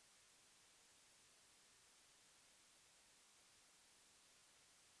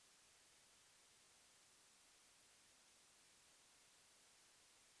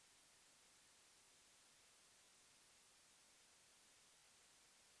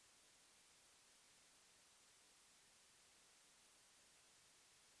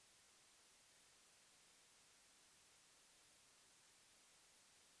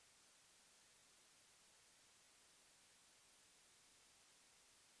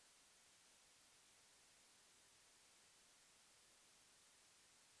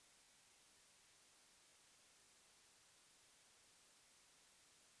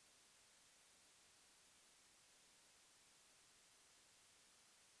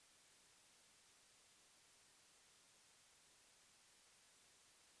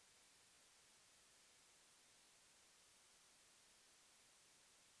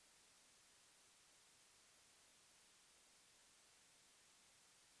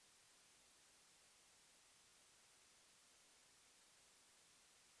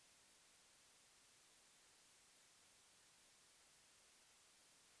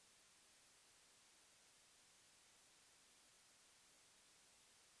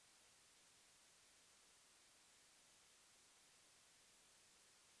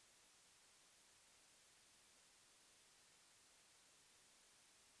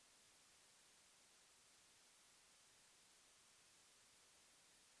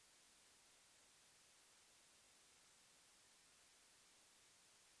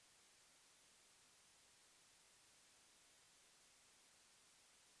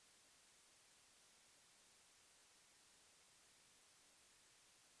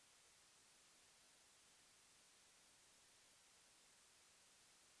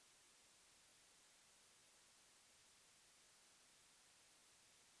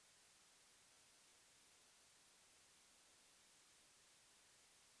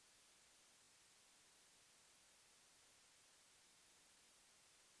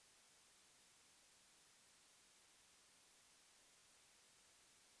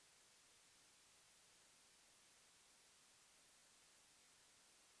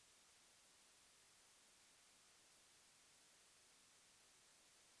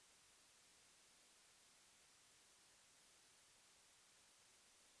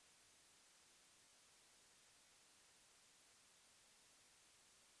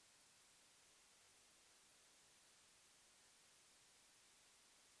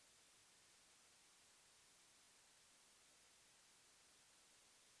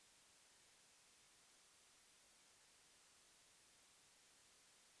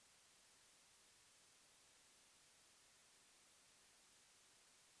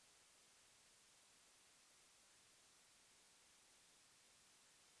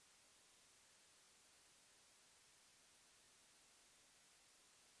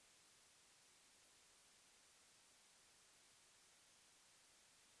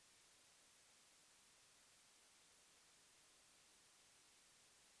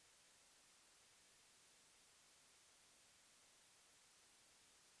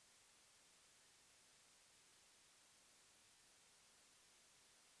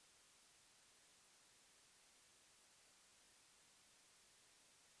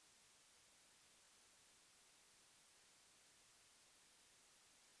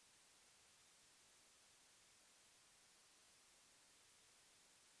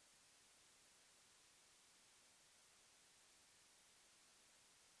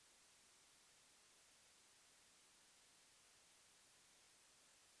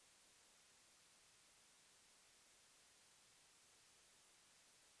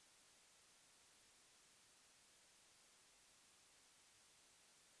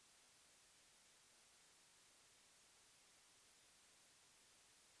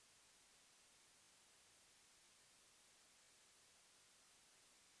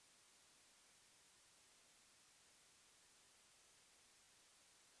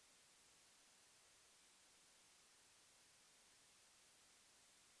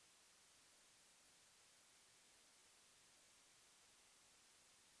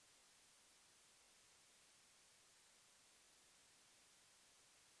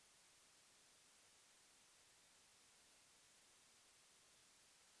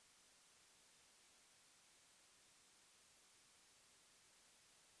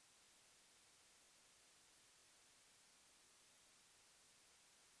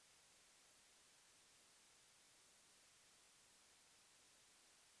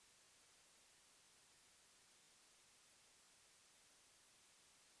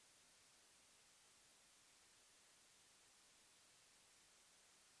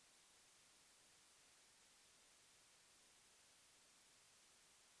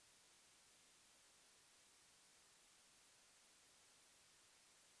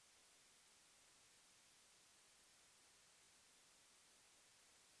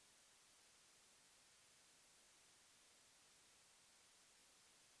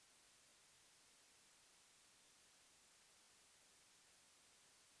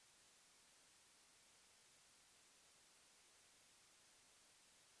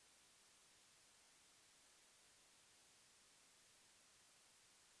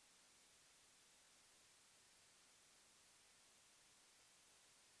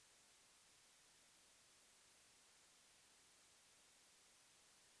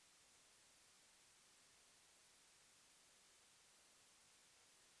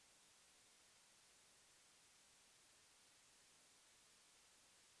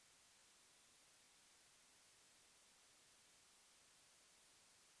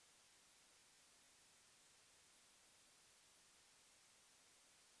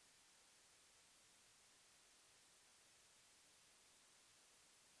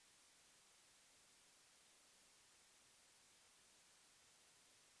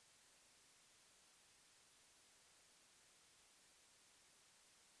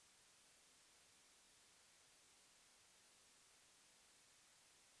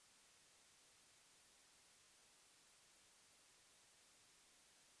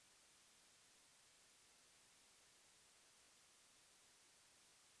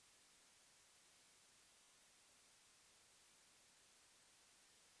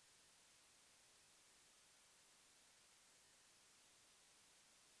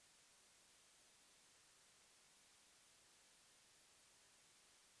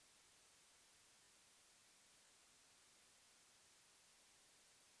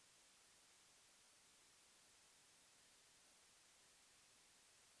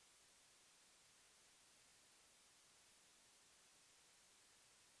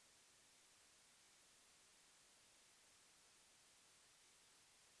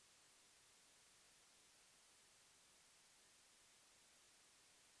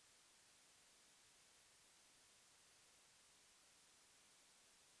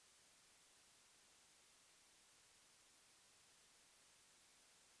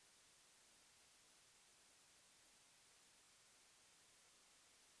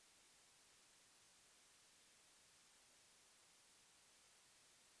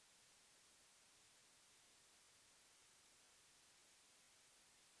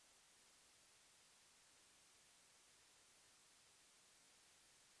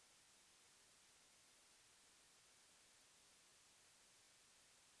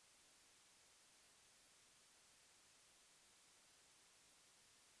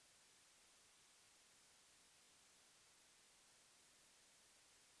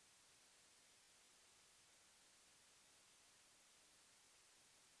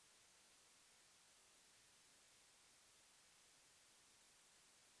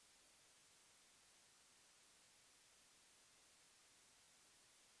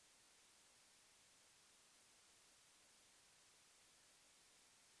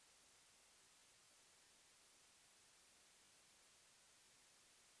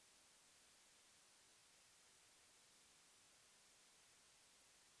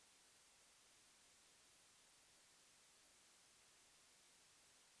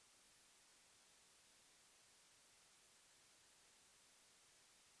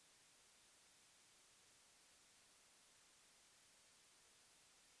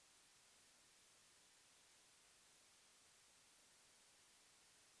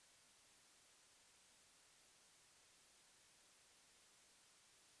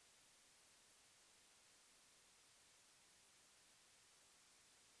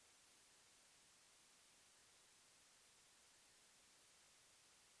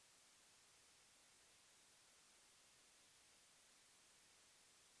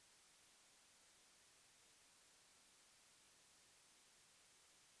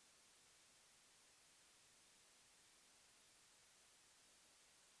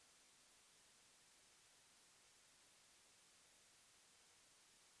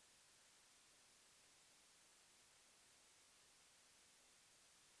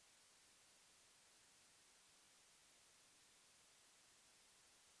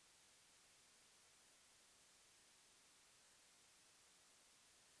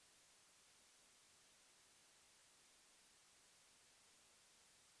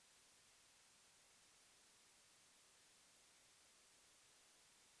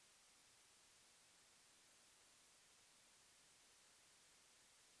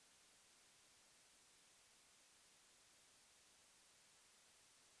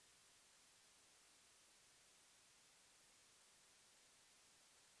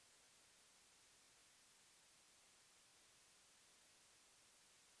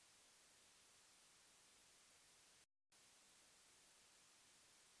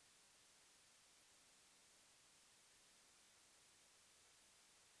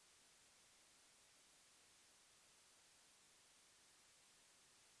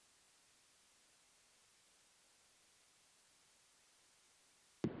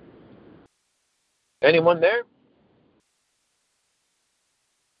 Anyone there?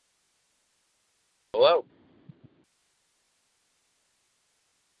 Hello?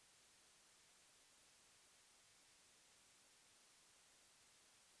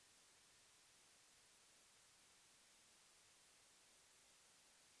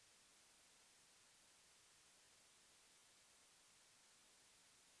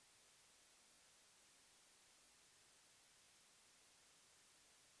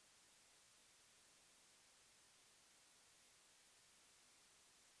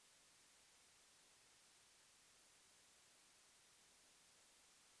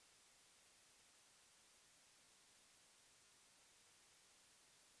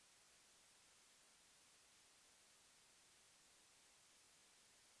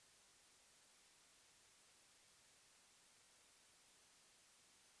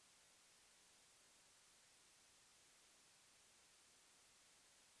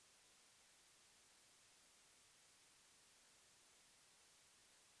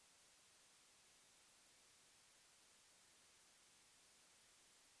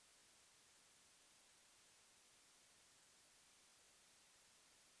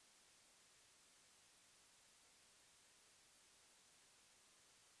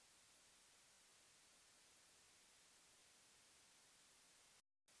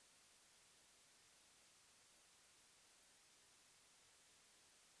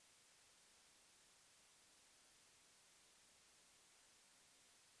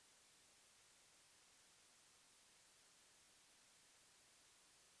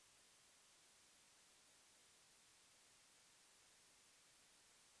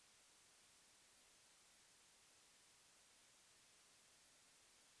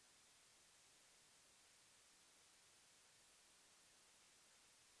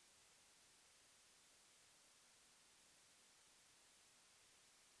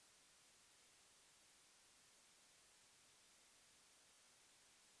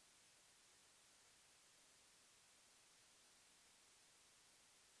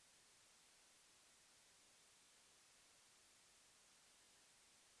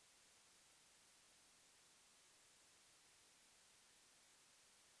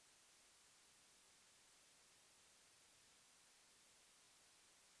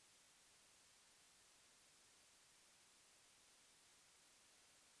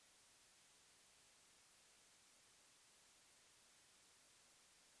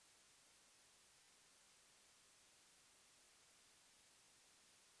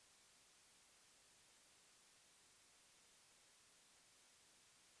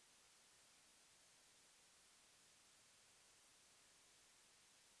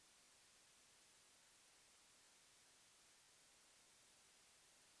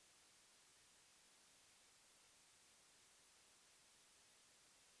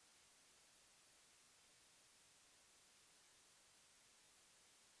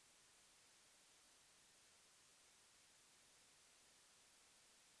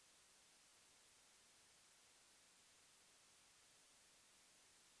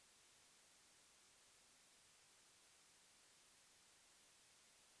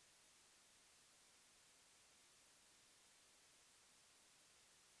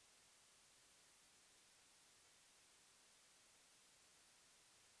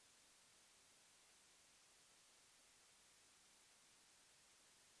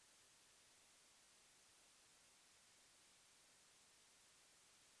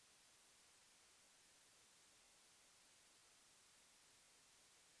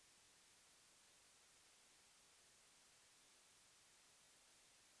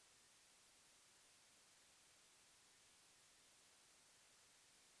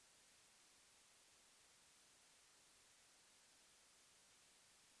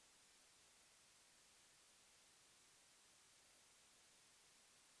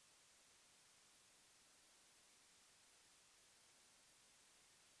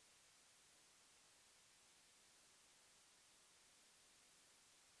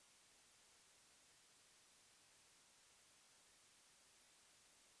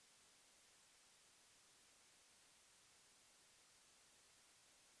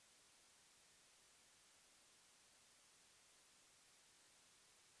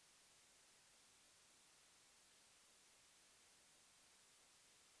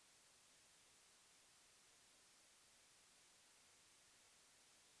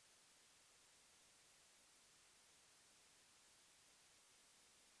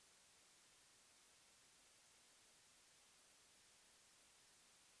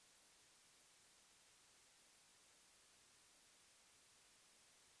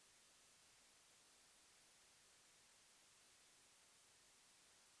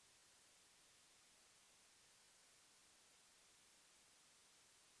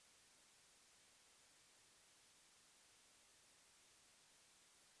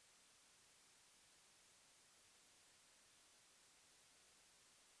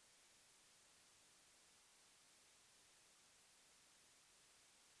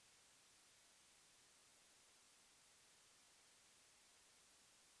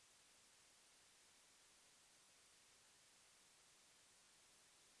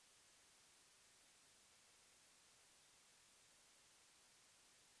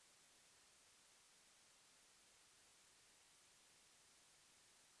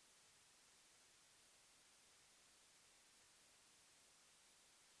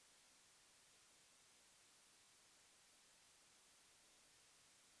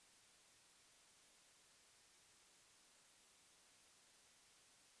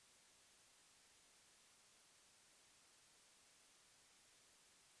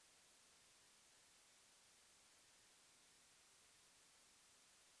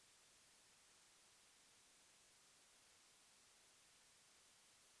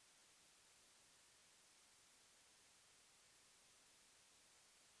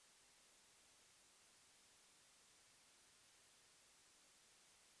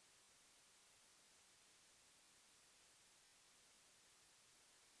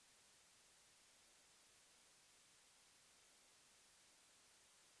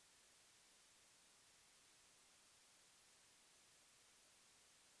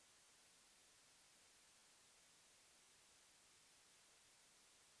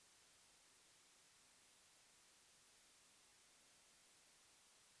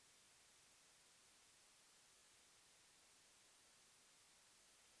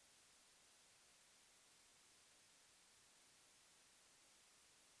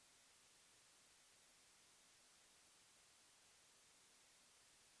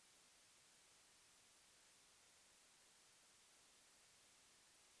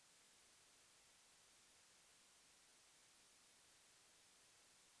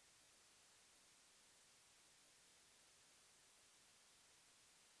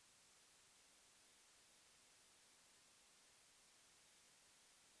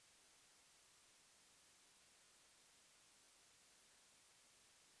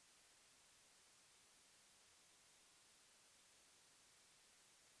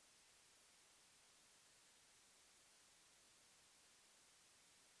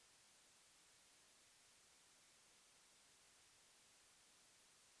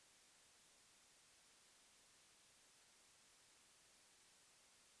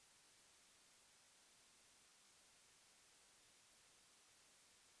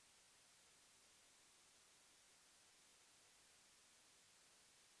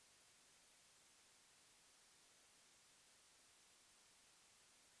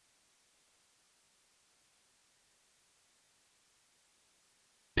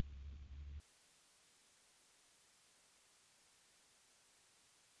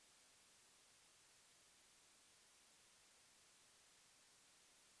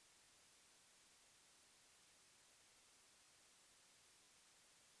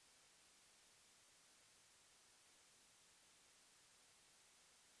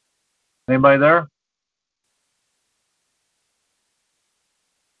 Anybody there?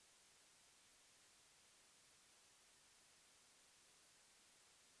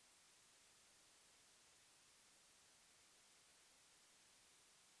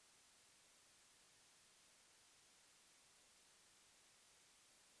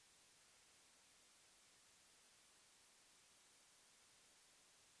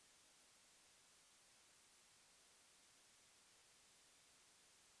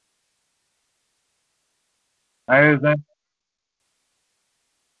 Anything?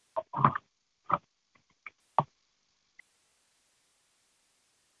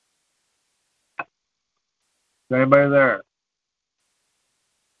 Is anybody there?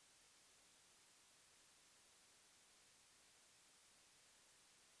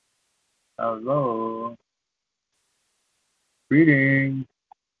 Hello. Greetings.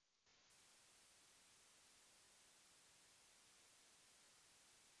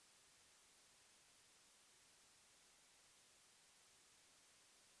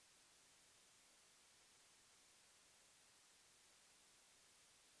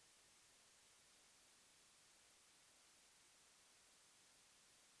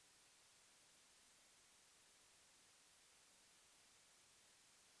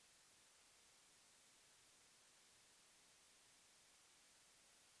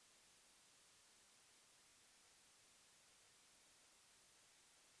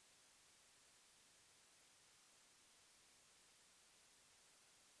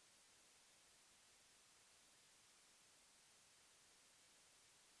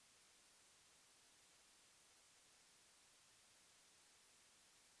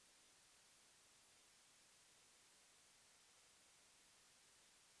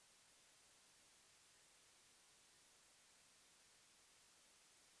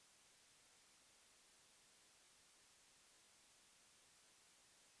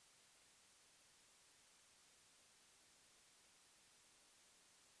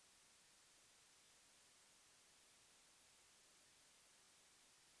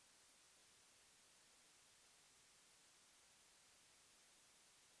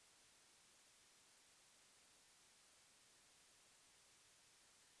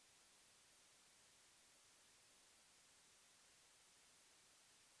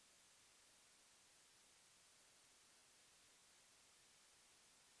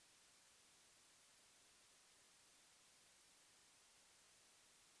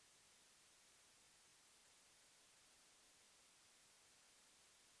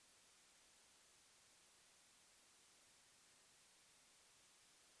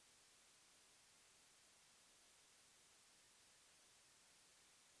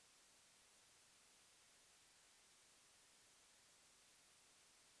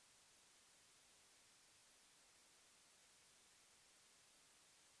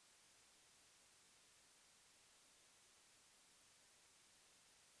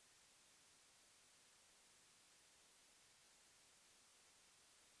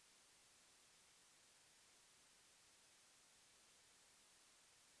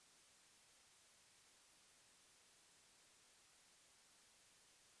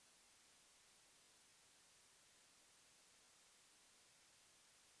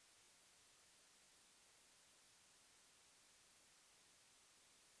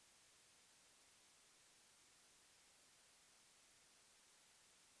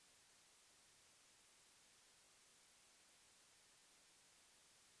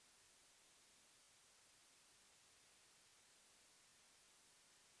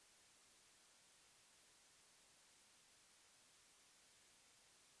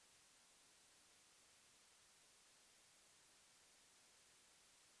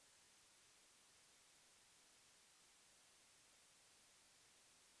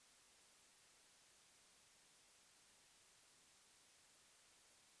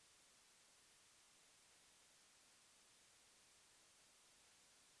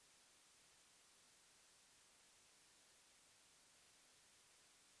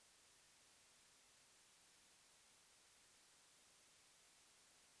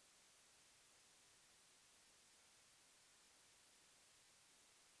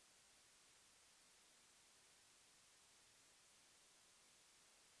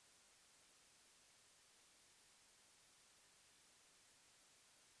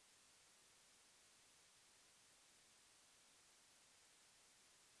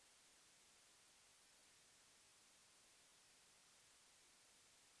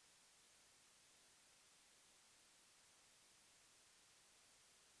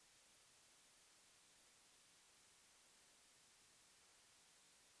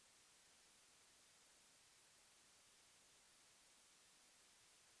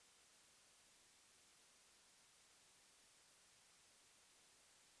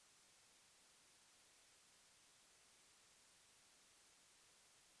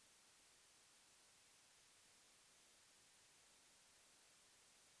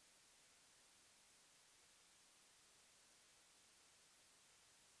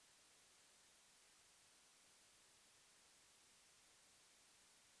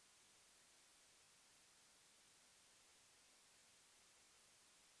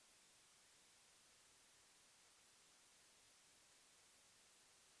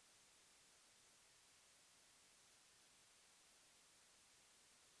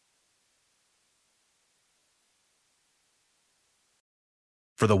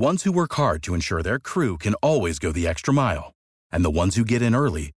 For the ones who work hard to ensure their crew can always go the extra mile, and the ones who get in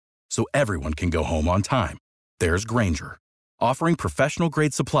early so everyone can go home on time, there's Grainger, offering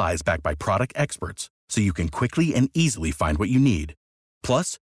professional-grade supplies backed by product experts so you can quickly and easily find what you need.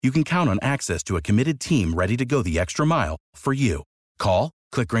 Plus, you can count on access to a committed team ready to go the extra mile for you. Call,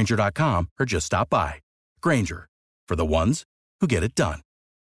 click Grainger.com, or just stop by. Grainger, for the ones who get it done.